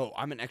 it's like, oh,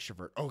 I'm an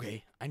extrovert.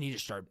 Okay, I need to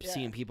start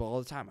seeing people all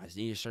the time. I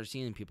need to start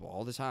seeing people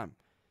all the time.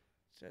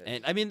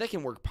 And I mean, that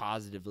can work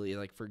positively.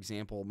 Like, for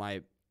example,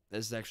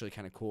 this is actually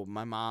kind of cool.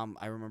 My mom,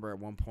 I remember at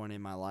one point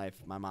in my life,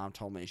 my mom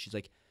told me, she's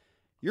like,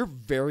 you're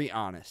very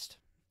honest.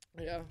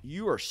 Yeah.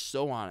 You are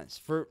so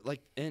honest. For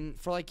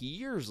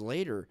years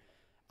later,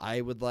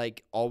 I would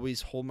like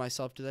always hold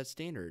myself to that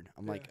standard.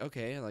 I'm like,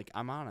 okay, like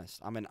I'm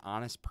honest. I'm an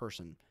honest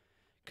person.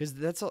 Because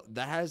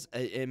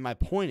and my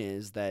point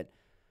is that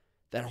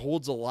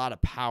holds a lot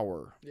of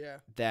power. Yeah.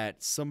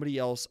 That somebody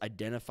else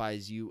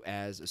identifies you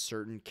as a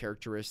certain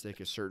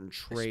characteristic, a certain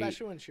trait,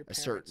 especially when it's your parents.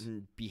 A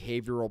certain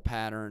behavioral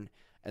pattern,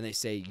 and they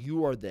say,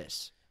 you are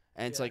this.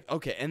 And it's like,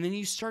 okay. And then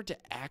you start to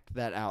act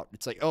that out.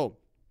 It's like, oh,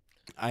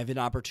 I have an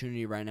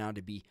opportunity right now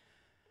to be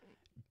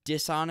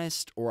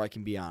dishonest or I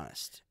can be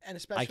honest. And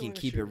especially I can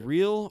keep it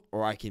real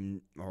or I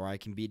can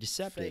be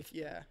deceptive. Fake,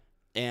 yeah.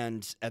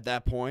 And at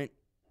that point,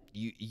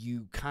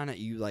 you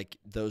like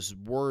those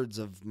words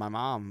of my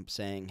mom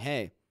saying,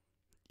 hey,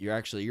 you're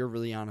a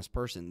really honest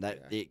person.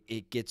 That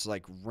it gets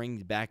like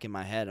ringed back in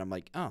my head. I'm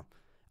like, oh,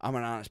 I'm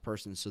an honest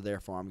person, so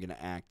therefore I'm gonna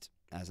act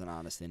as an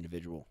honest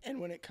individual.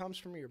 And when it comes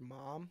from your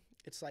mom,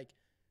 it's like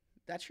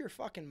that's your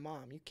fucking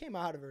mom. You came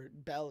out of her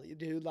belly,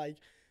 dude. Like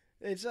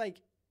it's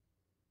like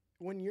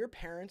when your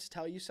parents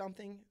tell you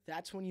something,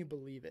 that's when you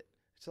believe it.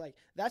 It's like,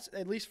 that's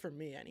at least for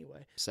me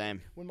anyway.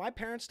 Same. When my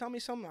parents tell me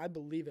something, I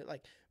believe it.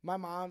 Like, my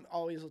mom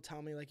always will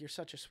tell me, like, you're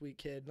such a sweet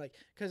kid. Like,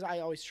 because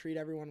I always treat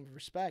everyone with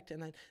respect.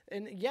 And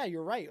yeah,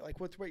 you're right. Like,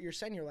 with what you're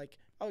saying, you're like,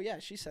 oh, yeah,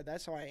 she said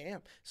that, so I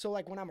am. So,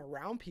 like, when I'm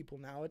around people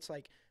now, it's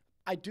like,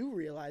 I do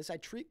realize I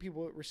treat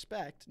people with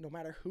respect, no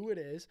matter who it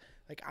is.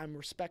 Like, I'm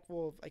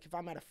respectful of, like, if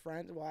I'm at a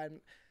friend,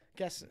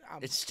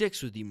 it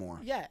sticks with you more.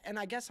 Yeah, and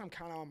I guess I'm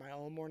kind of on my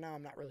own more now.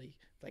 I'm not really,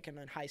 like, in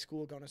high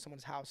school going to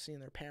someone's house,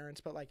 seeing their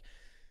parents, but, like,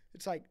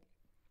 it's like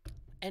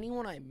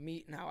anyone I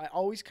meet now, I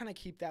always kind of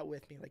keep that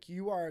with me. Like,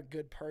 you are a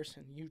good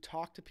person. You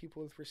talk to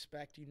people with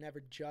respect. You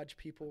never judge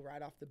people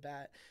right off the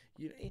bat.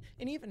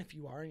 And even if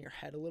you are in your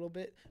head a little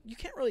bit, you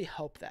can't really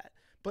help that.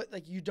 But,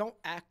 like, you don't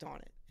act on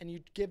it, and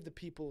you give the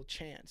people a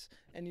chance,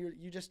 and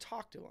you just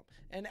talk to them.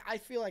 And I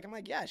feel like, I'm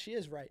like, yeah, she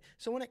is right.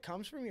 So when it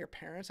comes from your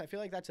parents, I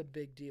feel like that's a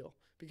big deal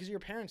because your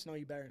parents know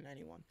you better than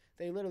anyone.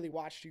 They literally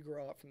watched you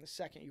grow up from the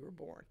second you were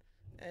born.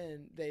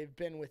 And they've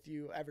been with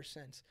you ever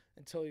since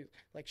until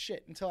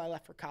I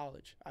left for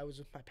college. I was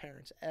with my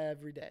parents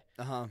every day.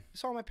 I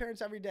saw my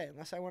parents every day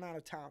unless I went out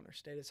of town or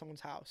stayed at someone's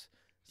house.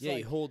 It's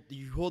like,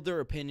 you hold their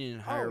opinion in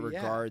higher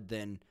regard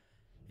than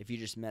if you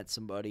just met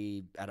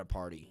somebody at a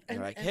party. And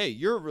they're like, hey,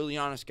 you're a really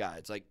honest guy.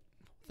 It's like,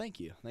 thank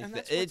you. Like,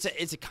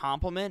 it's a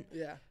compliment.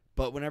 Yeah.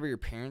 But whenever your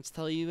parents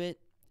tell you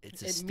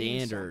it's a It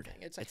means standard.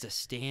 something. It's like- It's a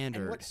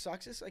standard. And what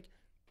sucks is like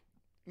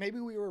maybe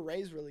we were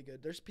raised really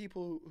good. There's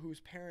people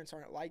whose parents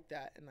aren't like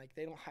that, and like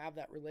they don't have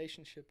that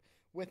relationship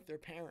with their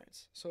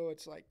parents. So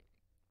it's like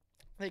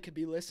they could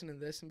be listening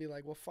to this and be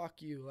like, well,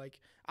 fuck you. Like,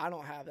 I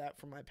don't have that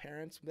from my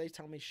parents. They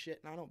tell me shit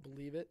and I don't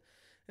believe it.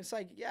 It's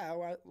like, yeah,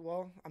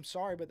 well, I'm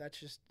sorry, but that's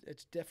just,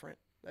 it's different.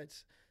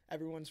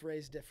 Everyone's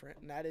raised different,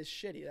 and that is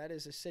shitty. That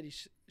is a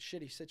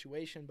shitty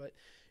situation, but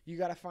you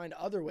got to find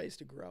other ways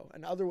to grow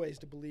and other ways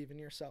to believe in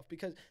yourself,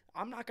 because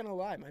I'm not going to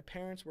lie, my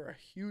parents were a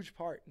huge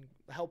part in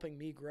helping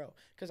me grow,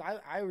 because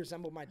I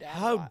resemble my dad a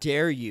How lot.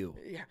 dare you?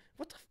 Yeah,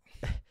 what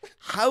the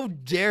How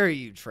dare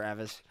you,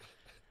 Travis?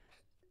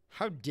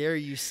 How dare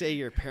you say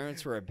your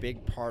parents were a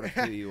big part of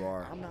who you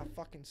are? I'm not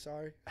fucking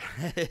sorry.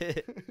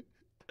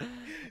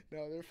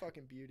 No, they're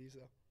fucking beauties,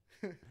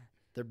 though.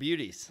 They're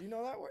beauties. You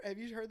know that word? Have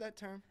you heard that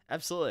term?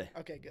 Absolutely.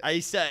 Okay, good. I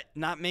used to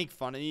not make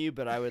fun of you,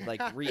 but I would like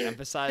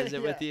re-emphasize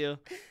it with you.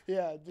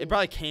 Yeah, It dude.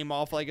 probably came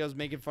off like I was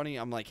making fun of you.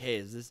 I'm like,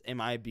 hey,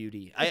 am I a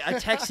beauty? I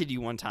texted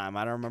you one time.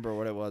 I don't remember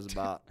what it was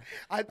about.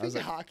 I think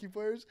like- hockey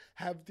players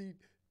have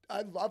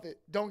I love it.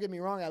 Don't get me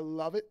wrong, I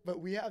love it, but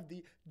we have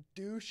the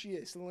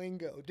douchiest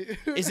lingo, dude.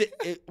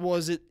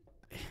 Was it?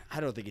 I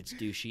don't think it's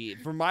douchey.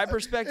 From my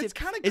perspective, It's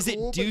kinda is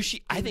cool, it but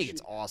douchey? I think douchey.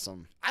 it's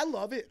awesome. I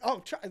love it.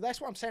 Oh,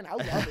 that's what I'm saying. I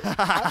love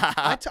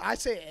it. I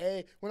say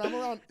A when I'm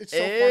around. It's so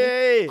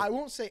Hey. funny. I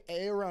won't say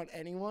A around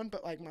anyone,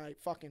 but like my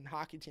fucking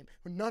hockey team.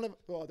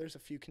 There's a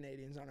few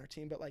Canadians on our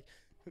team, but like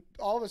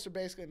all of us are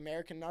basically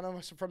American. None of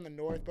us are from the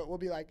North, but we'll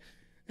be like,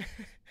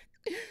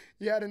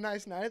 you had a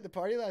nice night at the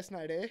party last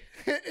night, eh?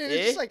 And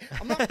it's just like,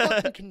 I'm not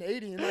fucking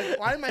Canadian. Like,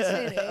 why am I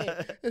saying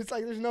eh? It's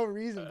like, there's no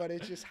reason, but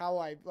it's just how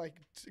I, like,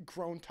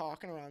 grown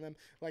talking around them.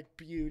 Like,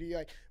 beauty.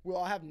 Like, we'll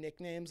all have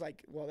nicknames.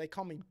 Like, well, they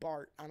call me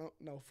Bart. I don't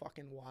know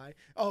fucking why.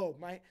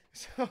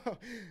 So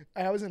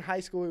I was in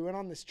high school. We went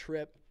on this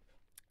trip.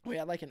 We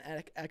had, like, an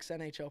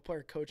ex-NHL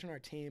player coaching our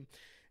team.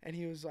 And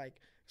he was like,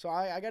 so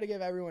I got to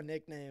give everyone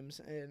nicknames,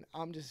 and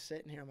I'm just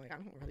sitting here. I'm like, I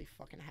don't really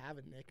fucking have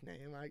a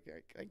nickname. Like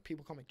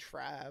people call me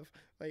Trav.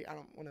 Like, I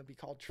don't want to be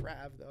called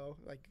Trav, though.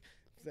 Like,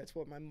 that's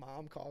what my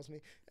mom calls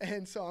me.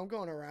 And so I'm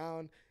going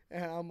around,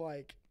 and I'm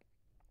like,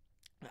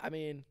 I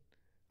mean,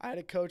 I had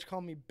a coach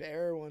call me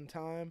Bear one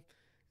time,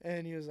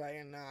 and he was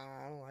like, nah,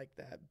 I don't like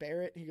that.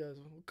 Barrett, he goes,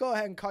 go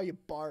ahead and call you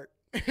Bart.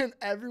 And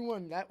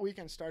everyone that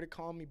weekend started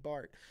calling me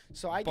Bart.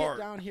 So I Bart.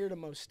 get down here to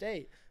Mo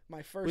State.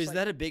 My first Was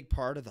that a big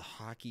part of the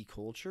hockey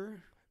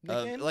culture?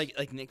 Nicknames?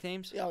 Like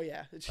nicknames? Oh,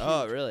 yeah. It's huge.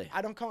 Oh, really?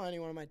 I don't call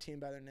anyone on my team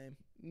by their name.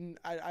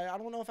 I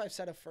don't know if I've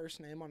said a first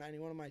name on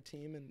anyone on my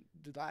team in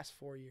the last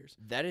 4 years.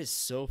 That is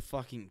so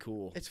fucking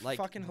cool. It's like,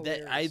 fucking I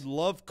hilarious.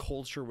 love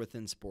culture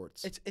within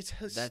sports. It's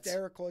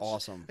hysterical. It's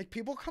awesome. Like,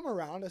 people come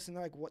around us and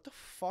they're like, what the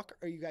fuck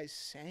are you guys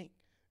saying?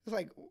 It's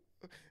like,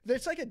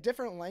 there's like a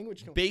different language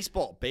to them.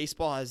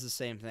 Baseball has the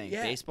same thing.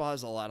 Yeah. Baseball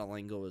has a lot of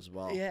lingo as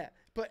well. Yeah.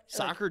 But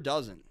Soccer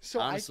doesn't. so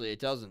Honestly, it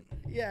doesn't.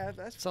 yeah,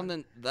 that's fine.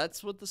 Something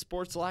that's what the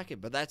sport's lacking,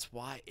 but that's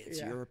why it's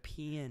Yeah.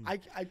 European.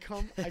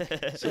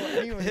 So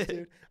anyways,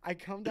 dude, I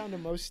come down to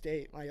Mo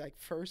State my like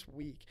first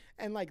week,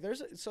 and like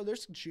there's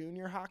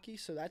junior hockey,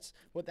 so that's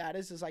what that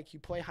is like you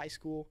play high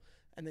school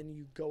and then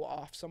you go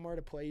off somewhere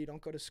to play. You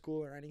don't go to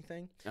school or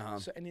anything. Uh-huh.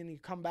 So and then you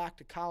come back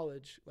to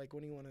college, like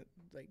when you want to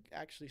like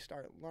actually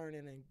start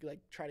learning and like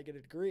try to get a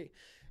degree.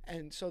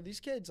 And so these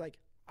kids, like,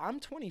 I'm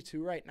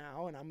 22 right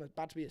now, and I'm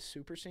about to be a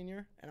super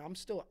senior, and I'm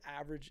still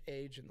average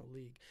age in the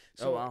league.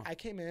 So wow. I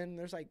came in,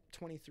 there's like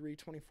 23,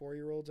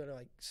 24-year-olds that are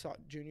like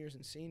juniors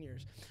and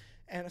seniors.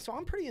 And so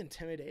I'm pretty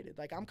intimidated.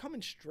 Like, I'm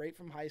coming straight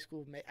from high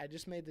school. I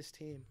just made this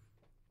team.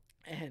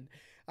 And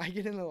I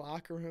get in the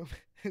locker room.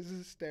 This is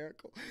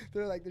hysterical.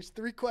 They're like, there's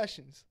 3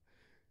 questions.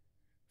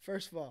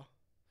 First of all,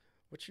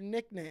 what's your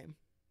nickname?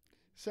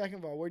 Second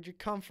of all, where'd you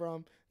come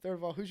from? Third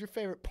of all, who's your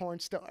favorite porn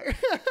star?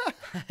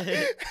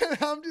 And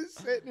I'm just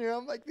sitting here.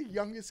 I'm like the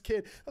youngest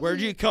kid. Where'd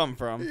you come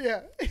from?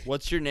 Yeah.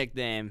 What's your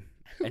nickname?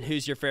 And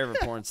who's your favorite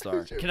porn star?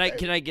 Who's your Can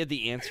I get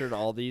the answer to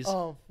all these?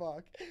 Oh,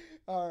 fuck.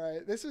 All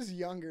right. This is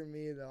younger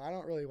me, though. I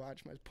don't really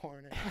watch much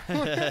porn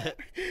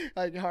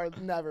anymore.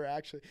 Never,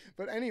 actually.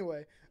 But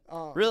anyway.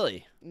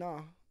 Really?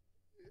 No.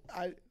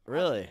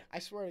 Really? I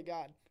swear to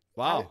God.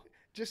 Wow.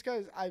 Just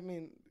because, I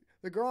mean,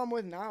 the girl I'm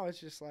with now is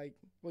just like,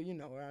 well, you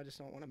know her. I just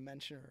don't want to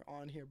mention her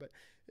on here. But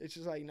it's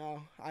just like,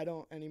 no, I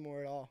don't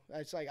anymore at all.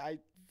 It's like I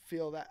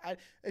feel that.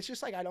 It's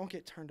just like I don't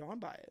get turned on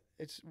by it.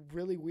 It's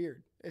really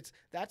weird.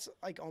 That's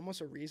like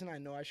almost a reason I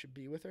know I should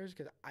be with her is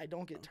because I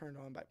don't get turned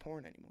on by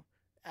porn anymore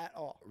at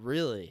all.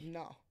 Really?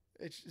 No.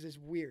 It's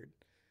weird.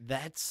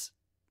 That's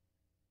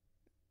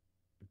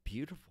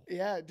beautiful.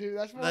 Yeah, dude,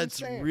 that's what I'm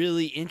saying. That's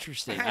really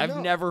interesting. I I've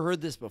know. never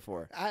heard this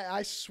before.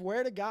 I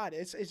swear to God,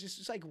 it's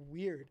just like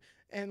weird.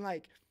 And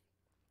like,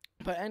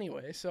 but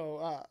anyway,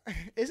 so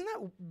isn't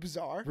that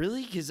bizarre?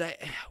 Really? Because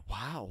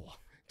wow.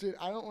 Dude,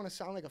 I don't want to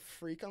sound like a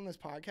freak on this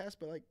podcast,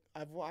 but like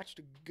I've watched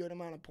a good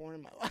amount of porn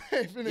in my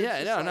life. And Yeah,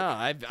 it's no, just no.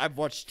 like, I've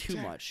watched too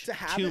much. to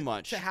have too it-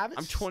 much. to have it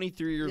I'm s-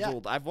 23 years yeah.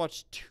 old. I've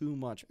watched too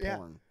much Yeah.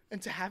 porn.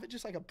 And to have it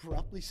just like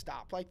abruptly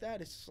stop like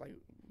that, it's just like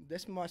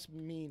this must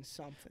mean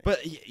something.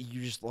 But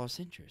you just lost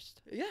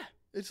interest. Yeah.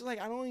 It's like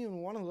I don't even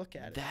want to look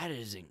at it. That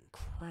is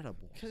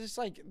incredible. Because it's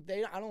like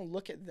I don't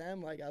look at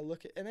them like I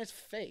look at, and it's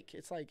fake.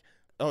 It's like,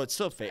 oh, it's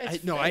so fake.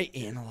 It's I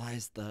fake.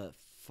 analyzed the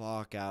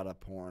fuck out of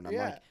porn. I'm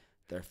Yeah. like,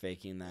 they're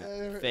faking that.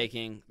 They're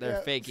faking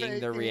their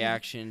faking.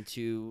 reaction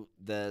to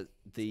the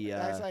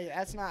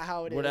that's not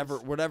how it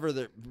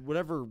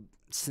whatever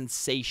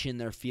sensation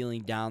they're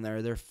feeling down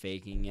there. They're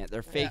faking it.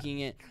 They're faking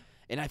it.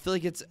 And I feel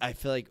like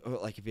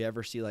if you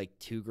ever see like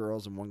two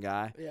girls and one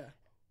guy,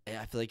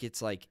 I feel like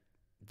it's like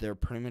they're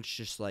pretty much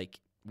just like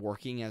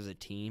working as a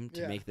team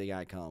to make the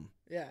guy come.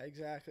 Yeah,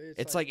 exactly.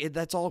 It's like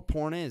that's all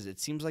porn is. It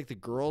seems like the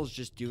girl's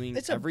just doing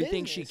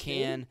everything she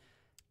can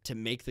to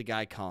make the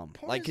guy come.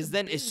 Porn like, is because a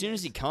then as soon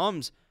as he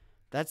comes,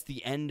 that's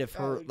the end of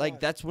her.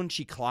 Like, that's when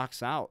she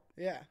clocks out.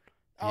 Yeah.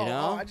 You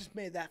know? I just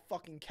made that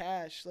fucking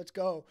cash. Let's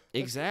go.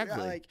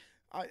 Exactly.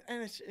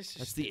 And it's just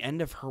That's the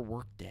end of her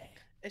workday.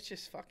 It's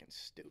just fucking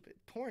stupid.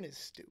 Porn is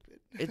stupid.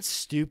 It's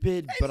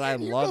stupid, but I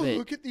love it.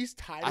 Look at these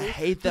titles. I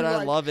hate that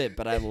I love it,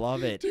 but I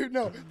love it. Dude,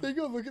 no. They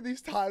go look at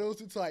these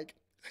titles. It's like,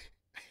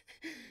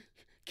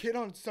 kid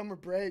on summer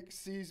break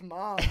sees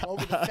mom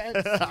over the fence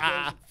and goes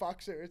and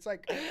fucks her. It's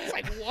like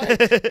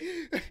what?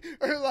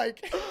 Or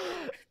like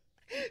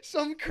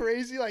some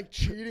crazy like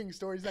cheating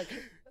stories. Like,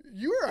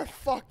 you are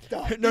fucked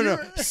up. No.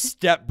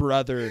 Step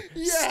brother,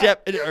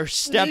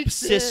 step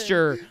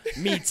sister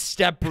meets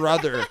step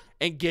brother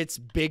and gets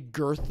big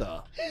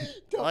Gertha.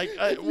 Like,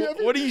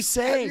 what are you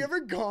saying? Have you ever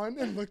gone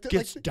and looked at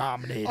gets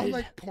dominated on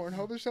like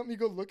Pornhul or something? You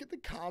go look at the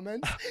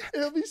comments.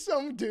 It'll be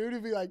some dude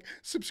who'll be like,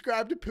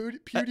 "Subscribe to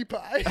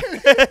PewDiePie."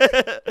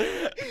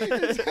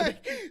 It's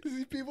like,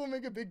 these people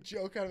make a big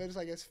joke out of it. It's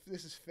like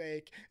this is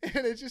fake,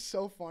 and it's just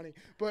so funny.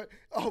 But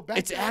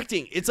it's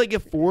acting. It's like a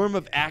form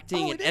of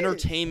acting and it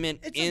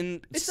entertainment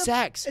in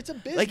sex. It's a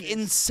business. Like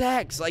in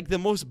sex, like the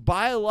most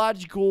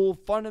biological,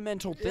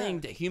 fundamental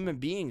thing to human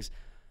beings.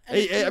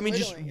 I mean,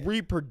 just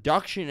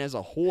reproduction as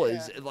a whole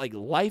is like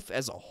life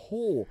as a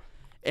whole.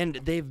 And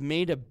they've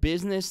made a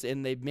business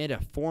and they've made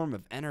a form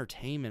of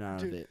entertainment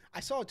out of it.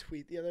 I saw a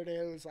tweet the other day.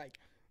 It was like,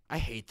 I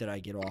hate that I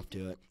get off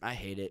to it. I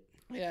hate it.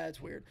 Yeah,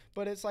 it's weird.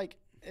 But it's like,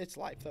 it's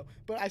life though.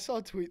 But I saw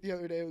a tweet the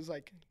other day. It was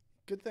like,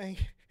 good thing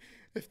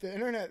if the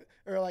internet,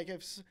 or like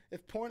if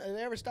porn, if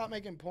they ever stopped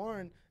making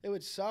porn, it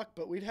would suck,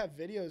 but we'd have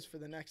videos for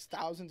the next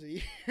thousands of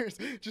years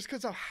just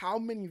because of how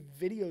many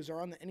videos are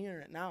on the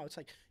internet now. It's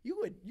like you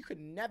could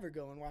never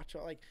go and watch,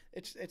 like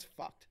it's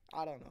fucked.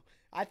 I don't know.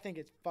 I think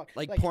it's fucked.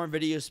 Like porn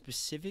videos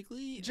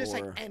specifically? Just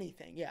like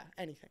anything. Yeah,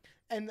 anything.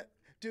 And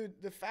dude,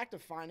 the fact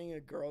of finding a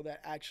girl that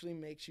actually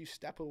makes you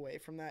step away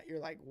from that, you're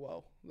like,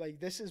 whoa, like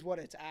this is what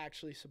it's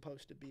actually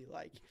supposed to be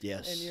like.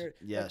 Yes. And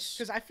yes.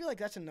 Because I feel like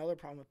that's another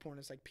problem with porn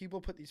is like people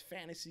put these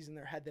fantasies in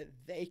their head that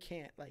they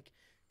can't like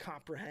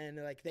comprehend.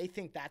 Like they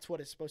think that's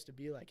what it's supposed to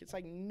be like. It's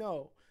like,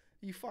 no,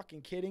 you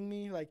fucking kidding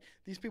me? Like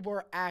these people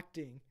are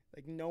acting.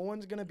 Like no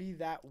one's gonna be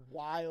that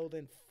wild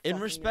and in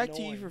respect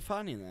annoying. to you for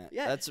finding that.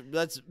 Yeah.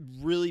 That's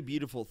really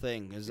beautiful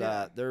thing because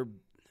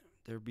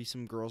there'd be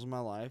some girls in my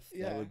life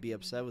that would be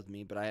upset with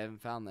me, but I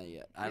haven't found that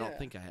yet. I don't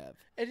think I have.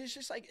 And it's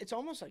just like, it's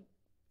almost like,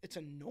 it's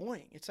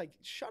annoying. It's like,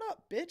 shut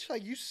up, bitch.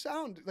 Like, you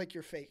sound like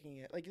you're faking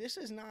it. Like, this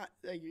is not,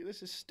 like,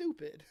 this is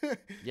stupid.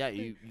 Yeah,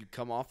 you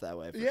come off that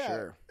way for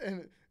sure.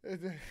 And,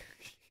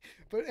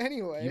 but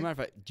anyway.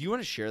 Do you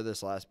want to share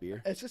this last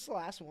beer? It's just the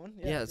last one.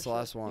 Yeah, it's the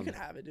last one. You can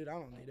have it, dude. I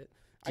don't need it.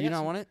 Do you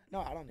not want it?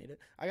 No, I don't need it.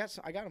 I got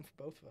them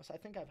for both of us. I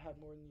think I've had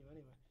more than you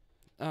anyway.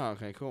 Oh,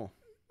 okay, cool.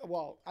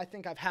 Well, I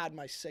think I've had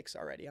my 6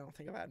 already. I don't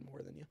think I've had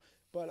more than you.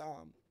 But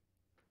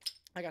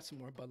I got some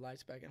more Bud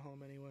Lights back at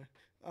home anyway.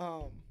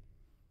 What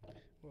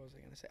was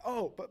I going to say?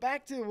 Oh, but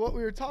back to what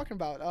we were talking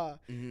about.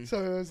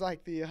 So it was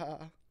like the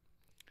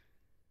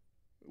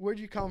where'd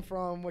you come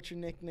from, what's your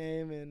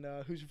nickname, and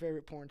who's your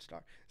favorite porn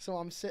star? So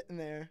I'm sitting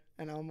there,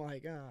 and I'm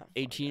like,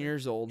 18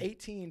 years old.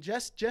 18,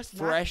 just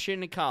fresh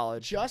into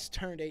college. Just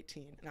turned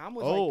 18. And I'm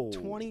with like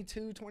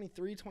 22,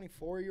 23,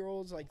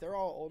 24-year-olds. Like, they're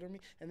all older than me.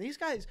 And these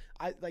guys,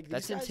 That's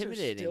guys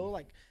intimidating. Are still,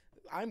 like,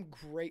 I'm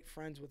great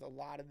friends with a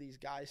lot of these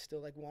guys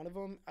still. Like, one of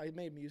them, I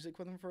made music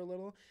with him for a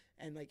little,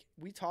 and, like,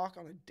 we talk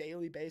on a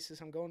daily basis.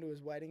 I'm going to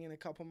his wedding in a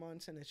couple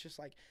months, and it's just,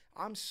 like,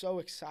 I'm so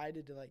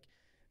excited to, like,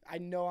 I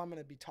know I'm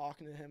going to be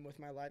talking to him with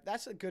my life.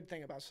 That's a good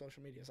thing about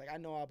social media. It's like I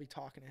know I'll be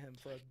talking to him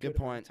for a good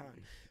amount of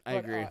time. I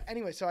agree.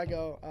 Anyway, so I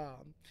go,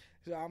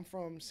 so I'm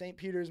from St.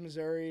 Peters,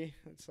 Missouri.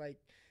 It's like,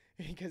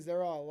 because a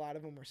lot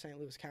of them were St.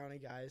 Louis County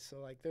guys. So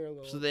like they're a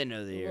little. So they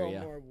know the area. A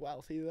little more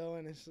wealthy though.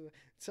 And it's,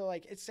 so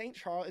like it's St.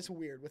 Charles. It's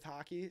weird with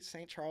hockey.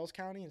 St. Charles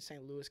County and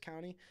St. Louis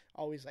County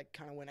always like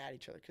kind of went at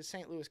each other. Because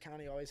St. Louis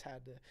County always had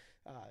the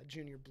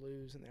junior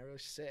blues and they were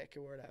sick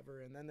or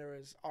whatever. And then there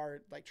was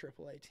our like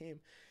AAA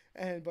team.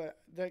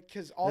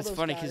 Because all that's those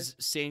funny guys,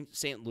 because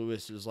St.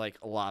 Louis is like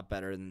a lot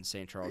better than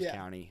St. Charles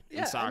County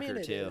in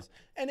soccer too. Is.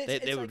 And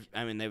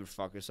they would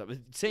fuck us up.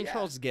 St.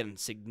 Charles is getting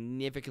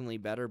significantly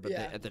better, but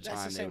at the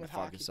time they would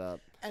fuck us up.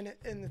 And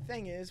the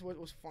thing is, what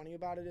was funny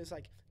about it is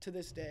like to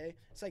this day,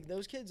 it's like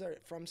those kids are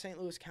from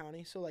St. Louis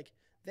County, so like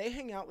they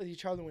hang out with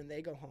each other when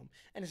they go home.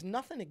 And it's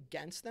nothing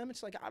against them.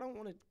 It's like, I don't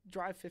want to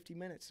drive 50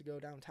 minutes to go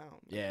downtown.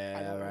 Yeah,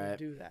 I don't want right. to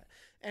do that.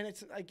 And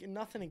it's like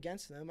nothing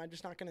against them. I'm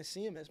just not going to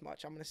see them as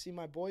much. I'm going to see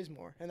my boys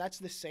more. And that's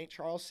the St.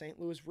 Charles, St.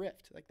 Louis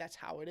rift. Like, that's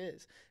how it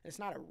is. And it's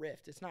not a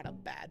rift. It's not a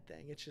bad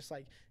thing. It's just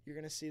like you're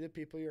going to see the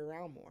people you're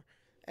around more.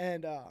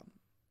 And,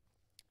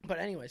 but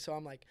anyway, so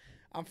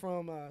I'm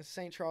from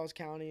St. Charles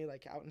County,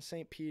 like out in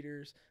St.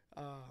 Peter's.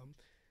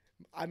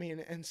 I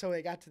mean, and so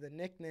they got to the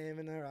nickname,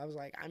 and I was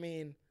like, I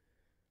mean,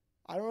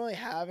 I don't really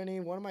have any.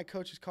 One of my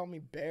coaches called me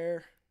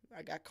Bear.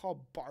 I got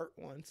called Bart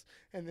once.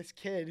 And this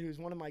kid, who's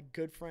one of my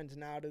good friends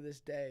now to this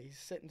day, he's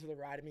sitting to the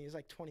right of me. He's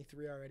like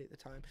 23 already at the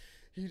time.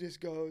 He just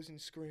goes and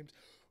screams,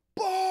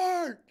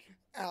 Bart!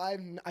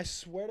 And I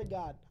swear to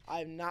God, I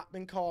have not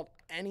been called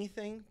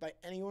anything by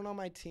anyone on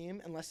my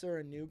team, unless they're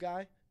a new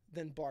guy,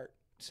 than Bart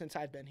since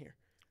I've been here.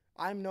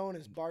 I'm known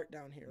as Bart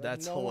down here. Like,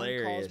 That's no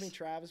hilarious. one calls me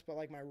Travis, but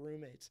like my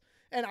roommates.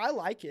 And I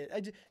like it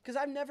because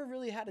I've never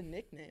really had a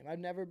nickname. I've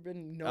never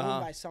been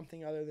known by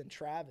something other than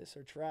Travis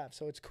or Trav.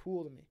 So it's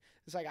cool to me.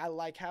 It's like I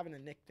like having a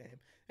nickname,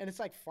 and it's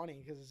like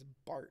funny because it's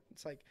Bart.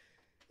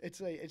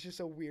 It's just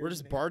a weird. Where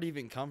does name. Bart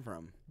even come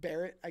from?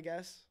 Barrett, I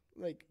guess.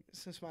 Like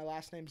since my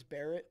last name's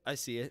Barrett. I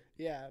see it.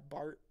 Yeah,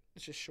 Bart.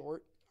 It's just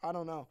short. I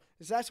don't know.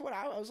 That's what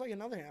I was like.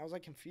 Another thing, I was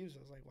like confused.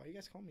 I was like, why you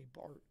guys call me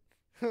Bart?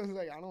 I was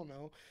like, I don't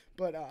know,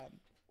 but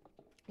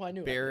well, I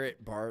knew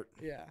Barrett, Bart.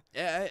 Yeah.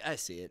 Yeah, I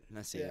see it.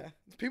 I see it.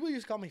 People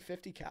used to call me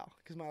 50 Cal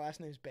because my last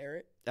name's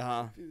Barrett.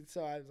 Uh-huh.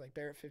 So I was like,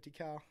 Barrett 50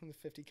 Cal. I'm the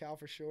 50 Cal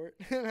for short.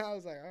 And I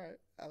was like, all right,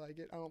 I like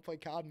it. I don't play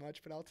COD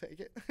much, but I'll take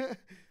it.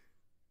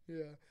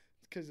 Yeah.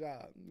 Because,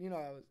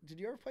 did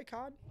you ever play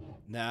COD?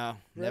 No,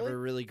 Really? never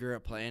really grew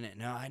up playing it.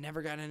 No, I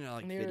never got into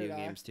like Neither video did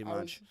I. games too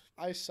much.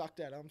 I sucked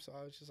at them, so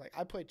I was just like,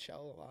 I played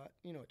cello a lot.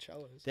 You know what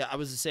cello is? Yeah, I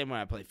was the same when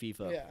I played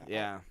FIFA. Yeah.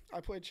 Yeah. I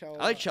played cello.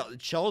 I like cello.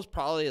 Cello's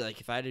probably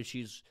like if I had to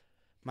choose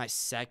my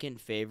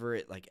second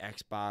favorite like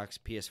Xbox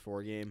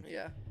PS4 game,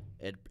 Yeah.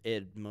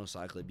 it'd most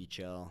likely be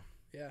cello.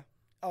 Yeah.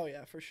 Oh,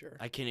 yeah, for sure.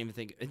 I can't even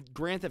think.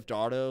 Grand Theft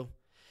Auto.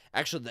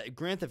 Actually,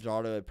 Grand Theft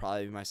Auto would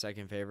probably be my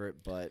second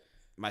favorite, but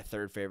my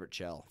third favorite,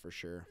 cello for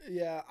sure.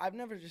 Yeah, I've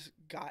never just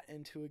got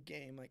into a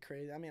game like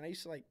crazy. I mean, I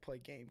used to like play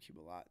GameCube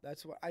a lot.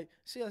 That's what I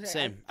see.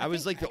 Same. I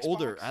was like think the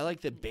older. Xbox- I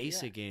like the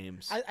basic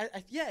games.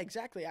 Yeah,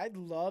 exactly. I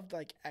loved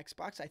like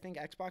Xbox. I think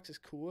Xbox is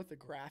cool with the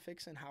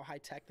graphics and how high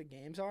tech the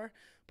games are.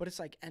 But it's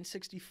like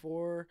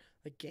N64,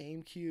 like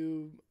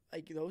GameCube,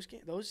 like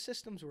those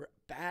systems were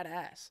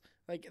badass.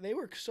 Like they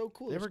were so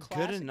cool. They Those were good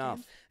classic enough.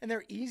 games, and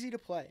they're easy to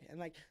play. And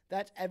like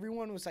that,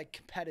 everyone was like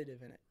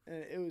competitive in it.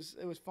 And it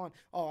was fun.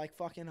 Oh, like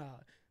fucking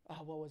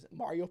what was it?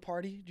 Mario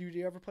Party? Did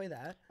you ever play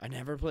that? I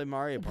never played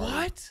Mario Party.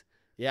 What?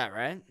 Yeah,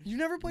 right. You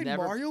never played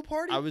Never- Mario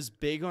Party? I was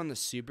big on the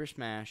Super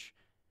Smash.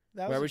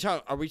 That Wait, was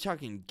are we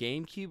talking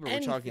GameCube or are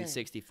we talking Anything.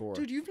 64?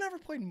 Dude, you've never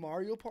played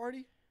Mario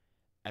Party?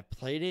 I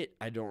played it.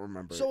 I don't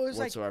remember So it it was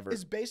whatsoever. like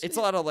it's basically It's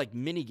a lot of like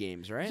mini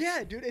games, right?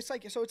 Yeah, dude. It's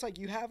like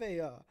you have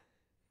a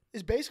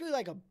it's basically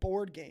like a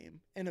board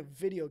game and a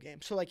video game.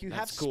 So like you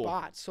That's have cool.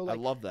 spots. So like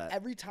I love that.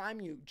 every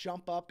time you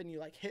jump up and you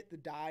like hit the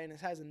die and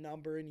it has a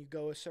number and you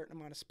go a certain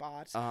amount of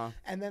spots.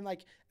 And then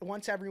like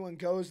once everyone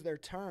goes their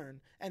turn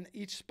and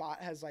each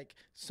spot has like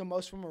so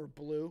most of them are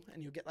blue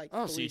and you get like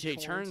Oh, so 3 you take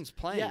coins. turns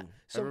playing. Yeah.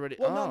 So Everybody.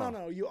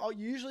 no. You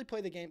usually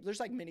play the game. There's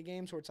like mini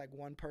games where it's like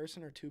one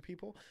person or two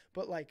people,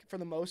 but like for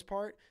the most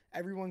part,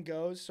 everyone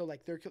goes. So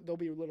like there'll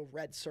be little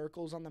red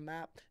circles on the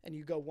map, and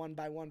you go one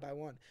by one by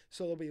one.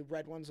 So there'll be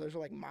red ones. Those are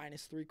like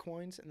 -3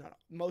 coins, and then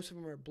most of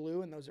them are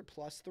blue, and those are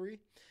 +3.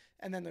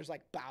 And then there's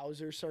like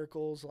Bowser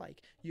circles,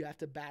 like you have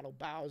to battle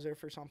Bowser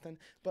for something.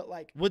 But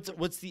like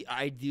What's the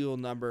ideal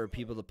number of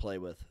people to play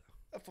with?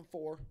 for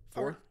 4.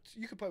 4? Or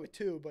you could play with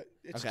 2, but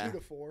it's Okay. 2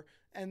 to 4.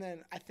 And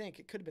then I think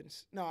it could have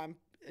been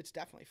it's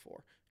definitely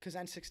 4 because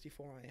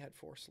N64 only had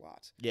 4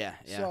 slots. Yeah.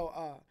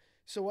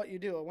 So what you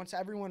do, once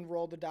everyone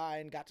rolled the die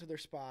and got to their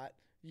spot,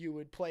 you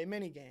would play a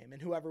mini game,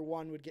 and whoever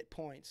won would get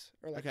points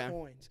or like Okay.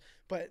 coins.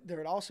 But there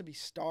would also be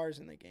stars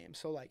in the game.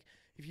 So like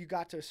if you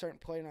got to a certain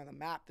point on the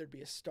map, there'd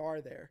be a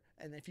star there.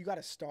 And if you got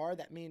a star,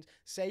 that means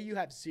say you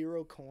have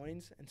 0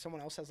 coins and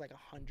someone else has like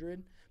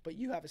 100, but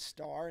you have a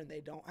star and they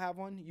don't have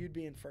one, you'd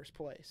be in first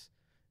place.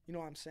 You know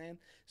what I'm saying?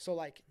 So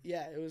like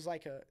yeah, it was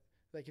like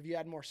if you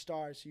had more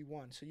stars, you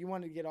won. So you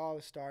wanted to get all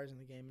the stars in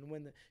the game and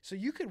win so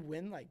you could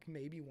win like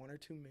maybe 1 or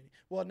 2 mini.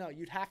 Well, no,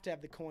 you'd have to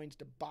have the coins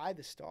to buy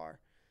the star.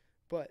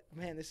 But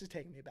man, this is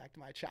taking me back to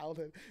my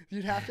childhood.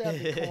 You'd have to have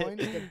the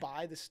coins to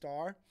buy the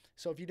star.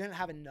 So if you didn't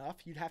have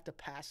enough, you'd have to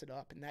pass it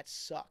up, and that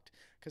sucked.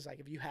 Because like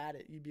if you had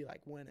it, you'd be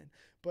like winning.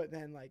 But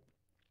then like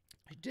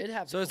you did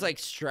have. So it's like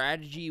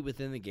strategy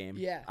within the game.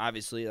 Yeah.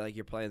 Obviously, like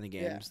you're playing the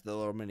games, the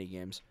little mini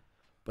games.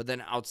 But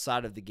then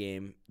outside of the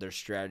game, there's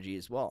strategy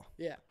as well.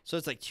 Yeah. So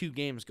it's like 2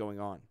 games going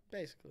on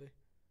Basically.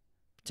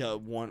 to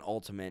one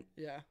ultimate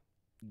Yeah.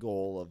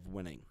 goal of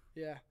winning.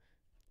 Yeah.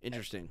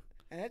 Interesting.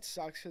 And it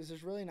sucks because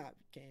there's really not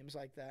games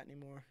like that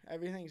anymore.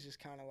 Everything's just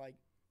kind of like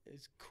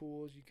as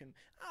cool as you can.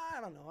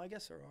 I don't know. I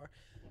guess there are.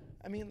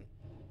 I mean,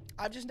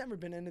 I've just never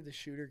been into the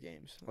shooter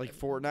games. Like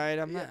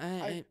Fortnite, I'm not.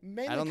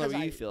 Mainly I don't know 'cause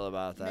what you feel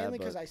about that. Mainly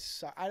but because I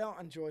suck. I don't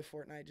enjoy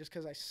Fortnite just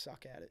because I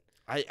suck at it.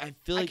 I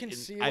feel like can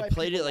see I why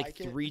played it people like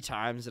like it. 3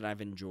 times and I've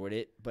enjoyed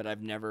it, but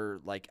I've never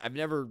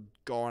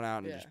gone out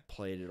and Yeah. just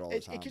played it all the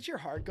time. It gets your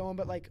heart going,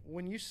 but like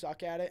when you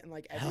suck at it and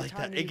like I every like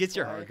time that. you It gets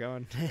your play- heart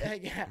going.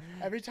 yeah,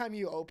 every time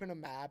you open a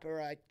map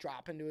or like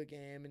drop into a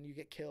game and you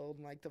get killed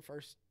in like the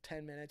first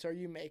 10 minutes, or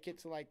you make it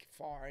to like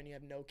far and you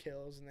have no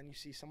kills, and then you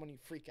see someone, you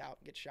freak out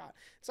and get shot.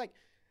 It's like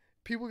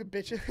people get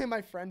bitching, and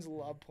my friends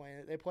love playing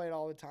it. They play it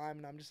all the time,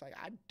 and I'm just like,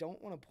 I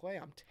don't want to play.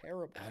 I'm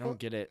terrible. I don't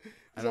get it.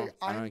 It's like,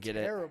 I I'm don't get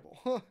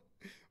terrible.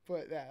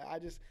 But yeah,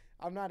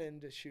 I'm not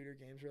into shooter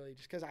games really,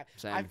 just because I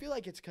Same. feel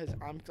like it's because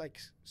I'm like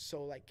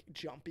so like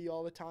jumpy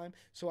all the time.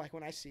 So like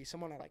when I see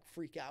someone, I like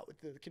freak out with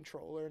the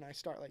controller and I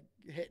start like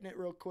hitting it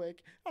real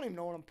quick. I don't even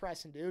know what I'm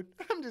pressing, dude.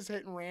 I'm just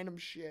hitting random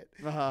shit.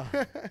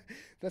 Uh-huh.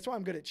 That's why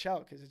I'm good at Chell,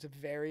 because it's a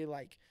very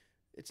like,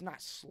 it's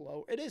not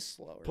slow. It is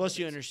slower. Plus, but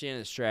you it's- understand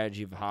the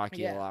strategy of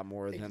hockey a Yeah. lot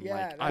more than Yeah,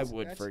 like I that's-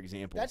 would, that's- for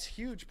example. That's a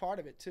huge part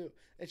of it too.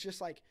 It's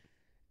just like,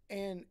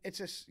 and it's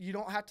just, you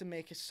don't have to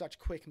make such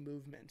quick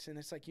movements, and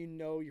it's like,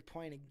 you're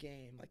playing a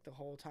game like the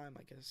whole time,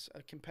 like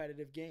a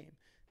competitive game,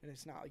 and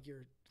it's not like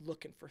you're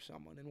looking for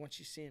someone, and once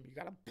you see him, you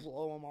gotta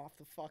blow him off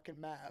the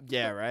fucking map.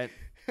 Yeah, right.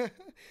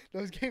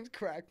 Those games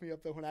crack me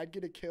up though. When I'd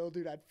get a kill,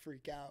 dude, I'd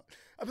freak out.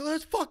 I'd be like,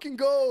 let's fucking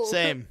go.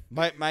 Same.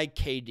 My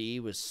KD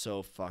was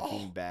so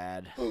fucking Oh.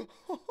 bad. I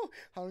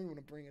don't even want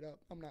to bring it up.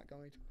 I'm not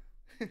going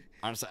to.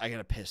 Honestly, I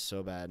gotta piss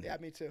so bad. Yeah,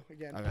 me too.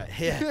 Again. Okay.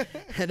 Yeah.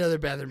 Another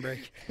bathroom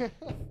break.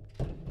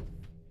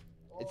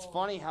 It's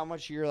funny how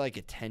much your like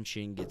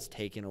attention gets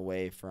taken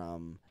away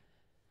from,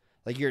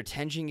 like your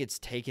attention gets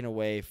taken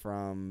away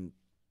from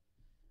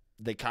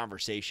the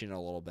conversation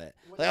a little bit.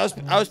 Like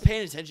I was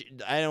paying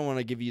attention. I don't want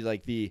to give you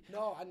like the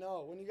No, I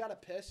know. When you gotta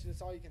piss, it's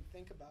all you can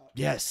think about.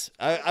 yes.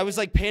 I was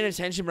like paying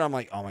attention, but I'm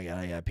like, oh my god,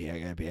 I gotta pee.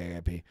 Like,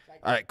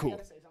 All right, I cool.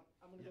 gotta say something.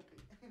 I'm gonna go pee.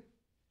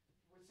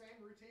 With same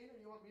routine, or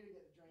you want me to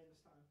get the drain this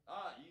time?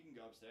 You can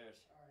go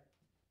upstairs. All right.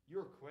 You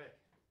were quick.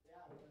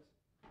 Yeah, it was.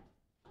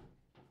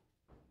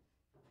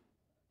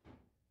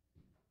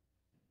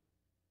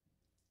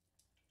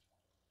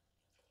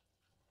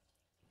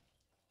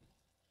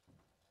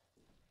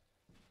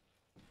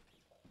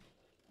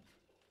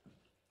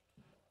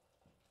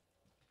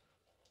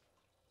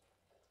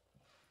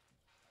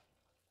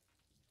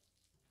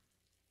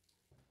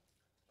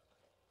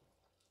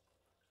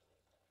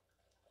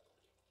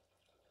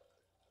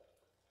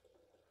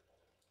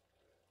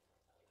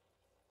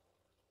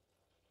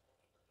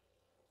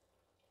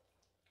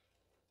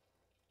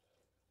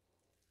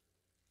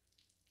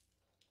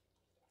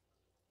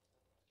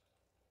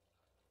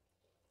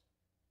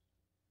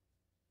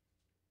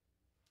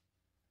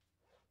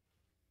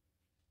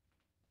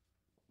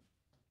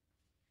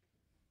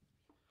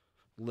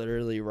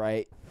 Literally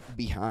right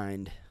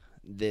behind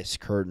this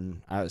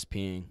curtain, I was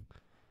peeing.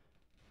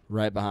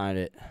 Right behind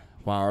it.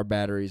 Wow, our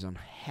battery's on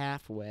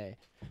halfway.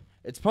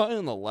 It's probably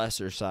on the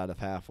lesser side of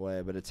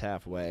halfway, but it's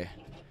halfway.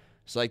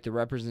 It's like the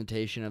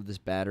representation of this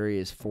battery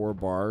is 4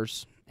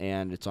 bars,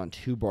 and it's on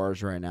 2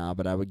 bars right now,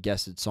 but I would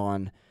guess it's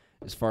on,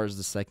 as far as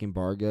the second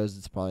bar goes,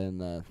 it's probably on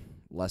the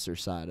lesser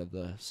side of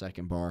the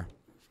second bar.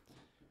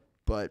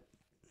 But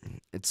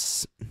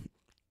it's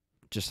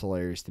just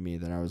hilarious to me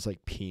that I was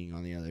like peeing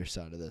on the other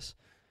side of this.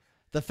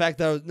 The fact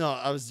that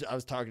I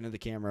was talking to the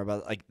camera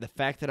about like the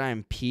fact that I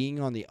am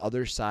peeing on the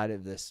other side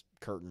of this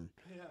curtain.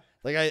 Yeah.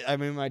 Like I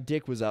mean my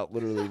dick was out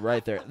literally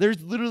right there.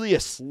 There's literally a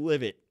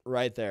slivet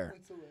right there.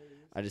 That's hilarious.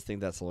 I just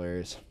think that's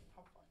hilarious.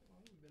 How fucking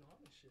long have you been on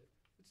this shit?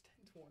 It's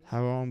 10:20.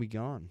 How long we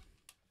gone?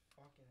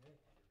 Fucking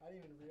A. I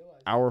didn't even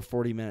realize. Hour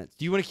 40 minutes.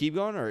 Do you want to keep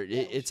going or Yeah,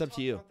 we it's should up to talk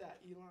you? About that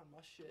Elon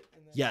Musk shit,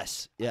 and then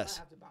Yes, I might yes.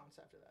 have to bounce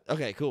after that.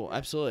 Okay, cool.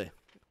 Absolutely.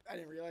 I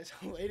didn't realize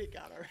how late it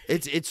got already.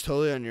 It's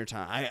totally on your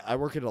time. I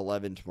work at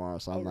 11 tomorrow,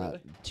 so I'm Oh, not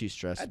really? too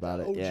stressed At about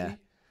the it. OG? Yeah.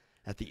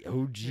 At the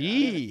OG. Yeah,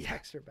 I gotta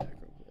text her back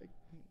real quick.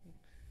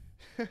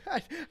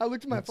 I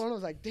looked at my phone. I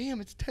was like, "Damn,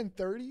 it's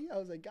 10:30." I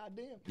was like, "God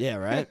damn." Yeah,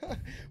 right?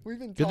 We've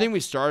been. Good thing we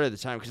started at the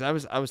time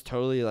because I was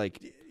totally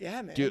like,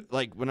 Yeah, man. dude,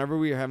 like whenever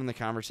we were having the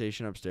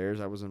conversation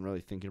upstairs, I wasn't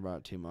really thinking about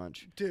it too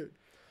much.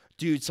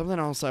 Dude, something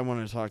else I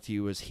wanted to talk to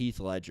you was Heath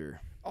Ledger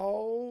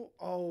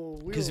Oh,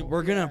 because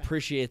we're gonna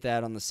appreciate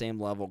that on the same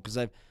level because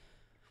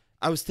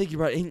I was thinking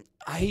about it. And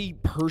I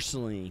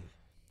personally,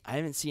 I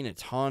haven't seen a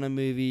ton of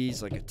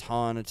movies, like a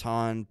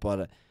ton,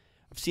 but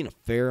I've seen a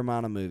fair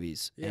amount of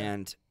movies, Yeah.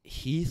 and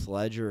Heath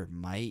Ledger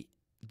might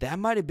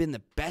have been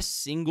the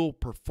best single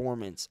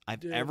performance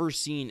I've Dude. ever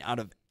seen out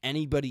of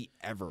anybody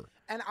ever.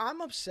 And I'm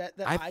upset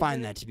that I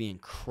find didn't- that to be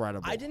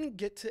incredible. I didn't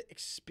get to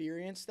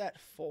experience that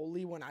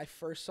fully when I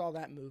first saw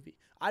that movie.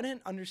 I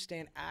didn't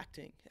understand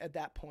acting at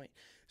that point.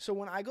 So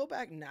when I go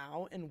back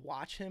now and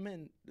watch him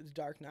in The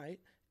Dark Knight,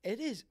 it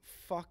is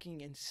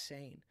fucking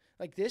insane.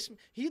 Like this,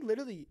 he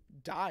literally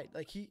died.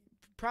 Like he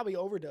probably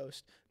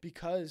overdosed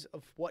because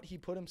of what he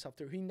put himself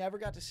through. He never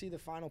got to see the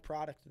final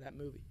product of that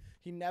movie.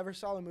 He never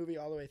saw the movie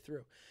all the way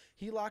through.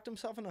 He locked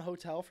himself in a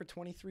hotel for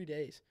 23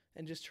 days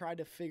and just tried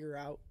to figure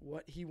out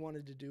what he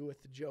wanted to do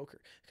with the Joker.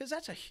 Because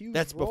that's a huge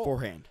That's role.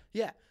 beforehand.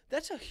 Yeah,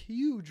 that's a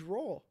huge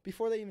role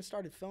before they even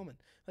started filming.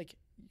 Like,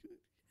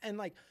 and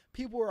like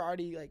people were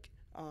already like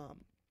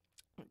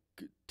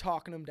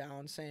talking him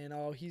down, saying,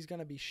 "Oh, he's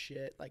gonna be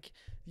shit." Like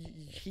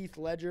Heath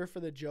Ledger for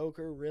the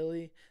Joker,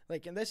 really?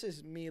 Like, and this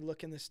is me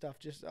looking this stuff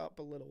just up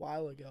a little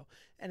while ago,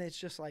 and it's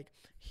just like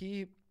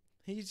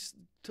he's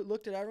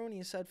looked at everyone and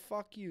he said,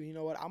 "Fuck you." You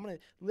know what? I'm gonna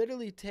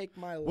literally take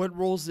my. What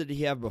roles did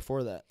he have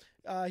before that?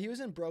 He was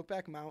in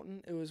Brokeback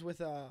Mountain. It was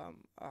with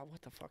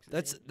what the fuck's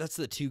his name? That's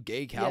the two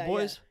gay Yeah,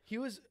 cowboys. yeah. He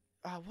was.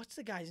 What's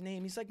the guy's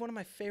name? He's like one of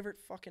my favorite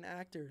fucking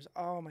actors.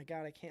 Oh my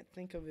god, I can't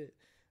think of it.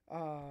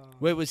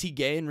 Wait, was he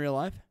gay in real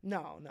life?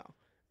 No.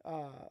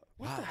 What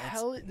Wow, the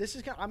hell? This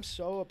is I'm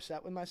so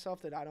upset with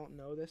myself that I don't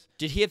know this.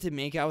 Did he have to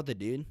make out with the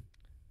dude?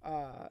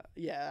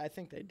 Yeah, I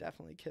think they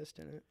definitely kissed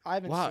in it. I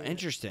haven't. Wow, seen it.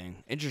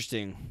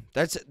 interesting.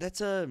 That's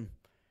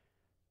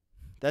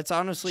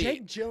honestly.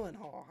 Jake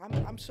Gyllenhaal.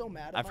 I'm so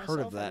mad at I've myself.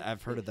 heard of that.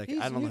 I've heard of that.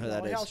 He's- I don't know you who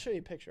that is. I'll show you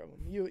a picture of him.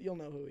 You'll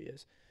know who he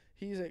is.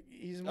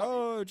 He's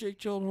Oh, Jake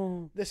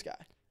Gyllenhaal. this guy.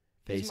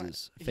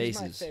 Faces. he's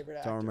my favorite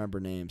actor. Don't remember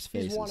names.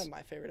 Faces. He's one of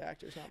my favorite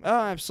actors. Not my Oh,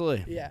 favorite.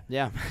 absolutely. Yeah.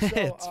 Yeah. So,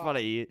 It's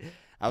funny.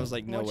 I was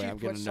like, no Once way, you I'm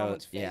put gonna know.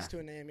 someone's face Yeah. to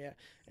a name, yeah,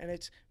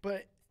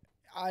 but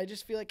I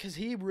just feel like because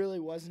he really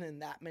wasn't in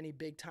that many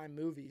big time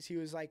movies. He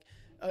was like,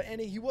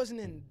 and he wasn't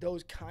in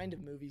those kind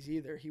of movies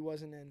either. He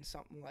wasn't in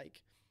something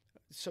like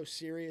so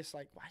serious,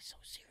 like why so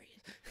serious?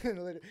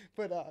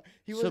 But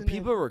he So wasn't.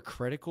 people were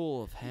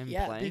critical of him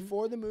Yeah, playing.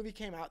 before the movie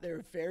came out, they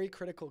were very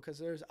critical because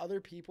there's other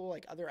people,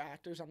 like other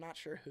actors, I'm not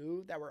sure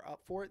who, that were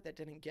up for it that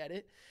didn't get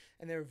it,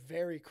 and they were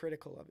very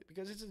critical of it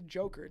because it's a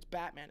Joker, it's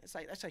Batman, it's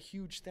like that's a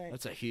huge thing.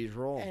 That's a huge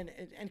role.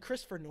 And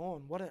Christopher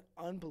Nolan, what an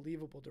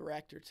unbelievable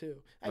director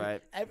too. I mean,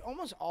 Right.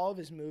 almost all of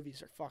his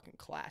movies are fucking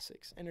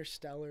classics.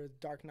 Interstellar,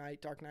 Dark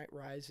Knight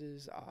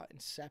Rises,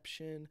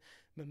 Inception,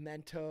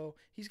 Memento.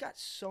 He's got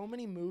so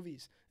many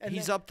movies. And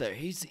He's then up there.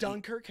 He's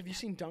Dunkirk. Have you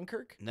seen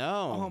Dunkirk?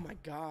 No. Oh my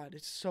God,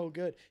 it's so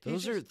good.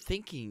 Those are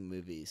thinking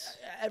movies.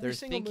 Every They're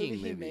single movie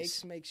thinking he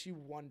movies. makes you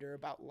wonder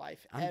about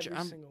life. I'm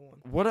Single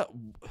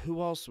one.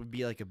 Who else would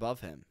be like above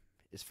him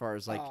as far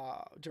as like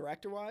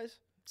Director wise,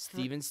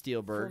 Steven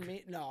Spielberg For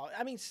me, no.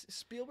 I mean,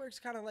 Spielberg's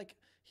kind of like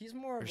he's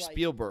more or of like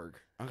Spielberg?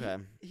 Okay.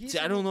 he's See,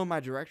 I don't know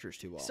my directors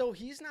too well. So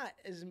he's not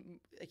as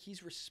like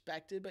he's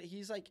respected, but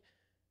he's like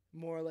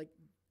more like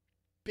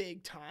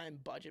big time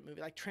budget movie,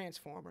 like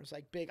Transformers,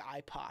 like big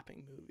eye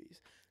popping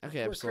movies. Okay,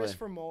 Where absolutely.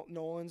 Christopher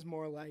Nolan's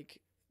more like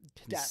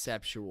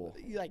Conceptual.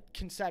 like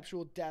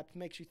conceptual depth,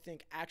 makes you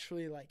think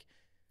actually like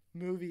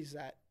movies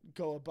that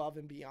go above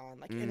and beyond.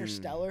 Like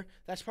Interstellar,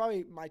 that's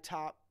probably my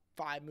top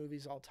 5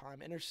 movies all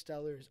time.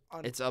 Interstellar is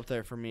It's up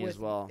there for me as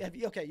well.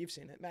 Okay, you've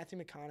seen it. Matthew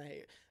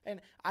McConaughey,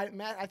 and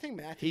I think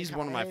Matthew. He's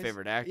one of my McConaughey's-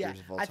 favorite actors yeah,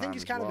 of all I think time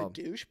he's as kind well. of a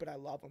douche, but I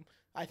love him.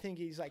 I think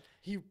he's like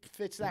he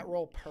fits that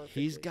role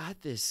perfectly. He's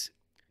got this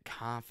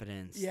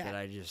confidence Yeah. that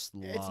I just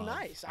love. It's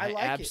nice. I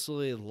like it.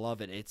 absolutely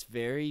love it. It's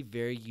very,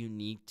 very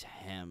unique to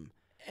him.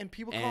 and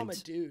people call him a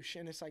and douche,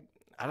 and it's like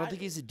I don't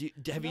think he's a dude.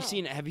 Have you No.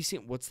 seen? Have you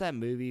seen? What's that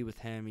movie with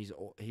him? He's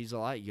a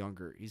lot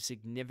younger. He's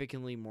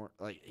significantly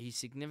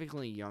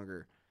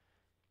younger.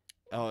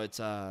 Oh,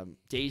 it's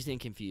Dazed and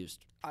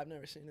Confused. I've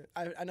never seen it.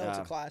 I know it's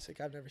a classic.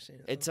 I've never seen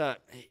it.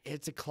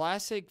 It's a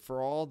classic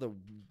for all the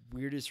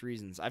weirdest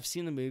reasons. I've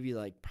seen the movie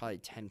like probably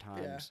 10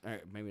 times.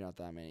 Or maybe not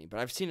that many, but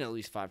I've seen it at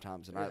least 5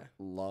 times, and I Yeah.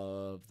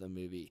 love the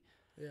movie.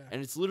 yeah.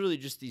 And it's literally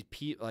just these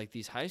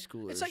these high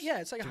schoolers. It's like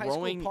a high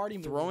school party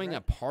movie. throwing right?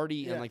 a party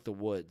Yeah. in like the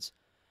woods,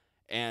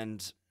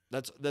 and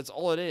that's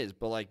all it is.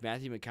 But like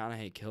Matthew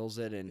McConaughey kills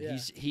it, and Yeah.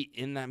 he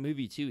in that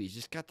movie too. He's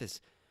just got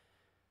this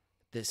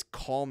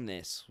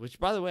calmness, which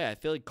by the way, I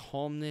feel like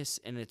calmness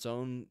in its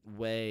own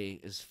way,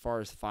 as far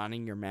as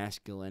finding your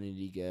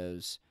masculinity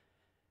goes,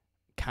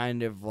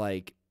 kind of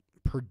like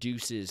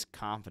produces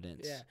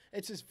confidence. Yeah,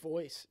 it's his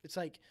voice. It's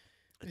like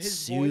It's his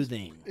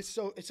soothing. Voice,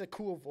 it's a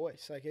cool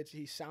voice. Like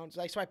he sounds.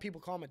 That's why people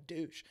call him a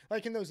douche.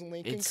 Like in those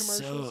Lincoln It's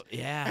commercials. so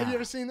yeah. Have you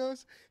ever seen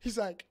those? He's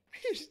like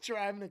he's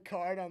driving a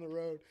car down the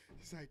road.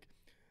 He's like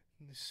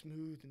the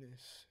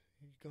smoothness.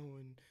 You're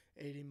going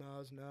 80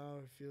 miles an hour.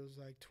 It feels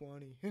like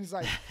 20. And it's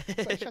like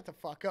shut the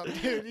fuck up,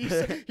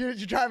 dude. You're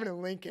driving a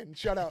Lincoln.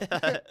 Shut up.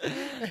 And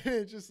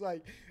it's just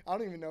like I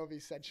don't even know if he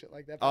said shit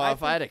like that. But Oh,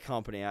 if I had a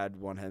company, I'd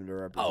want him to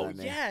represent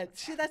me. yeah,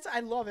 see,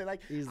 I love it.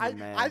 Like, He's the I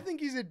man. think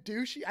he's a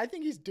douchey. I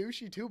think he's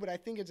douchey too, but I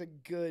think it's a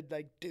good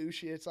like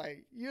douchey. It's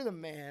like you're the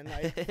man.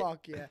 Like,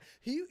 fuck yeah.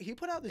 He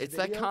put out this. It's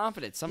video. that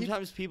confidence.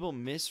 Sometimes people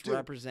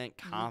misrepresent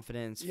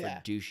confidence yeah.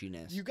 for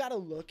douchiness. You gotta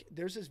look.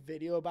 There's this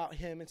video about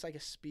him. It's like a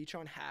speech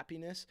on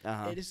happiness.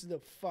 Uh-huh. It is the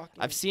fucking.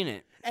 I've seen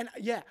it. And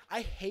yeah,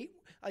 I hate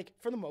like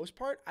for the most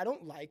part, I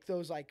don't like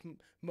those like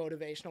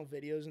motivational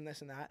videos and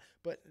this and that.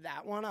 But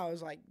that one, I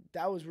was like,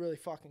 that was really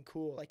fucking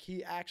cool. Like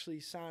he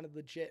actually sounded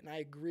legit, and I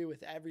agree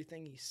with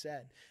everything he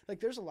said. Like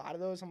there's a lot of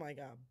those. I'm like,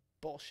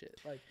 bullshit.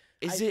 Like,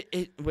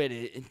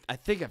 I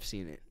think I've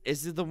seen it.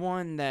 Is it the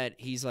one that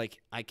he's like,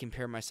 I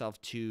compare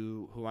myself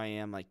to who I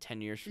am like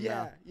 10 years from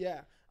now?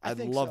 Yeah. I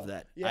think love so.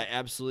 that. Yeah. I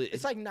absolutely.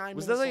 It's like 9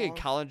 Was minutes that like long.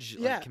 a college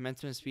Yeah.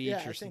 commencement speech Yeah,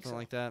 I or think something so.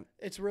 like that?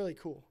 It's really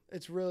cool.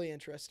 It's really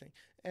interesting.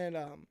 And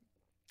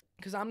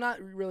because I'm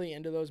not really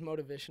into those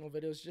motivational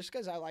videos, just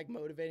because I like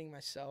motivating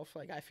myself.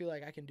 Like I feel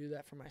like I can do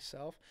that for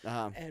myself.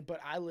 But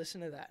I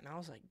listened to that and I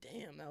was like,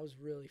 damn, that was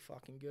really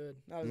fucking good.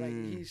 I was like,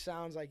 he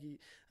sounds like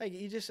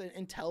he's just an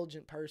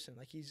intelligent person.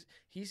 Like he's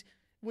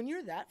when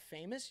you're that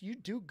famous, you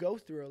do go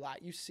through a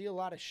lot. You see a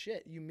lot of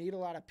shit. You meet a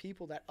lot of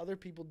people that other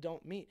people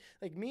don't meet.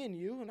 Like me and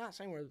you, I'm not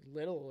saying we're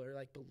little or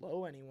like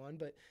below anyone,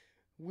 but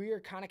we are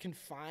kind of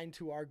confined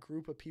to our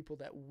group of people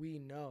that we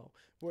know.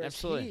 Whereas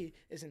he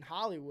is in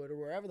Hollywood or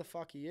wherever the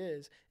fuck he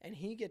is, and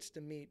he gets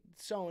to meet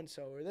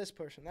so-and-so or this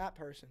person, that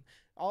person,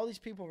 all these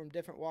people from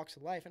different walks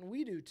of life. And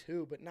we do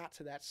too, but not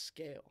to that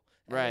scale.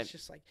 And Right. it's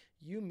just like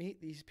you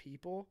meet these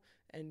people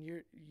and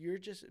your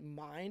just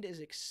mind is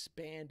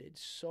expanded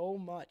so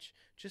much.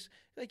 Just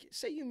like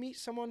say you meet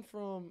someone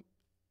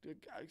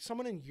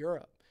in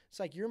Europe. It's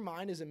like your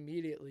mind is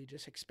immediately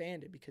just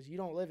expanded because you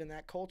don't live in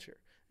that culture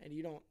and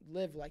you don't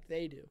live like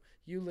they do.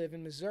 You live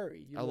in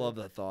Missouri. I love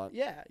that thought.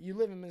 Yeah, you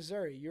live in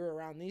Missouri. You're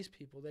around these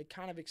people. They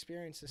kind of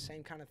experience the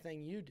same kind of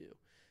thing you do.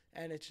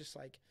 And it's just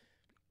like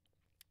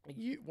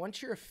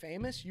once you're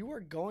famous, you are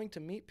going to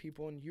meet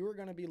people and you are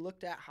going to be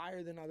looked at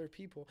higher than other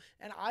people.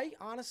 And I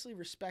honestly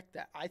respect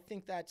that. I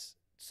think that's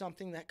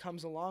something that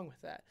comes along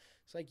with that.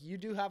 It's like you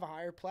do have a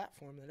higher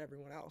platform than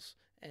everyone else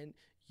and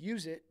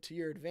use it to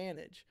your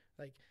advantage.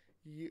 Like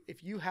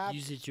if you have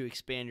use it to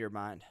expand your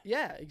mind.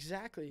 Yeah,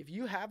 exactly. If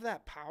you have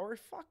that power,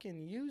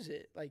 fucking use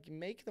it. Like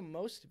make the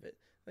most of it.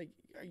 Like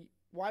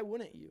why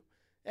wouldn't you?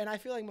 And I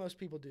feel like most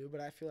people do, but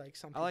I feel like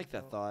some people I like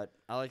that don't. thought.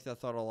 I like that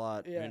thought a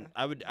lot. Yeah. And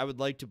I would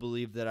like to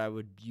believe that I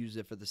would use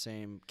it for the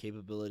same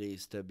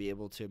capabilities to be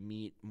able to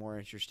meet more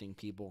interesting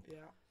people. Yeah.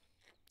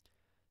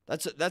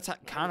 That's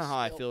kind of how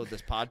I feel with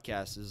this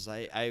podcast. Is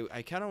I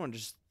kind of want to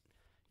just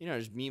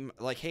just meet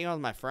like hang out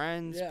with my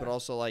friends, Yeah. but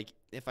also like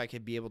if I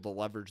could be able to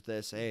leverage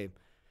this, hey,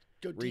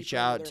 Go reach deeper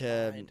out into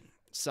their to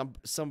mind.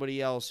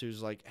 somebody else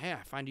who's like, hey,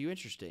 I find you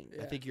interesting.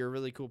 I Yeah. think you're a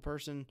really cool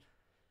person.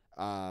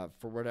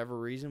 For whatever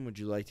reason, would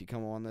you like to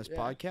come on this Yeah.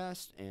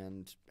 podcast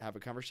and have a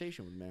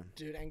conversation with me?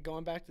 Dude, and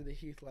going back to the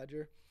Heath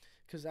Ledger,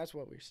 because that's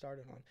what we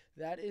started on.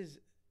 That is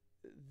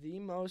the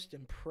most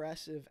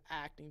impressive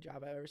acting job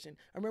I've ever seen.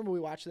 I remember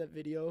we watched that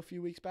video a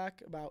few weeks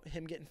back about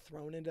him getting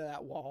thrown into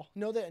that wall.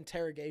 You know the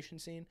interrogation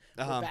scene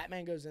where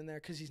Batman goes in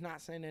there because he's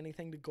not saying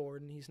anything to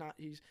Gordon. He's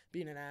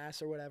being an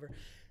ass or whatever.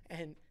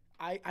 And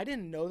I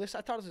didn't know this.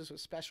 I thought this was a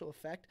special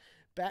effect.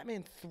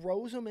 Batman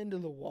throws him into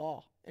the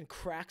wall and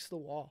cracks the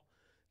wall.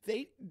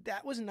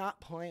 That was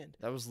not planned.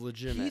 That was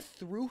legitimate. He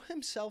threw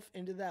himself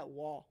into that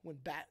wall when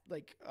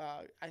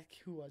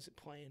who was it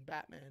playing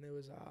Batman? It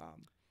was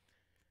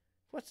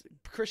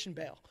Christian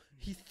Bale.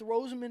 He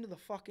throws him into the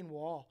fucking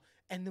wall,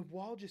 and the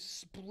wall just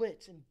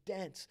splits and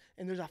dents,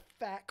 and there's a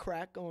fat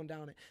crack going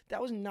down it.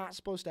 That was not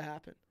supposed to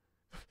happen.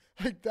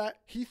 Like that,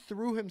 he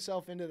threw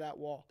himself into that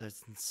wall.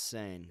 That's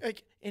insane.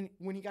 Like, and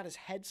when he got his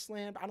head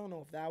slammed, I don't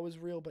know if that was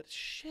real, but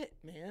shit,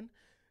 man,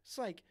 it's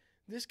like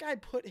this guy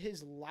put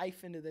his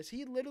life into this.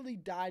 He literally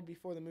died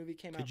before the movie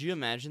came out. Could you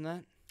imagine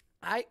that?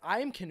 I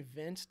am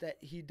convinced that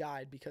he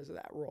died because of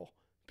that role,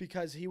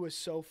 because he was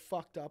so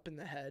fucked up in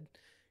the head.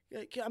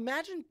 Like,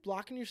 imagine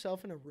locking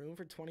yourself in a room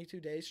for 22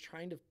 days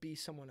trying to be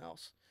someone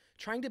else.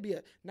 Trying to be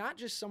not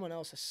just someone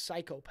else, a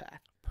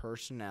psychopath.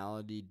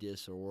 Personality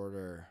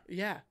disorder.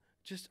 Yeah,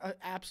 just an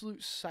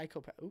absolute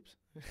psychopath. Oops.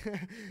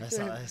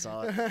 I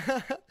saw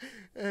it.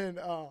 And,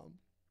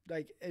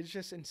 like, it's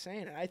just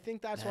insane. And I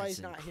think that's why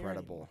he's not here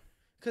incredible.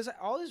 Because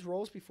all his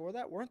roles before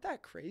that weren't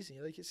that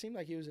crazy. Like, it seemed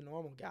like he was a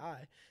normal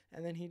guy.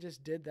 And then he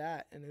just did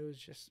that, and it was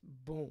just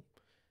boom.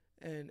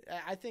 And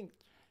I think...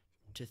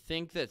 To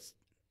think that's...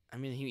 I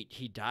mean,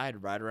 he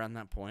died right around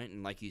that point,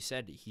 and like you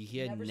said, he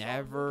had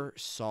never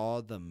saw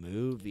the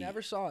movie.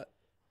 Never saw it.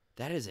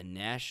 That is a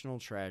national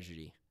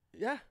tragedy.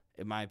 Yeah.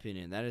 In my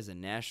opinion, that is a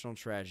national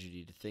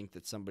tragedy to think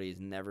that somebody has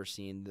never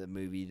seen the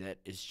movie that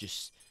is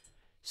just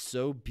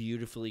so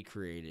beautifully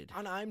created.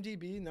 On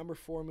IMDb, number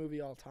 4 movie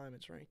all time,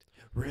 it's ranked.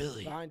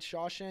 Really? Behind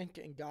Shawshank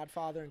and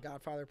Godfather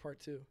Part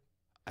 2.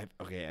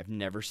 I've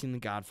never seen The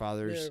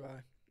Godfathers. Neither have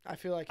I. I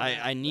feel like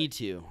I need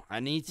to. I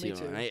need to. Me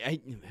too. And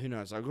I who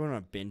knows? I'll go on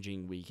a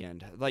binging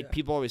weekend. Like Yeah.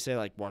 people always say,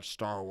 like watch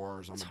Star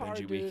Wars on it's the hard,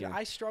 binging dude. weekend.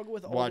 I struggle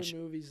with Watch-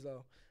 older movies,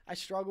 though. I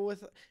struggle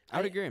with... I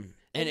would agree.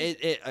 And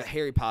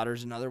Harry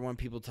Potter's another one.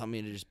 People tell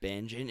me to just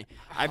binge, and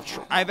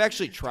I've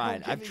actually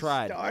tried. I've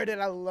tried. Started.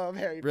 I love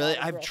Harry Really,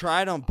 Potter, I've bro.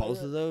 tried on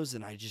both of those,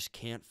 and I just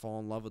can't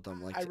fall in love with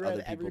them like I read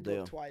other people every do.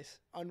 book twice.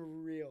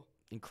 Unreal.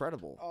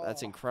 Incredible.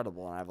 That's Oh.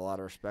 incredible, and I have a lot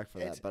of respect for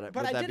that. But with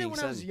I that did it being when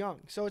said, I was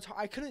young, so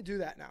I couldn't do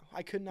that now.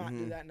 I could not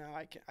do Mhm. that now.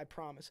 I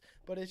promise.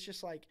 But it's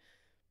just like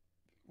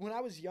when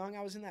I was young,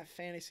 I was in that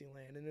fantasy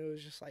land, and it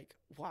was just like,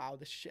 wow,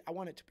 this shit. I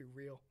want it to be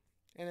real,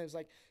 and it was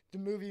like the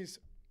movies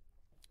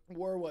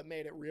were what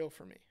made it real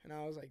for me, and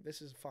I was like,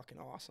 this is fucking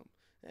awesome.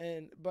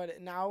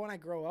 But now when I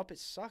grow up, it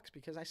sucks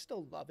because I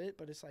still love it,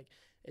 but it's like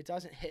it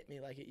doesn't hit me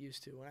like it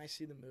used to when I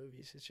see the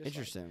movies. It's just like,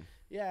 interesting.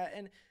 yeah,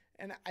 and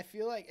And I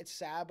feel like it's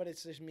sad, but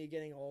it's just me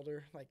getting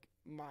older, like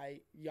my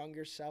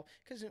younger self.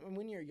 Because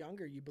when you're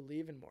younger, you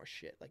believe in more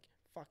shit. Like,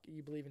 fuck,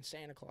 you believe in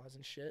Santa Claus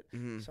and shit.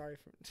 Sorry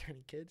for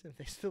any kids if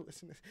they still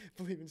listen to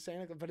believe in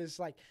Santa Claus. But it's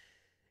like,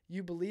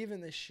 you believe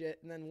in this shit,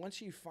 and then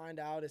once you find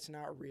out it's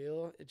not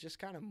real, it just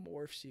kind of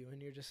morphs you,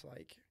 and you're just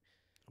like,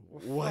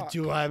 well, what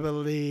do I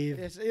believe?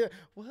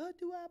 What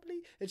do I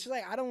believe? It's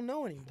like, I don't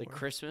know anymore. The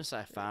Christmas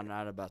I found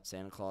out about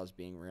Santa Claus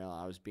being real,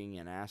 I was being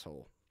an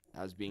asshole.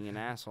 I was being an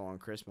asshole on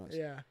Christmas.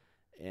 Yeah.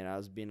 And I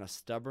was being a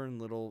stubborn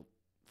little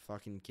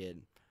fucking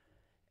kid.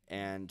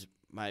 And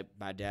my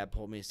dad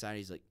pulled me aside.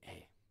 He's like,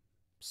 hey,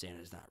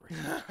 Santa's not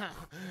real.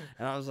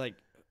 And I was like,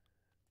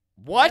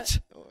 what?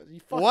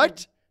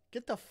 What?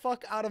 Get the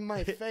fuck out of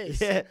my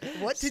face. Yeah.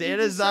 What did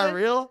Santa's you not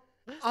real?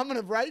 I'm going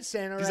to write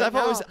Santa right Because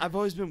now. I've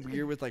always been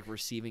weird with, like,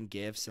 receiving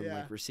gifts and, Yeah.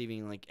 like,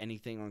 receiving, like,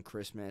 anything on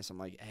Christmas. I'm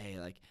like, hey,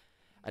 like,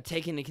 I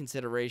take into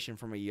consideration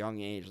from a young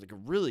age, like a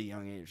really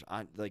young age,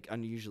 like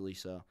unusually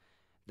so,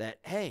 that,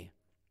 hey,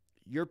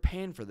 you're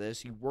paying for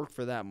this. You work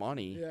for that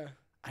money. Yeah.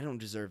 I don't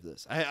deserve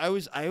this. I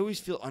always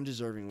feel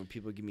undeserving when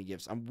people give me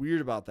gifts. I'm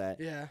weird about that.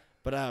 Yeah.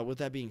 But with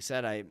that being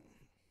said, I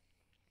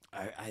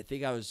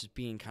think I was just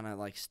being kind of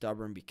like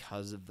stubborn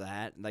because of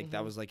that. Like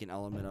that was like an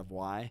element of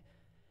why.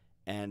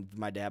 And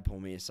my dad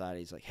pulled me aside.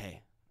 He's like,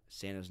 "Hey,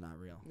 Santa's not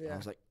real." Yeah. And I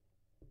was like,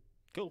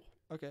 "Cool,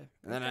 okay."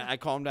 And then I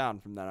calmed down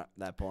from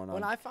that point on.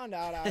 When I found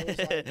out, I was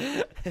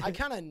like, I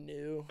kind of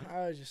knew.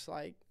 I was just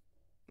like,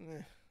 all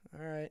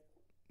right.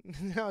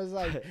 I was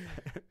like,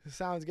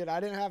 sounds good. I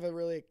didn't have a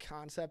really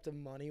concept of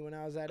money when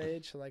I was that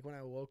age. So, like, when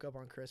I woke up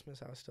on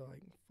Christmas, I was still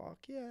like, fuck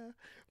yeah.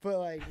 But,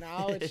 like,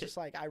 now it's just,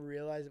 like, I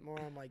realize it more.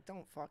 I'm like,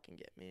 don't fucking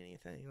get me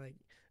anything. Like,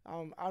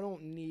 I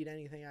don't need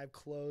anything. I have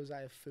clothes.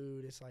 I have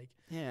food. It's like,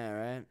 yeah,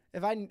 right.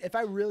 If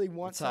I really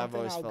want That's how I've something,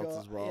 always I'll felt go.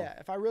 as well. Yeah,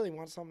 if I really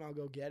want something, I'll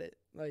go get it.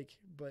 Like,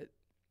 but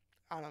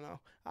I don't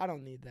know. I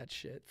don't need that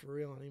shit for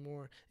real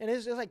anymore. And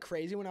it's just, like,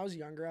 crazy. When I was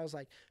younger, I was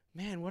like,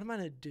 man, what am I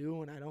going to do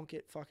when I don't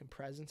get fucking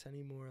presents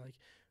anymore? Like,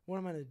 what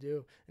am I going to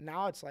do? And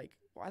now it's like,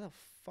 why the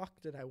fuck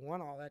did I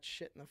want all that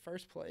shit in the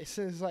first place?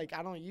 It's like,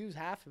 I don't use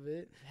half of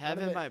it.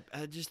 Having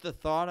just the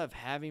thought of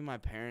having my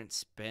parents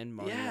spend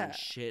money on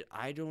shit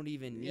I don't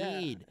even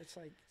need. It's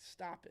like,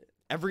 stop it.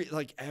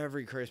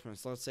 Every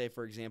Christmas, let's say,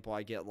 for example,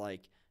 I get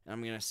like, and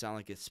I'm going to sound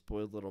like a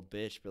spoiled little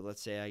bitch, but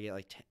let's say I get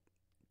like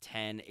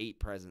 8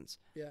 presents.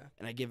 Yeah.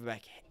 And I give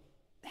back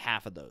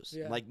half of those.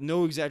 Yeah. Like,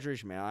 no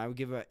exaggeration, man. I would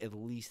give at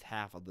least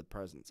half of the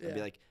presents. I'd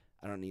be like,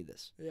 I don't need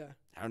this. Yeah.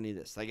 I don't need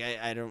this. Like,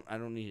 I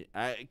don't need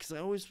it. Because I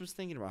always was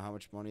thinking about how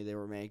much money they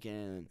were making.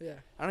 And Yeah.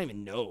 I don't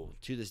even know.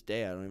 To this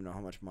day, I don't even know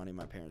how much money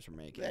my parents were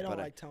making. They don't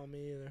like telling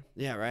me either.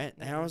 Yeah, right?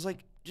 And I was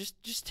like,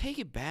 just take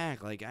it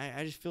back. Like,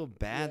 I just feel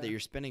bad that you're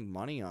spending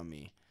money on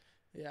me.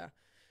 Yeah.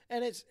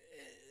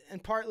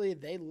 And partly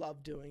they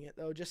love doing it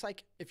though. Just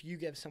like if you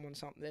give someone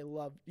something,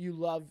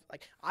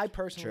 like I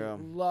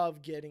personally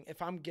love getting, if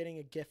I'm getting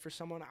a gift for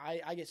someone,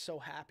 I get so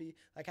happy.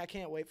 Like I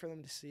can't wait for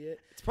them to see it.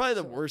 It's probably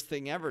the worst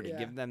thing ever to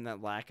give them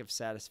that lack of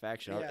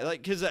satisfaction. Yeah.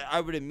 Like, cause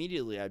I'd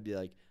be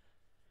like,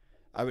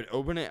 I would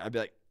open it. I'd be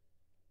like,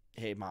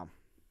 hey mom,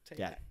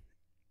 dad,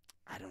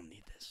 I don't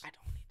need this. I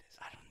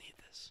don't need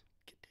this.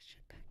 Get this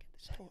shit back in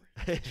the store.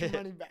 Get your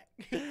money back.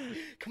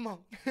 Come on.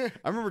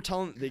 I remember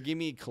they gave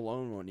me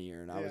cologne one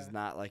year, and I was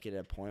not like at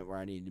a point where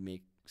I needed to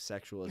make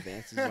sexual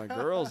advances with my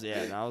girls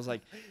yet. And I was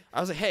like,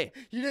 hey,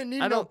 you didn't need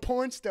no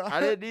porn star. I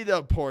didn't need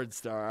a porn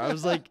star. I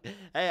was like,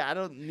 hey, I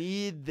don't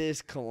need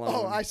this cologne.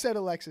 Oh, I said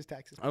Alexis,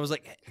 Texas. I was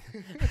like,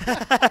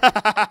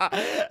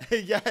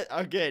 yeah,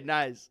 okay,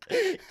 nice,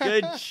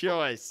 good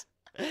choice.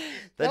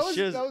 That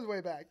was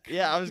way back.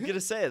 Yeah, I was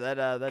gonna say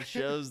that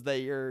shows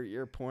that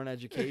your porn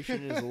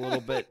education is a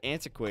little bit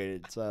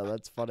antiquated. So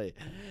that's funny.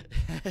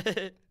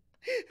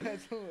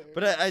 That's hilarious.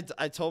 But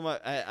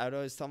I'd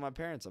always tell my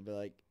parents, I'd be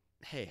like,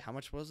 hey, how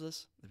much was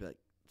this? They'd be like,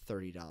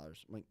 $30. I'm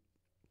like,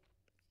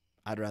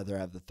 I'd rather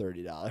have the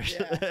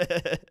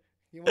 $30.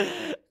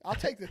 Yeah. I'll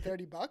take the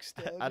 $30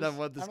 still. I don't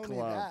want this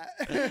cologne.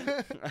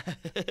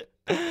 That.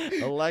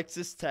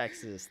 Alexis,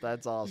 Texas.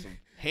 That's awesome.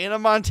 Hannah,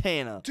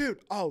 Montana. Dude,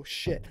 oh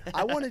shit.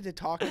 I wanted to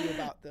talk to you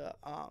about the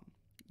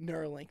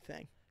Neurallink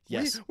thing.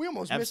 Yes. We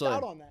almost missed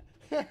out on that.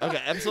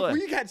 Okay, absolutely.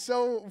 We got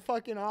so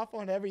fucking off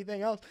on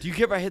everything else. Do you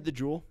care if I hit the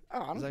jewel?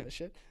 Oh, I don't give a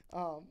shit.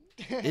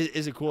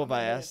 Is it cool if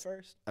I ask?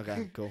 First.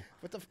 Okay, cool.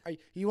 What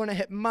you want to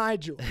hit my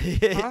jewel?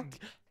 Huh?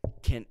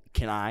 Can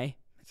I,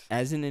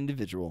 as an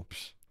individual,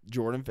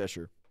 Jordan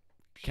Fischer,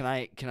 can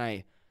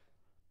I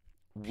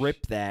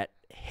rip that,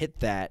 hit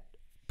that?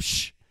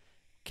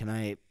 Can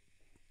I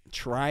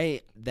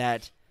try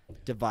that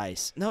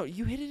device? No,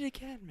 you hit it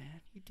again,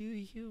 man. You do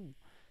you.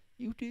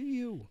 You do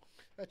you.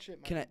 That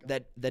shit. Can I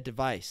that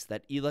device,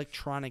 that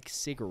electronic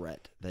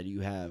cigarette that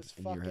you have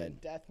in your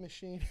head? Death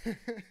machine.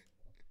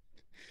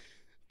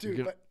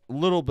 Dude, but a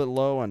little bit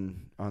low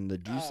on the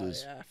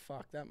juices. Yeah,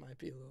 fuck, that might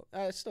be a little.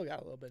 It's still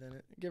got a little bit in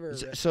it. Give her a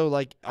rip. So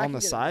like on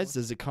the sides,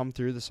 does it come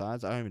through the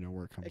sides? I don't even know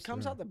where it comes. It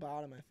comes out the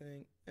bottom, I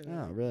think.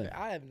 Oh, really?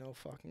 I have no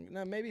fucking.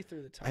 No, maybe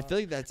through the top. I feel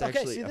like that's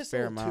actually see a this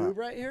fair little amount. tube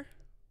right here?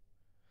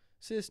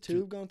 See this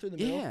tube going through the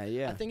middle?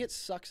 Yeah. I think it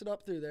sucks it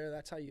up through there.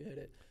 That's how you hit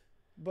it.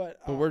 But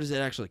where does it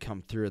actually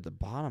come through at the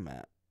bottom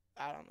at?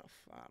 I don't know.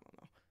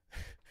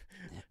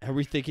 Are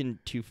we thinking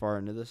too far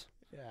into this?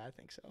 Yeah, I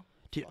think so.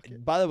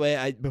 Dude, by the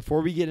way,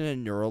 before we get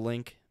into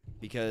Neuralink,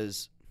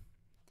 because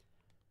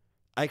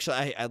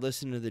actually I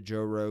listened to the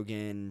Joe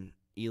Rogan,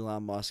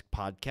 Elon Musk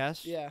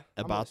podcast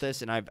about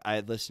this, and I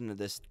listened to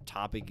this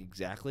topic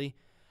exactly.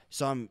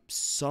 So I'm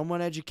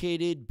somewhat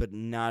educated, but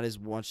not as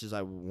much as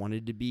I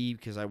wanted to be,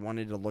 because I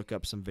wanted to look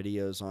up some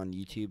videos on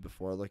YouTube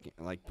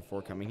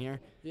before coming here.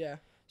 Yeah.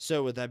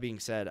 So with that being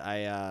said,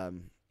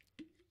 I'm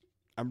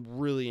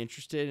really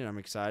interested and I'm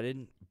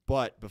excited.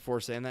 But before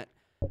saying that,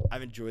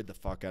 I've enjoyed the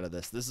fuck out of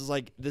this. This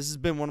has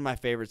been one of my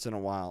favorites in a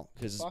while.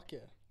 Fuck yeah.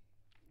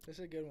 This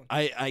is a good one.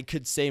 I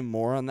could say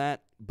more on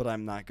that, but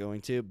I'm not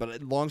going to.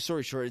 But long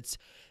story short,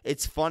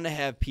 it's fun to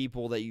have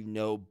people that you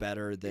know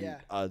better than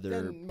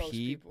other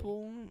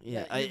people.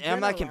 Yeah, I'm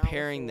not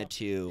comparing the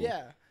two.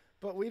 Yeah,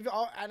 but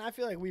and I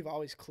feel like we've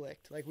always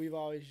clicked. Like, we've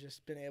always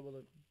just been able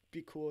to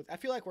be cool. I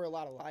feel like we're a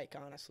lot alike,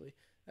 honestly,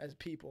 as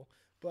people.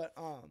 But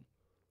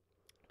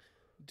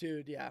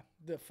dude, yeah,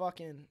 the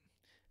fucking.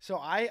 So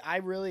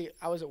I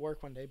was at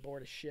work one day,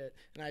 bored as shit,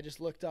 and I just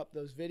looked up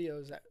those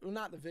videos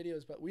not the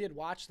videos, but we had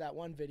watched that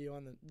one video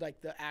on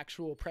the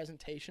actual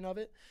presentation of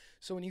it.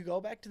 So when you go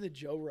back to the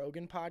Joe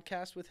Rogan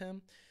podcast with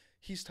him,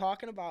 he's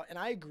talking about, and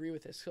I agree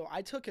with this. So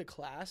I took a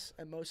class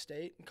at Mo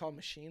State called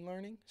machine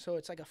learning. So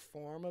it's like a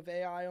form of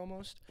AI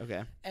almost.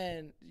 Okay.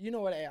 And you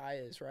know what AI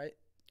is, right?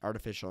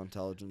 Artificial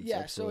intelligence. Yeah,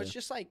 absolutely. so it's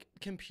just like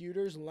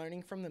computers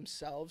learning from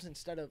themselves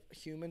instead of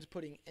humans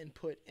putting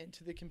input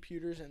into the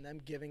computers and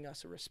them giving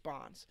us a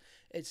response.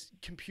 It's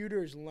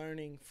computers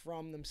learning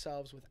from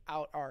themselves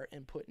without our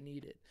input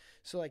needed.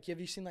 So, like, have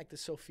you seen, like, the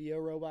Sophia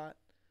robot?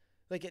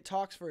 Like, it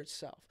talks for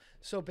itself.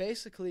 So,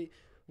 basically,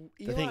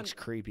 the thing's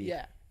creepy.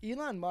 Yeah.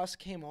 Elon Musk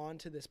came on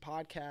to this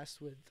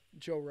podcast with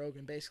Joe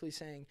Rogan basically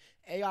saying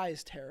AI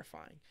is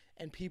terrifying.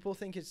 And people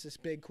think it's this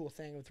big, cool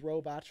thing with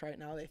robots right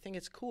now. They think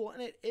it's cool,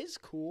 and it is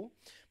cool,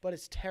 but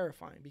it's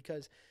terrifying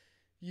because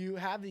you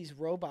have these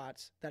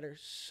robots that are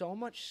so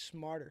much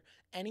smarter.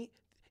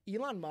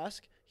 Elon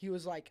Musk, he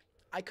was like,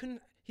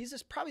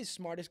 he's probably the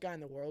smartest guy in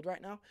the world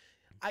right now.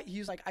 He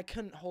was like, I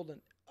couldn't hold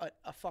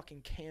a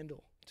fucking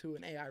candle to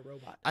an AI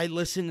robot. I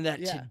listened to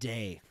that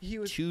today.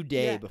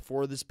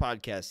 Before this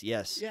podcast.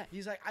 Yes. Yeah,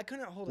 he's like, I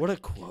couldn't hold. What a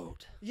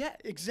quote. Yeah,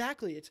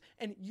 exactly.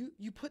 And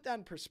you put that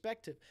in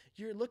perspective.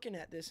 You're looking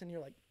at this and you're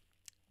like,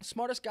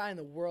 smartest guy in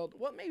the world.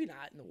 Well, maybe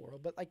not in the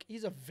world, but like,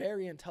 he's a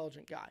very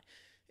intelligent guy.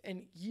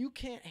 And you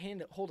can't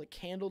hold a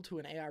candle to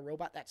an AI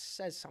robot. That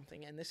says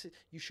something. And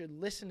you should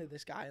listen to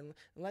this guy,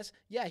 unless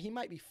he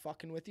might be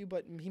fucking with you,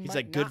 but he's might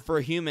like, not. good for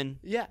a human.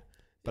 Yeah.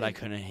 But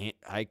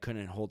I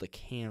couldn't hold a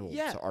candle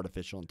to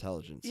artificial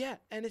intelligence. Yeah,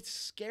 and it's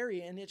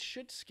scary, and it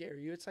should scare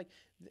you. It's like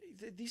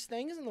these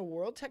things in the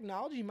world,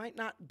 technology might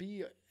not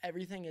be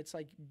everything. It's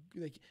like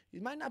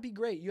it might not be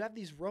great. You have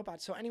these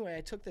robots. So anyway, I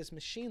took this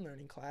machine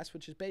learning class,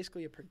 which is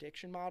basically a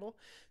prediction model.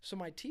 So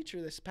my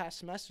teacher this past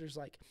semester is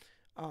like,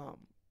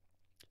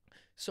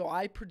 so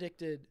I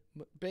predicted,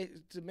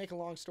 to make a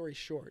long story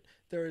short,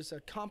 there's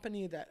a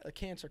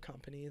cancer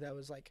company that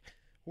was like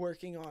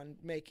working on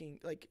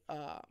making like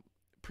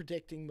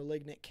predicting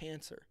malignant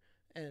cancer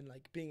and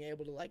like being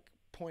able to like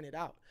point it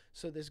out.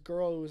 So this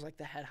girl who was like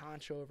the head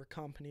honcho of her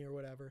company or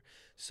whatever.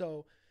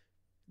 So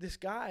this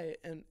guy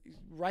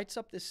writes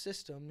up this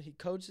system. He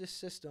codes this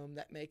system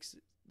that makes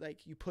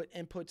like you put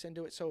inputs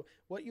into it. So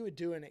what you would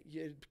do in it,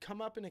 you'd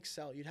come up in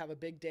Excel, you'd have a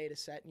big data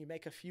set and you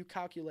make a few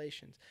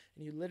calculations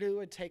and you literally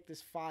would take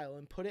this file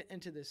and put it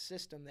into this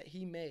system that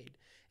he made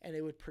and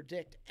it would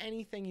predict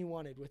anything you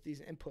wanted with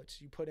these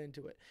inputs you put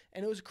into it.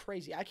 And it was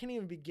crazy. I can't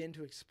even begin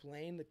to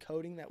explain the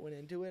coding that went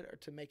into it or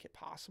to make it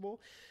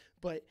possible,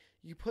 but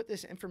you put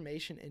this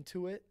information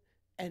into it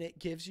and it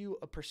gives you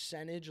a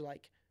percentage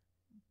like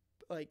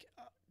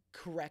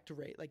correct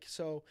rate. Like,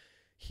 so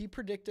he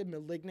predicted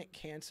malignant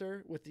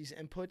cancer with these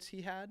inputs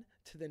he had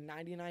to the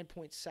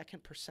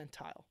 99.2nd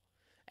percentile.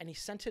 And he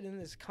sent it in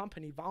his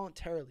company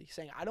voluntarily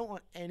saying, I don't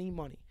want any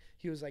money.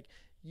 He was like,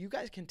 you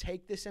guys can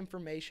take this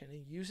information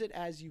and use it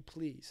as you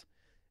please.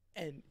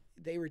 And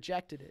they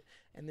rejected it.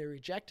 And they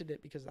rejected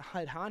it because the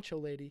head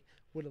honcho lady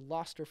would have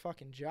lost her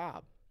fucking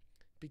job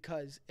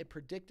because it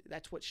predicted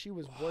that's what she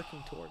was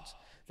working towards.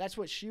 That's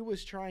what she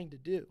was trying to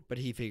do. But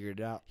he figured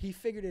it out. He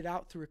figured it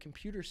out through a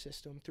computer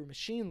system, through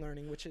machine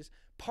learning, which is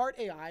part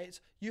AI.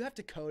 You have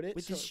to code it.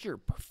 Wait, this is your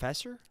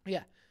professor?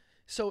 Yeah.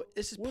 So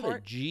this is what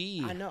part. A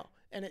G. I know.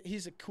 And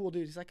he's a cool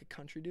dude. He's like a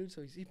country dude,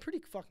 so he's pretty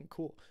fucking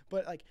cool.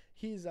 But like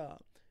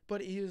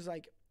but he was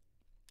like,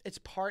 it's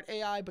part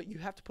AI, but you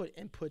have to put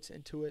inputs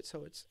into it,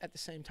 so it's at the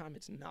same time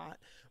it's not.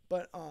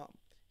 But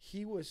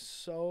he was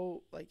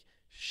so like,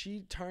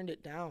 she turned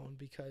it down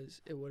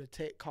because it would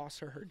have cost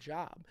her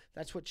job.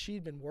 That's what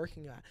she'd been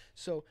working on.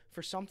 So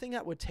for something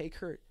that would take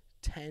her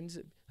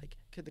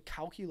the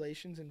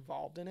calculations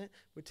involved in it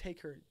would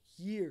take her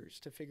years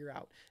to figure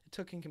out. It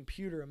took a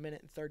computer 1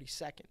 minute and 30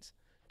 seconds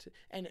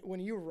And when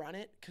you run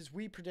it, because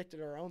we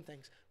predicted our own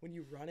things, when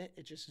you run it,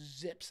 it just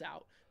zips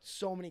out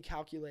so many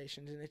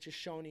calculations, and it's just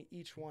showing you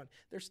each one.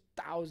 There's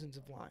thousands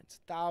of lines,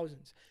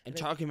 thousands. And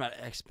talking about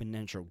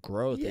exponential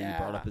growth that you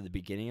brought up at the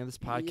beginning of this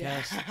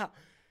podcast,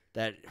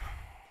 that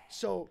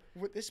so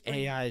with this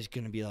AI is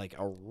going to be like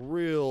a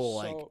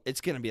real,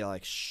 it's going to be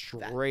like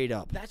straight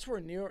up. That's where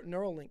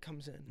Neuralink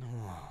comes in.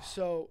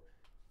 So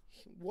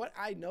what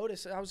I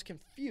noticed, I was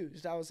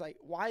confused. I was like,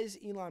 why is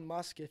Elon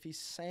Musk, if he's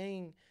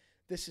saying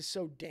this is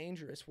so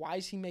dangerous, why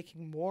is he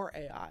making more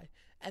AI?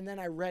 And then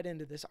I read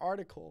into this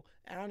article,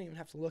 and I don't even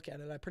have to look at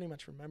it. I pretty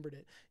much remembered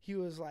it. He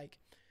was like,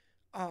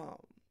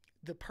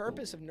 the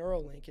purpose of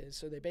Neuralink is,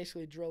 so they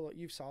basically drill,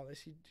 you saw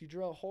this, you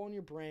drill a hole in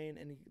your brain,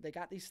 and they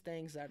got these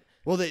things that...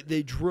 Well,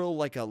 they drill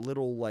like a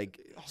little like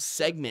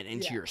segment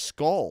into your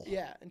skull.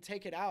 Yeah, and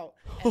take it out,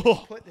 and they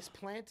put this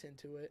plant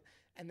into it,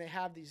 and they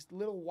have these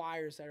little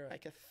wires that are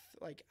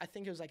like I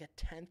think it was like a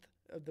tenth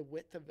of the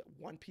width of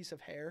one piece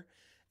of hair,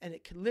 and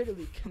it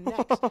literally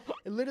connects.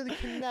 It literally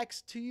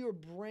connects to your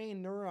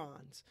brain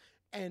neurons,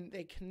 and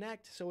they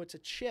connect. So it's a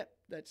chip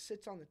that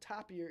sits on the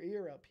top of your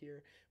ear up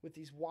here with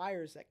these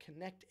wires that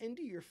connect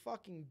into your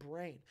fucking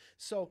brain.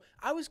 So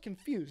I was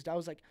confused. I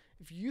was like,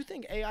 if you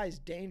think AI is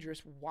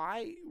dangerous,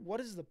 why? What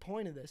is the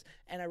point of this?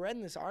 And I read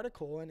in this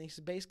article, and he's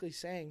basically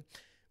saying,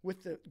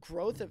 with the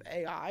growth of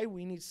AI,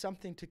 we need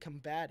something to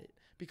combat it.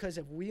 Because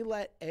if we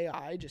let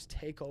AI just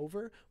take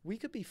over, we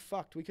could be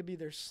fucked. We could be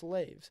their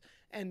slaves.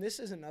 And this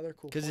is another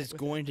cool point. Because it's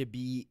going to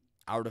be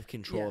out of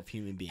control of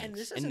human beings. And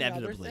this is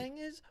another thing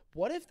is,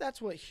 what if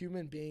that's what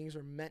human beings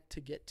are meant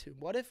to get to?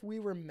 What if we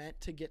were meant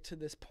to get to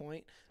this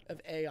point of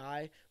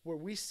AI where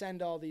we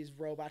send all these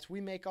robots, we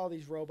make all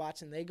these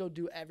robots, and they go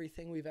do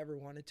everything we've ever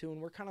wanted to,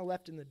 and we're kind of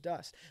left in the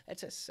dust?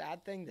 It's a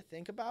sad thing to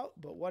think about,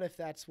 but what if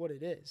that's what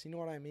it is? You know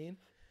what I mean?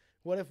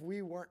 What if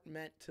we weren't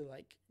meant to,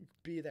 like,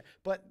 be there?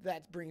 But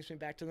that brings me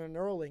back to the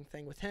Neuralink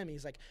thing with him.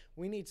 He's like,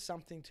 we need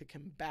something to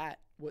combat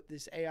what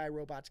this AI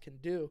robots can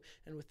do.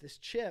 And with this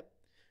chip,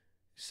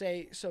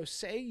 say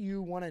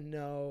you want to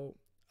know,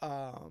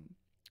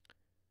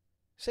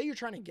 say you're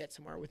trying to get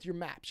somewhere with your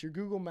maps, your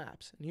Google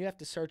Maps, and you have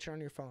to search on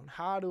your phone.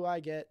 How do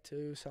I get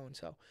to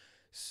so-and-so?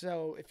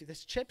 So if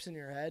this chip's in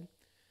your head,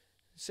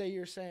 say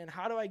you're saying,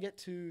 how do I get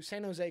to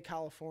San Jose,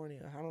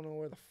 California? I don't know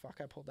where the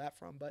fuck I pulled that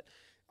from, but...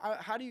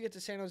 how do you get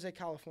to San Jose,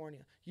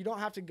 California? You don't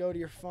have to go to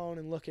your phone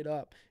and look it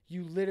up.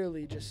 You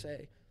literally just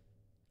say,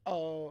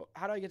 oh,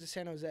 how do I get to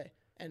San Jose?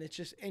 And it's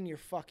just in your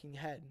fucking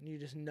head, and you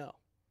just know.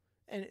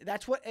 And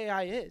that's what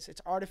AI is. It's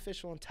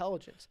artificial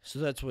intelligence. So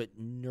that's what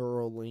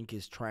Neuralink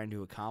is trying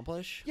to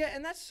accomplish? Yeah,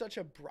 and that's such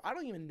a... I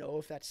don't even know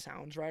if that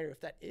sounds right or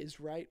if that is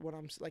right, what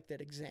I'm like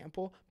that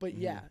example. But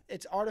yeah,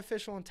 it's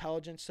artificial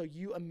intelligence, so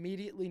you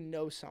immediately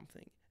know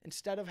something.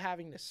 Instead of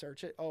having to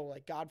search it,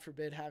 like, God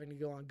forbid, having to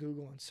go on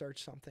Google and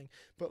search something.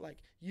 But, like,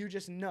 you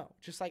just know,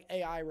 just like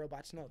AI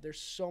robots know. There's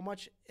so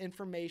much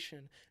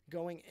information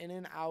going in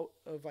and out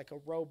of, like,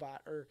 a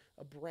robot or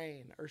a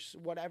brain or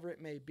whatever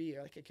it may be,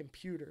 or like a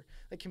computer.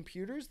 Like,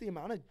 computers, the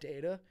amount of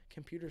data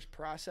computers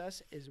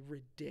process is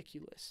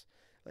ridiculous.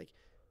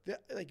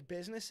 Like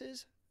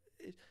businesses,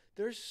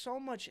 there's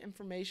so much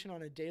information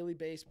on a daily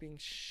basis being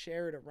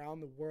shared around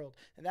the world,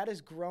 and that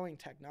is growing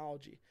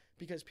technology.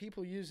 Because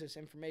people use this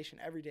information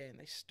every day and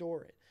they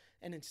store it.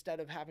 And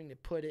instead of having to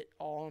put it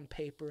all on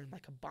paper in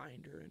like a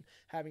binder and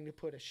having to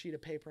put a sheet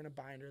of paper in a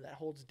binder that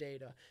holds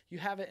data, you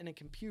have it in a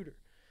computer.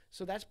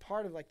 So that's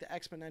part of like the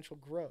exponential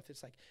growth.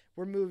 It's like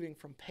we're moving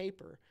from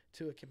paper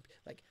to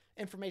like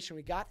information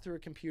we got through a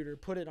computer,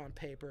 put it on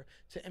paper,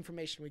 to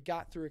information we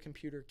got through a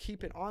computer,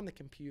 keep it on the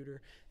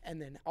computer,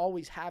 and then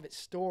always have it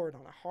stored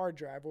on a hard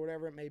drive or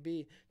whatever it may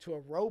be, to a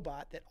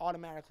robot that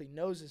automatically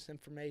knows this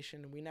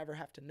information and we never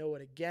have to know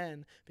it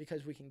again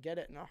because we can get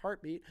it in a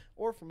heartbeat,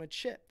 or from a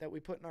chip that we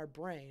put in our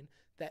brain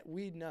that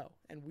we know,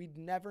 and we'd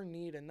never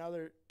need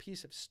another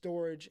piece of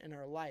storage in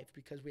our life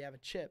because we have a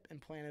chip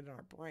implanted in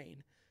our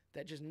brain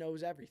that just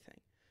knows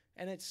everything.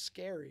 And it's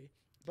scary,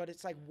 but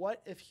it's like,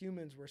 what if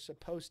humans were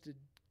supposed to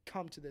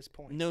come to this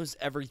point? Knows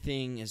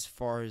everything as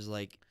far as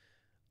like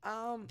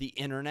the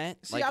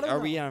internet. See, like, are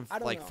we have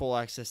like full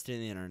access to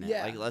the internet?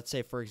 Yeah. Like, let's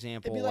say for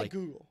example, it'd be like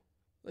Google,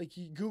 like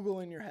you Google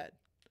in your head,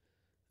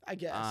 I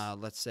guess.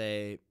 Let's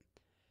say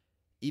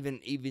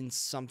even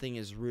something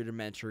as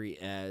rudimentary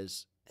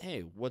as,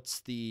 hey,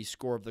 what's the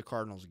score of the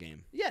Cardinals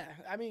game? Yeah,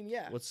 I mean,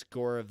 yeah. What's the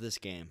score of this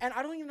game? And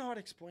I don't even know how to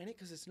explain it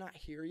because it's not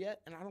here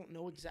yet, and I don't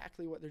know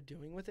exactly what they're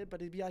doing with it,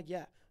 but it'd be like,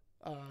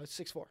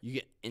 6-4. You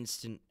get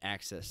instant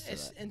access to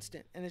It's that.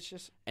 instant, and it's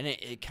just... And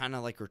it kind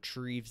of like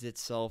retrieves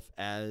itself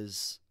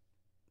as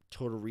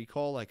Total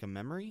Recall, like a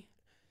memory?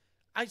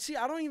 I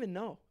don't even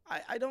know.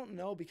 I don't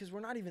know because we're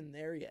not even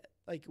there yet.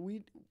 Like,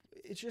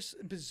 it's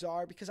just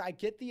bizarre because I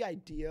get the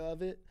idea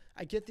of it.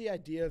 I get the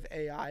idea of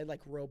AI, like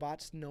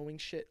robots knowing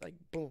shit, like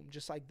boom,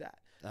 just like that.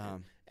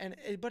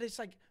 But it's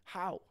like,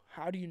 how?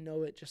 How do you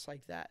know it just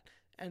like that?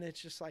 And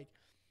it's just like...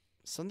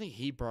 Something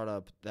he brought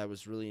up that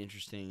was really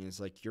interesting is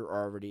like, you're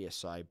already a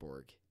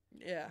cyborg.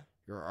 Yeah.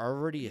 You're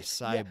already a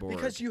cyborg. Yeah,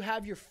 because you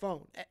have your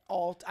phone at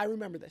all. I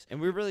remember this.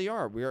 And we really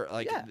are. We are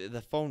like Yeah.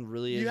 the phone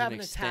really is You have an an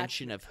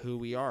extension of who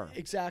we are.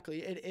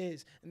 Exactly, it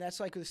is, and that's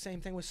like the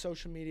same thing with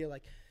social media.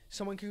 Like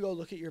someone could go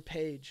look at your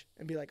page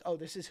and be like, "Oh,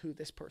 this is who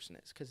this person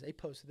is because they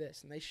post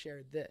this and they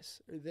shared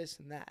this or this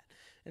and that,"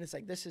 and it's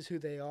like this is who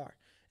they are,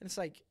 and it's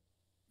like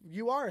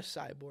you are a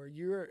cyborg.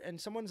 You're in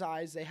someone's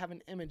eyes. They have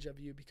an image of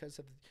you because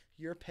of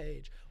your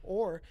page,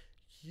 or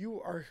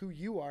you are who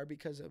you are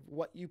because of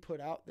what you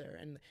put out there,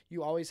 and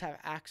you always have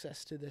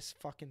access to this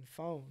fucking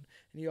phone,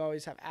 and you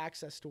always have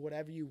access to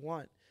whatever you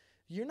want.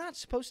 You're not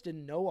supposed to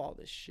know all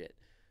this shit.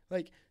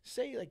 Like,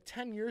 say, like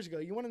 10 years ago,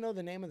 you want to know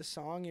the name of the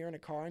song, you're in a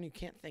car and you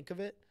can't think of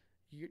it,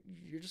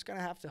 you're just going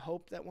to have to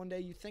hope that one day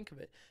you think of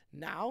it.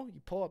 Now,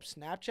 you pull up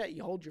Snapchat,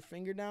 you hold your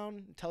finger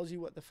down, it tells you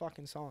what the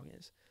fucking song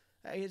is.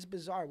 It's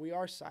bizarre. We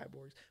are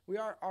cyborgs. We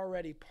are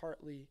already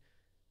partly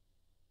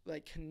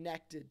like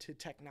connected to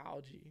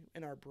technology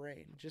in our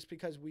brain just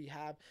because we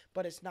have,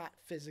 but it's not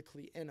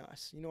physically in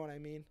us. You know what I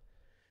mean?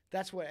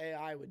 That's what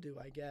AI would do,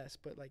 I guess.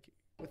 But like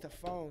with a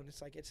phone, it's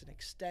like it's an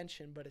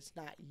extension, but it's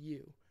not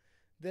you.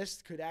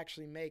 This could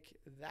actually make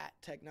that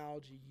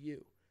technology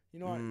you. You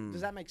know what?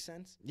 Does that make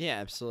sense? Yeah,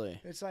 absolutely.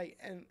 It's like,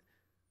 and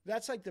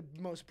that's like the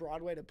most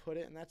broad way to put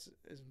it, and that's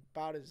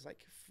about as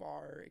like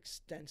far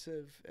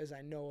extensive as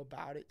I know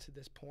about it to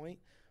this point.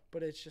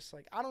 But it's just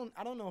like I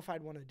don't know if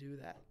I'd want to do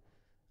that.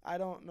 I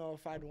don't know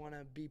if I'd want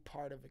to be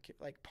part of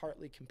like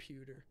partly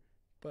computer,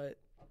 but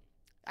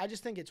I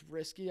just think it's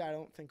risky. I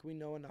don't think we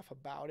know enough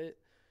about it,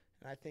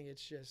 and I think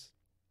it's just.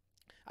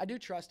 I do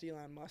trust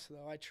Elon Musk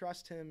though. I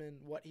trust him in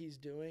what he's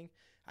doing.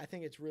 I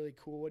think it's really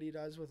cool what he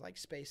does with like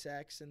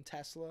SpaceX and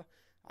Tesla.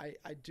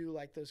 I do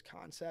like those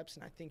concepts,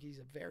 and I think he's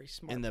a very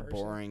smart And the person.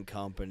 Boring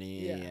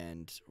Company,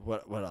 and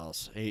what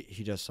else?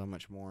 He does so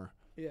much more.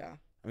 Yeah.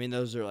 I mean,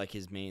 those are like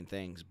his main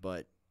things,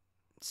 but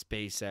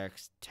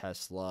SpaceX,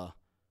 Tesla.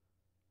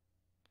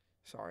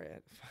 Sorry, I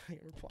had to fucking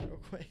reply real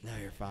quick. No,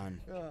 you're fine.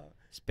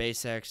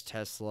 SpaceX,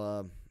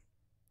 Tesla.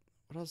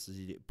 What else does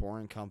he do?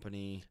 Boring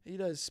Company. He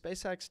does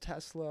SpaceX,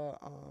 Tesla,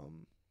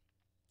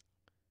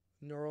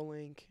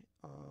 Neurallink.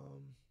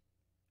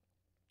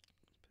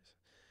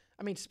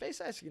 I mean,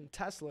 SpaceX and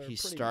Tesla are He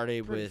pretty,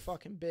 started pretty with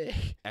fucking big.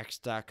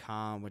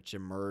 X.com, which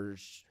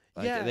emerged.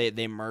 Like Yeah.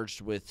 They merged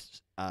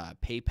with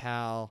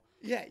PayPal.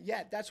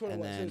 Yeah, that's what it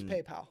And was. It was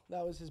then- PayPal.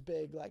 That was his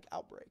big like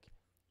outbreak.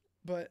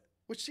 But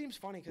which seems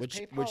funny because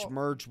PayPal. Which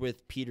merged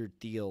with Peter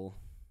Thiel.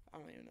 I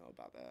don't even know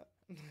about that.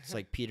 It's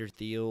like Peter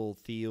Thiel.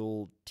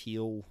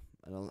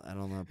 I don't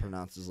know how to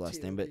pronounce his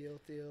last name, but Thiel.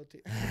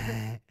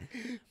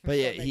 but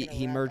yeah, Start making a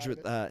he rap merged out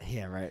with of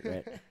yeah,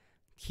 right.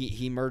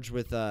 He merged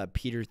with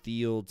Peter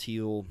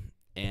Thiel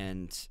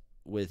and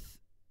with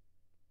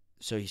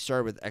so he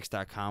started with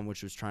X.com,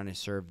 which was trying to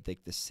serve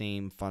like the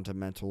same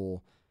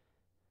fundamental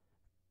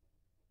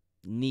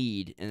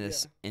need in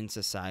this in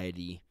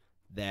society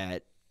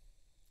that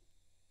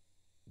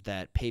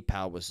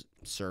PayPal was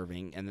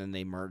serving, and then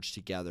they merged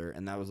together,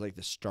 and that was like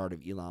the start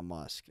of Elon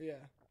Musk. Yeah.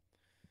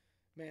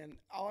 Man,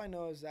 all I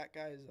know is that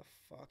guy is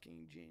a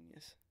fucking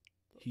genius.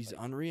 He's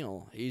Like,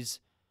 unreal. He's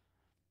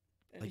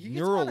and like he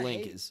gets a lot of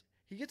Neuralink hate. is.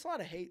 He gets a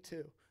lot of hate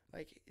too.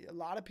 Like a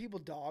lot of people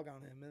dog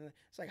on him, and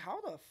it's like,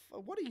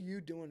 what are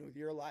you doing with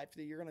your life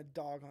that you're gonna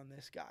dog on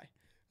this guy?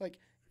 Like,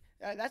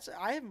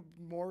 I have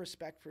more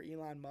respect for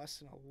Elon Musk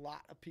than a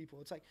lot of people.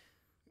 It's like,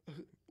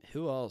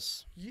 Who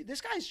else?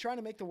 this guy's trying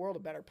to make the world a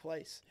better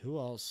place. Who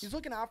else? He's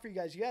looking out for you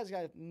guys. You guys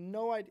got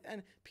no idea,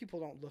 and people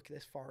don't look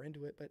this far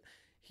into it, but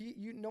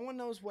no one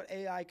knows what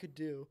AI could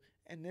do,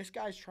 and this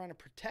guy's trying to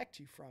protect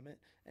you from it,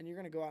 and you're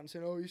gonna go out and say,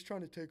 "Oh, he's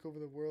trying to take over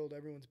the world,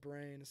 everyone's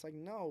brain." It's like,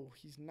 no,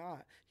 he's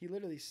not. He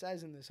literally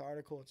says in this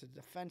article, it's a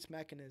defense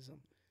mechanism.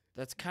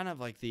 That's kind of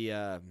like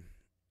the,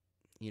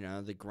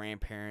 the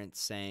grandparents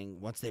saying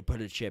once they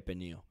put a chip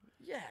in you.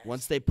 Yeah.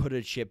 Once they put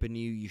a chip in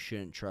you, you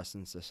shouldn't trust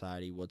in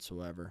society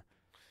whatsoever.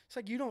 It's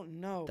like you don't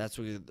know. That's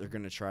what they're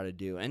going to try to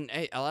do. And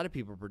hey, a lot of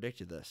people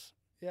predicted this.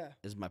 Yeah.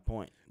 Is my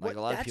point. Like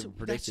a lot of people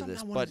predicted that's this,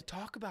 something I wanted to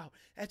talk about.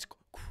 That's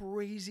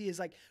crazy. Is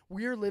like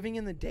we're living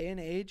in the day and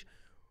age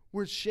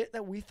where shit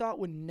that we thought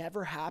would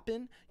never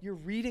happen, you're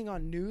reading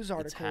on news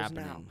articles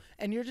now, happening.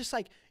 and you're just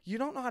like, you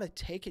don't know how to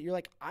take it. You're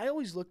like, I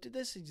always looked at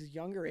this at a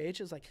younger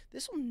age as like,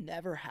 this will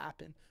never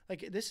happen.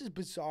 Like, this is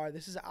bizarre.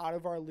 This is out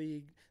of our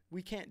league.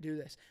 We can't do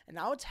this. And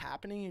now it's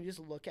happening. And you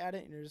just look at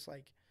it and you're just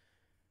like,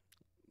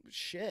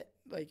 shit.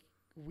 Like,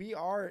 we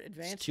are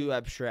advancing. It's too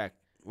abstract.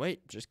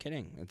 Wait, just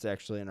kidding. It's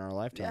actually in our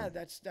lifetime.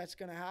 Yeah, that's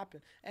gonna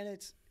happen.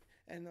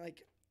 And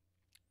like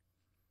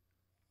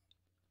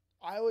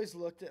I always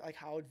looked at like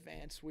how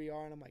advanced we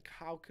are, and I'm like,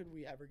 how could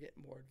we ever get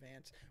more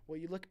advanced? Well,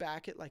 you look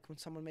back at like when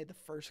someone made the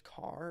first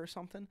car or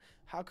something,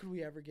 how could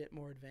we ever get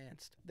more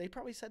advanced? They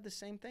probably said the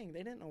same thing.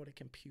 They didn't know what a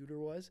computer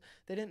was.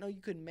 They didn't know you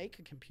could make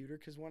a computer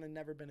because one had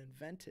never been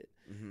invented.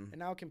 Mm-hmm. And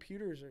now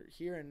computers are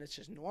here, and it's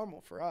just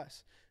normal for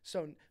us.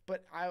 So,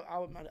 but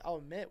I'll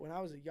admit, when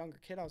I was a younger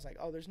kid, I was like,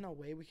 oh, there's no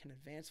way we can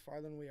advance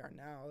farther than we are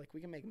now. Like,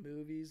 we can make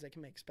movies. They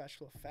can make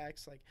special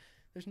effects. Like,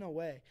 there's no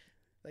way.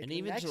 Like, And the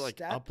even next to like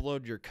step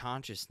upload your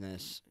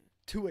consciousness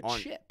to a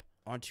chip.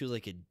 onto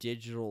like a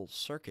digital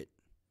circuit.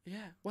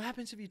 Yeah. What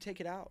happens if you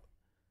take it out?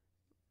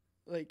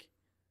 Like,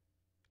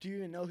 do you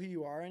even know who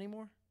you are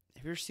anymore?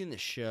 Have you ever seen the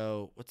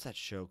show? What's that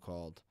show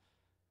called?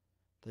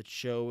 That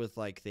show with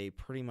like they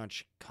pretty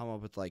much come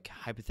up with like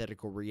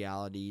hypothetical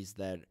realities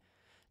that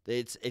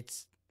it's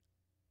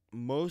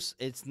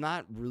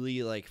not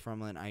really like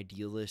from an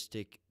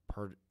idealistic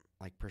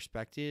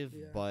perspective,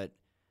 but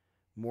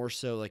more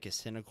so like a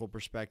cynical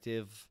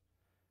perspective.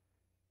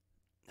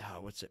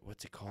 Oh, what's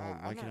it called?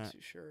 I'm not too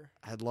sure.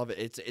 I'd love it.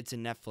 It's a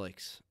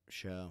Netflix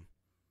show.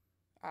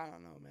 I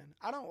don't know, man.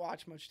 I don't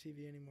watch much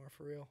TV anymore,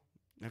 for real.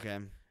 Okay.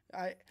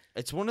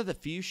 It's one of the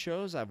few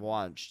shows I've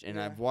watched, and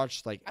I've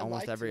watched like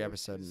almost every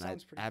episode, and I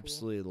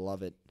absolutely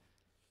love it.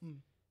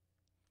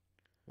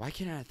 Why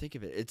can't I think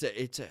of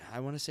it? I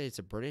want to say it's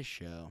a British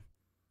show.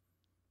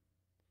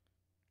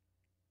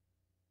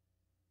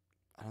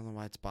 I don't know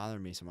why it's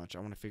bothering me so much. I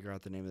want to figure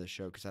out the name of the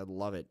show because I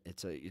love it.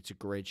 It's a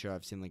great show.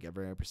 I've seen like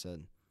every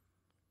episode.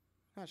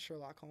 Not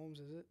Sherlock Holmes,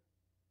 is it?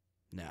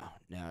 No,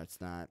 it's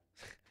not.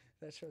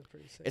 That show's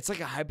pretty sick. It's like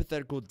a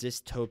hypothetical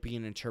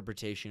dystopian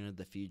interpretation of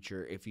the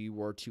future if you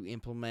were to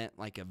implement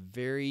like a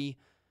very...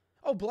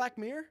 Oh, Black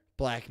Mirror?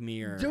 Black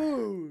Mirror.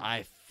 Dude.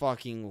 I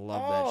fucking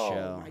love that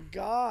show. Oh, my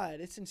God.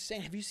 It's insane.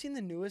 Have you seen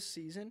the newest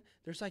season?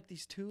 There's like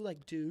these two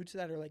like dudes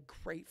that are like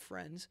great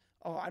friends.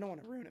 Oh, I don't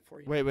want to ruin it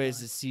for you. Wait,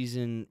 is it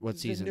season... What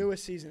season? The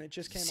newest season. It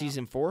just came out.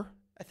 Season 4?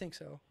 I think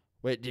so.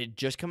 Wait, did it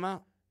just come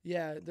out?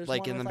 Yeah. There's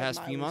like one in with, the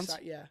past few months?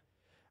 Yeah.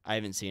 I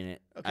haven't seen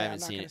it. Okay, I haven't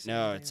seen it.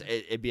 No,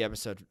 it'd be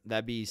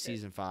that'd be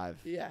season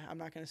 5. Yeah, I'm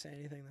not gonna say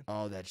anything then.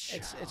 Oh, that show.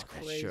 It's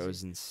crazy. That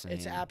show's insane.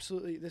 It's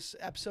absolutely, this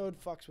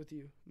episode fucks with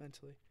you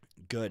mentally.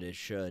 Good, it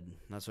should.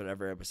 That's what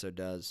every episode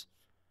does.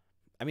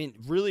 I mean,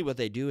 really what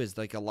they do is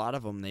like a lot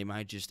of them, they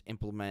might just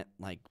implement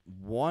like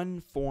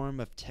one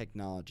form of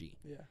technology.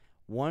 Yeah.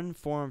 One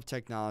form of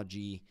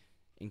technology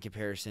in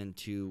comparison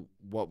to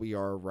what we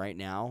are right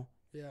now.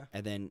 Yeah.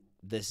 And then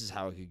this is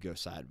how it could go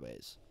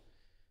sideways.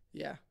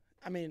 Yeah.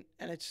 I mean,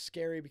 and it's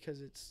scary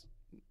because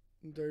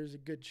there's a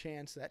good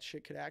chance that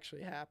shit could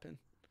actually happen.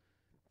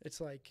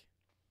 It's like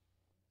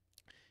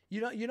you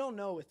don't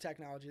know with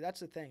technology.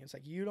 That's the thing. It's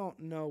like you don't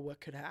know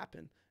what could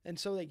happen. And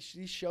so like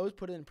these shows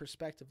put it in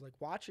perspective. Like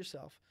watch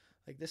yourself.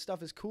 Like this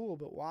stuff is cool,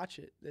 but watch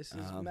it. This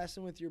is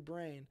messing with your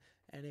brain,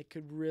 and it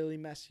could really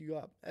mess you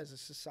up as a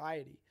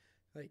society.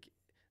 Like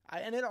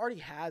and it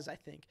already has, I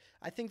think.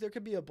 I think there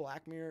could be a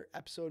Black Mirror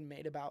episode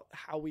made about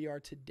how we are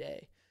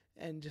today,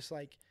 and just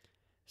like.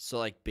 So,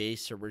 like,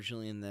 based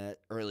originally in the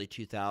early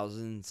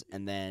 2000s,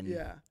 and then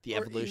the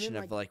evolution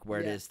of, like, where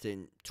it is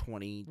to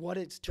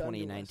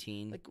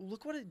 2019. Like,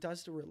 look what it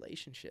does to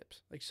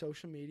relationships. Like,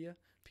 social media.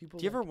 People.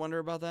 Do you ever wonder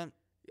about that?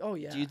 Oh,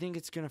 yeah. Do you think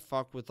it's going to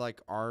fuck with,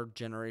 like, our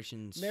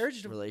generation's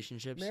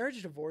relationships?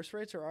 Marriage divorce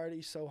rates are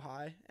already so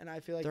high, and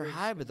I feel like... They're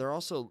high, but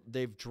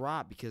they've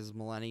dropped because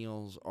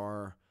millennials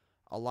are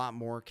a lot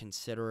more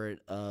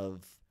considerate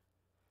of...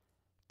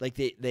 Like,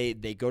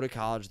 they go to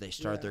college, they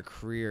start their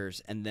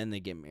careers, and then they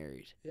get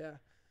married. Yeah.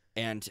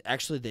 And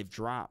actually, they've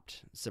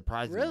dropped,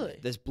 surprisingly. Really?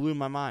 This blew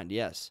my mind,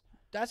 yes.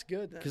 That's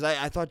good, then. Because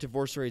I thought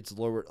divorce rates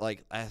lowered,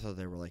 like, I thought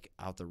they were, like,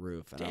 out the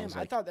roof. And damn,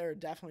 I thought they were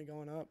definitely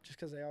going up just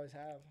because they always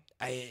have.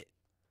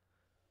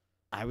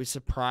 I was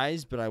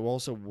surprised, but I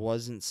also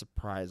wasn't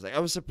surprised. Like, I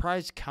was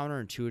surprised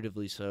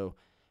counterintuitively so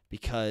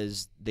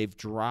because they've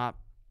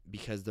dropped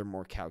because they're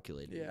more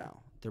calculated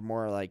now. They're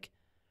more like...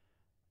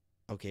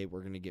 okay,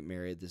 we're going to get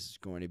married. This is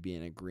going to be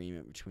an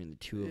agreement between the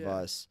two of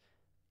us.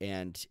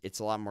 And it's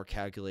a lot more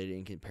calculated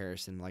in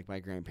comparison. Like, my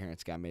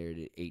grandparents got married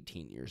at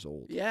 18 years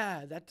old.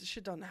 Yeah, that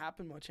shit doesn't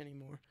happen much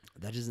anymore.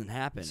 That doesn't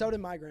happen. So did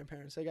my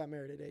grandparents. They got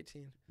married at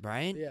 18.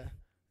 Right?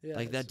 Yeah.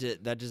 Like,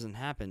 that doesn't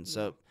happen. No.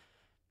 So,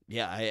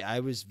 yeah, I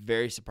was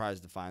very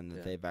surprised to find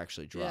that they've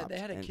actually dropped. Yeah,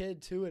 they had a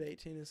kid, too, at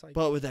 18. It's like.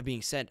 But with that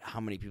being said, how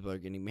many people are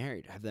getting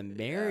married? Have the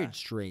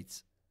marriage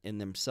rates in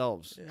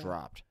themselves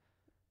dropped?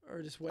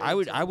 Or just wait. I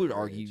would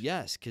argue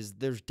yes, because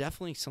there's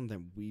definitely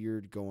something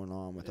weird going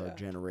on with our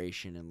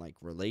generation and like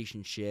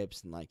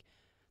relationships and like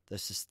the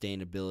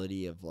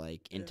sustainability of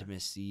like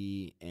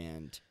intimacy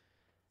and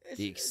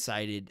the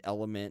excited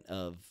element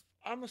of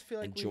I almost feel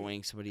like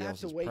enjoying somebody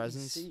else's wait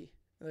presence. And see.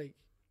 Like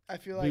I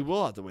feel like we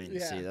will have to wait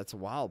and see. That's a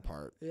wild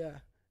part. Yeah,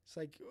 it's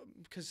like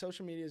because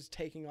social media is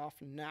taking off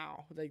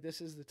now. Like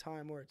this is the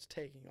time where it's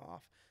taking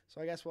off.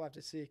 So I guess we'll have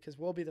to see because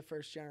we'll be the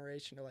first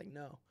generation to like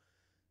know.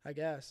 I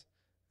guess.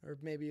 Or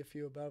maybe a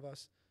few above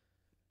us.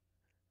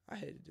 I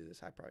hate to do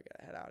this. I probably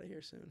gotta head out of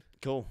here soon.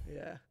 Cool.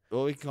 Yeah.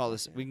 Well, we can call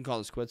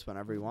this quits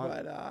whenever you want.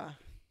 But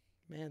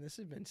man, this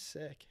has been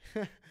sick.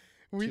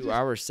 2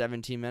 hours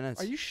 17 minutes.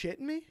 Are you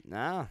shitting me?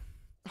 No.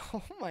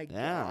 Oh my god.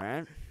 Yeah,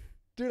 right.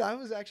 Dude, I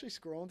was actually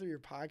scrolling through your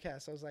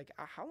podcast. I was like,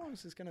 how long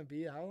is this gonna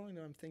be? How long am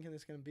I thinking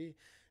this is gonna be?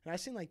 And I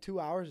seen like 2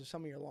 hours of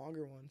some of your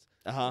longer ones.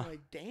 I'm like,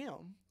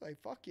 damn. Like,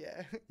 fuck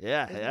yeah.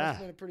 Yeah, This must have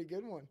been a pretty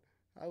good one.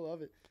 I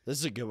love it. This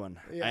is a good one.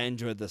 Yeah. I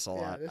enjoyed this a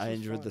lot. I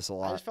enjoyed this a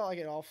lot. I just felt like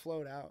it all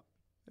flowed out.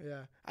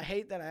 Yeah. I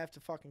hate that I have to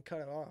fucking cut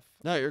it off.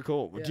 No, you're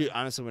cool. Yeah. Dude,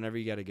 honestly, whenever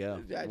you got to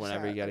go. I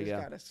Whenever you got to I go.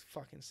 just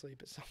gotta fucking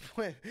sleep at some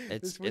point.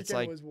 It's This weekend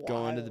like was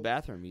going to the wild.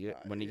 bathroom.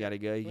 When you got to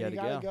go, you got to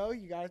go. Go,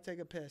 you gotta take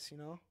a piss, you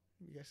know?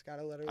 You just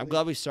gotta let her I'm leave.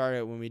 glad we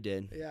started when we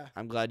did. Yeah.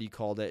 I'm glad you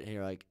called it. And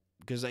you're like,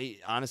 because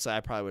honestly, I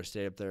probably would have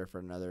stayed up there for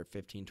another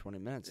 15, 20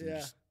 minutes and Yeah.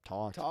 just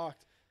talked.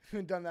 Talked.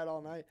 Done that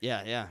all night. Yeah.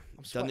 I'm Done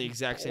the sweating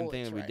exact same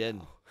thing that we bullets did.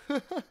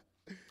 right now.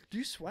 Do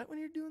you sweat when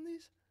you're doing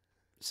these?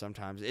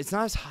 Sometimes it's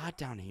not as hot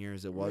down here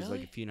as it was like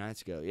Really? a few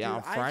nights ago. Yeah,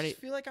 Dude, on I Friday.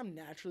 just feel like I'm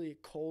naturally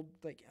cold,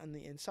 like on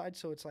the inside,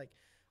 so it's like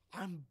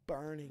I'm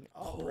burning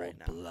up right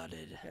now.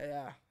 Cold-blooded.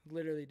 Yeah,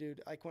 literally,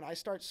 dude. Like when I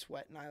start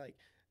sweating,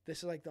 this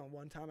is like the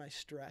one time I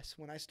stress.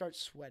 When I start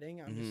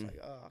sweating, I'm just like,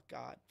 oh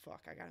god,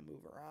 fuck, I gotta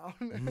move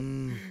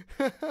around.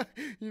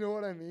 You know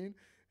what I mean?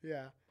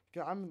 Yeah.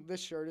 This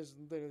shirt is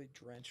literally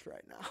drenched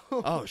right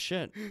now. Oh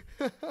shit.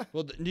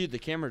 Well, dude, the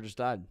camera just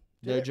died.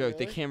 No Did it joke.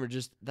 The really? camera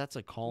that's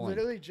like calling.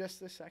 Literally just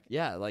this second.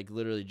 Yeah, like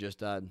literally just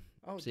died.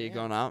 Oh, See it damn.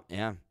 going out?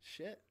 Yeah.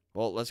 Shit.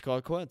 Well, let's call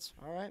it quits.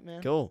 All right,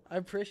 man. Cool. I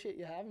appreciate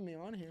you having me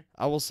on here.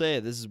 I will say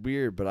this is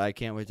weird, but I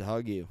can't wait to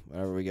hug you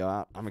whenever we go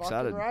out. I'm Fucking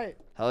excited. right.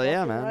 Hell yeah,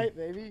 Fucking man. right,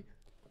 baby.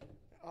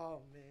 Oh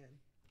man.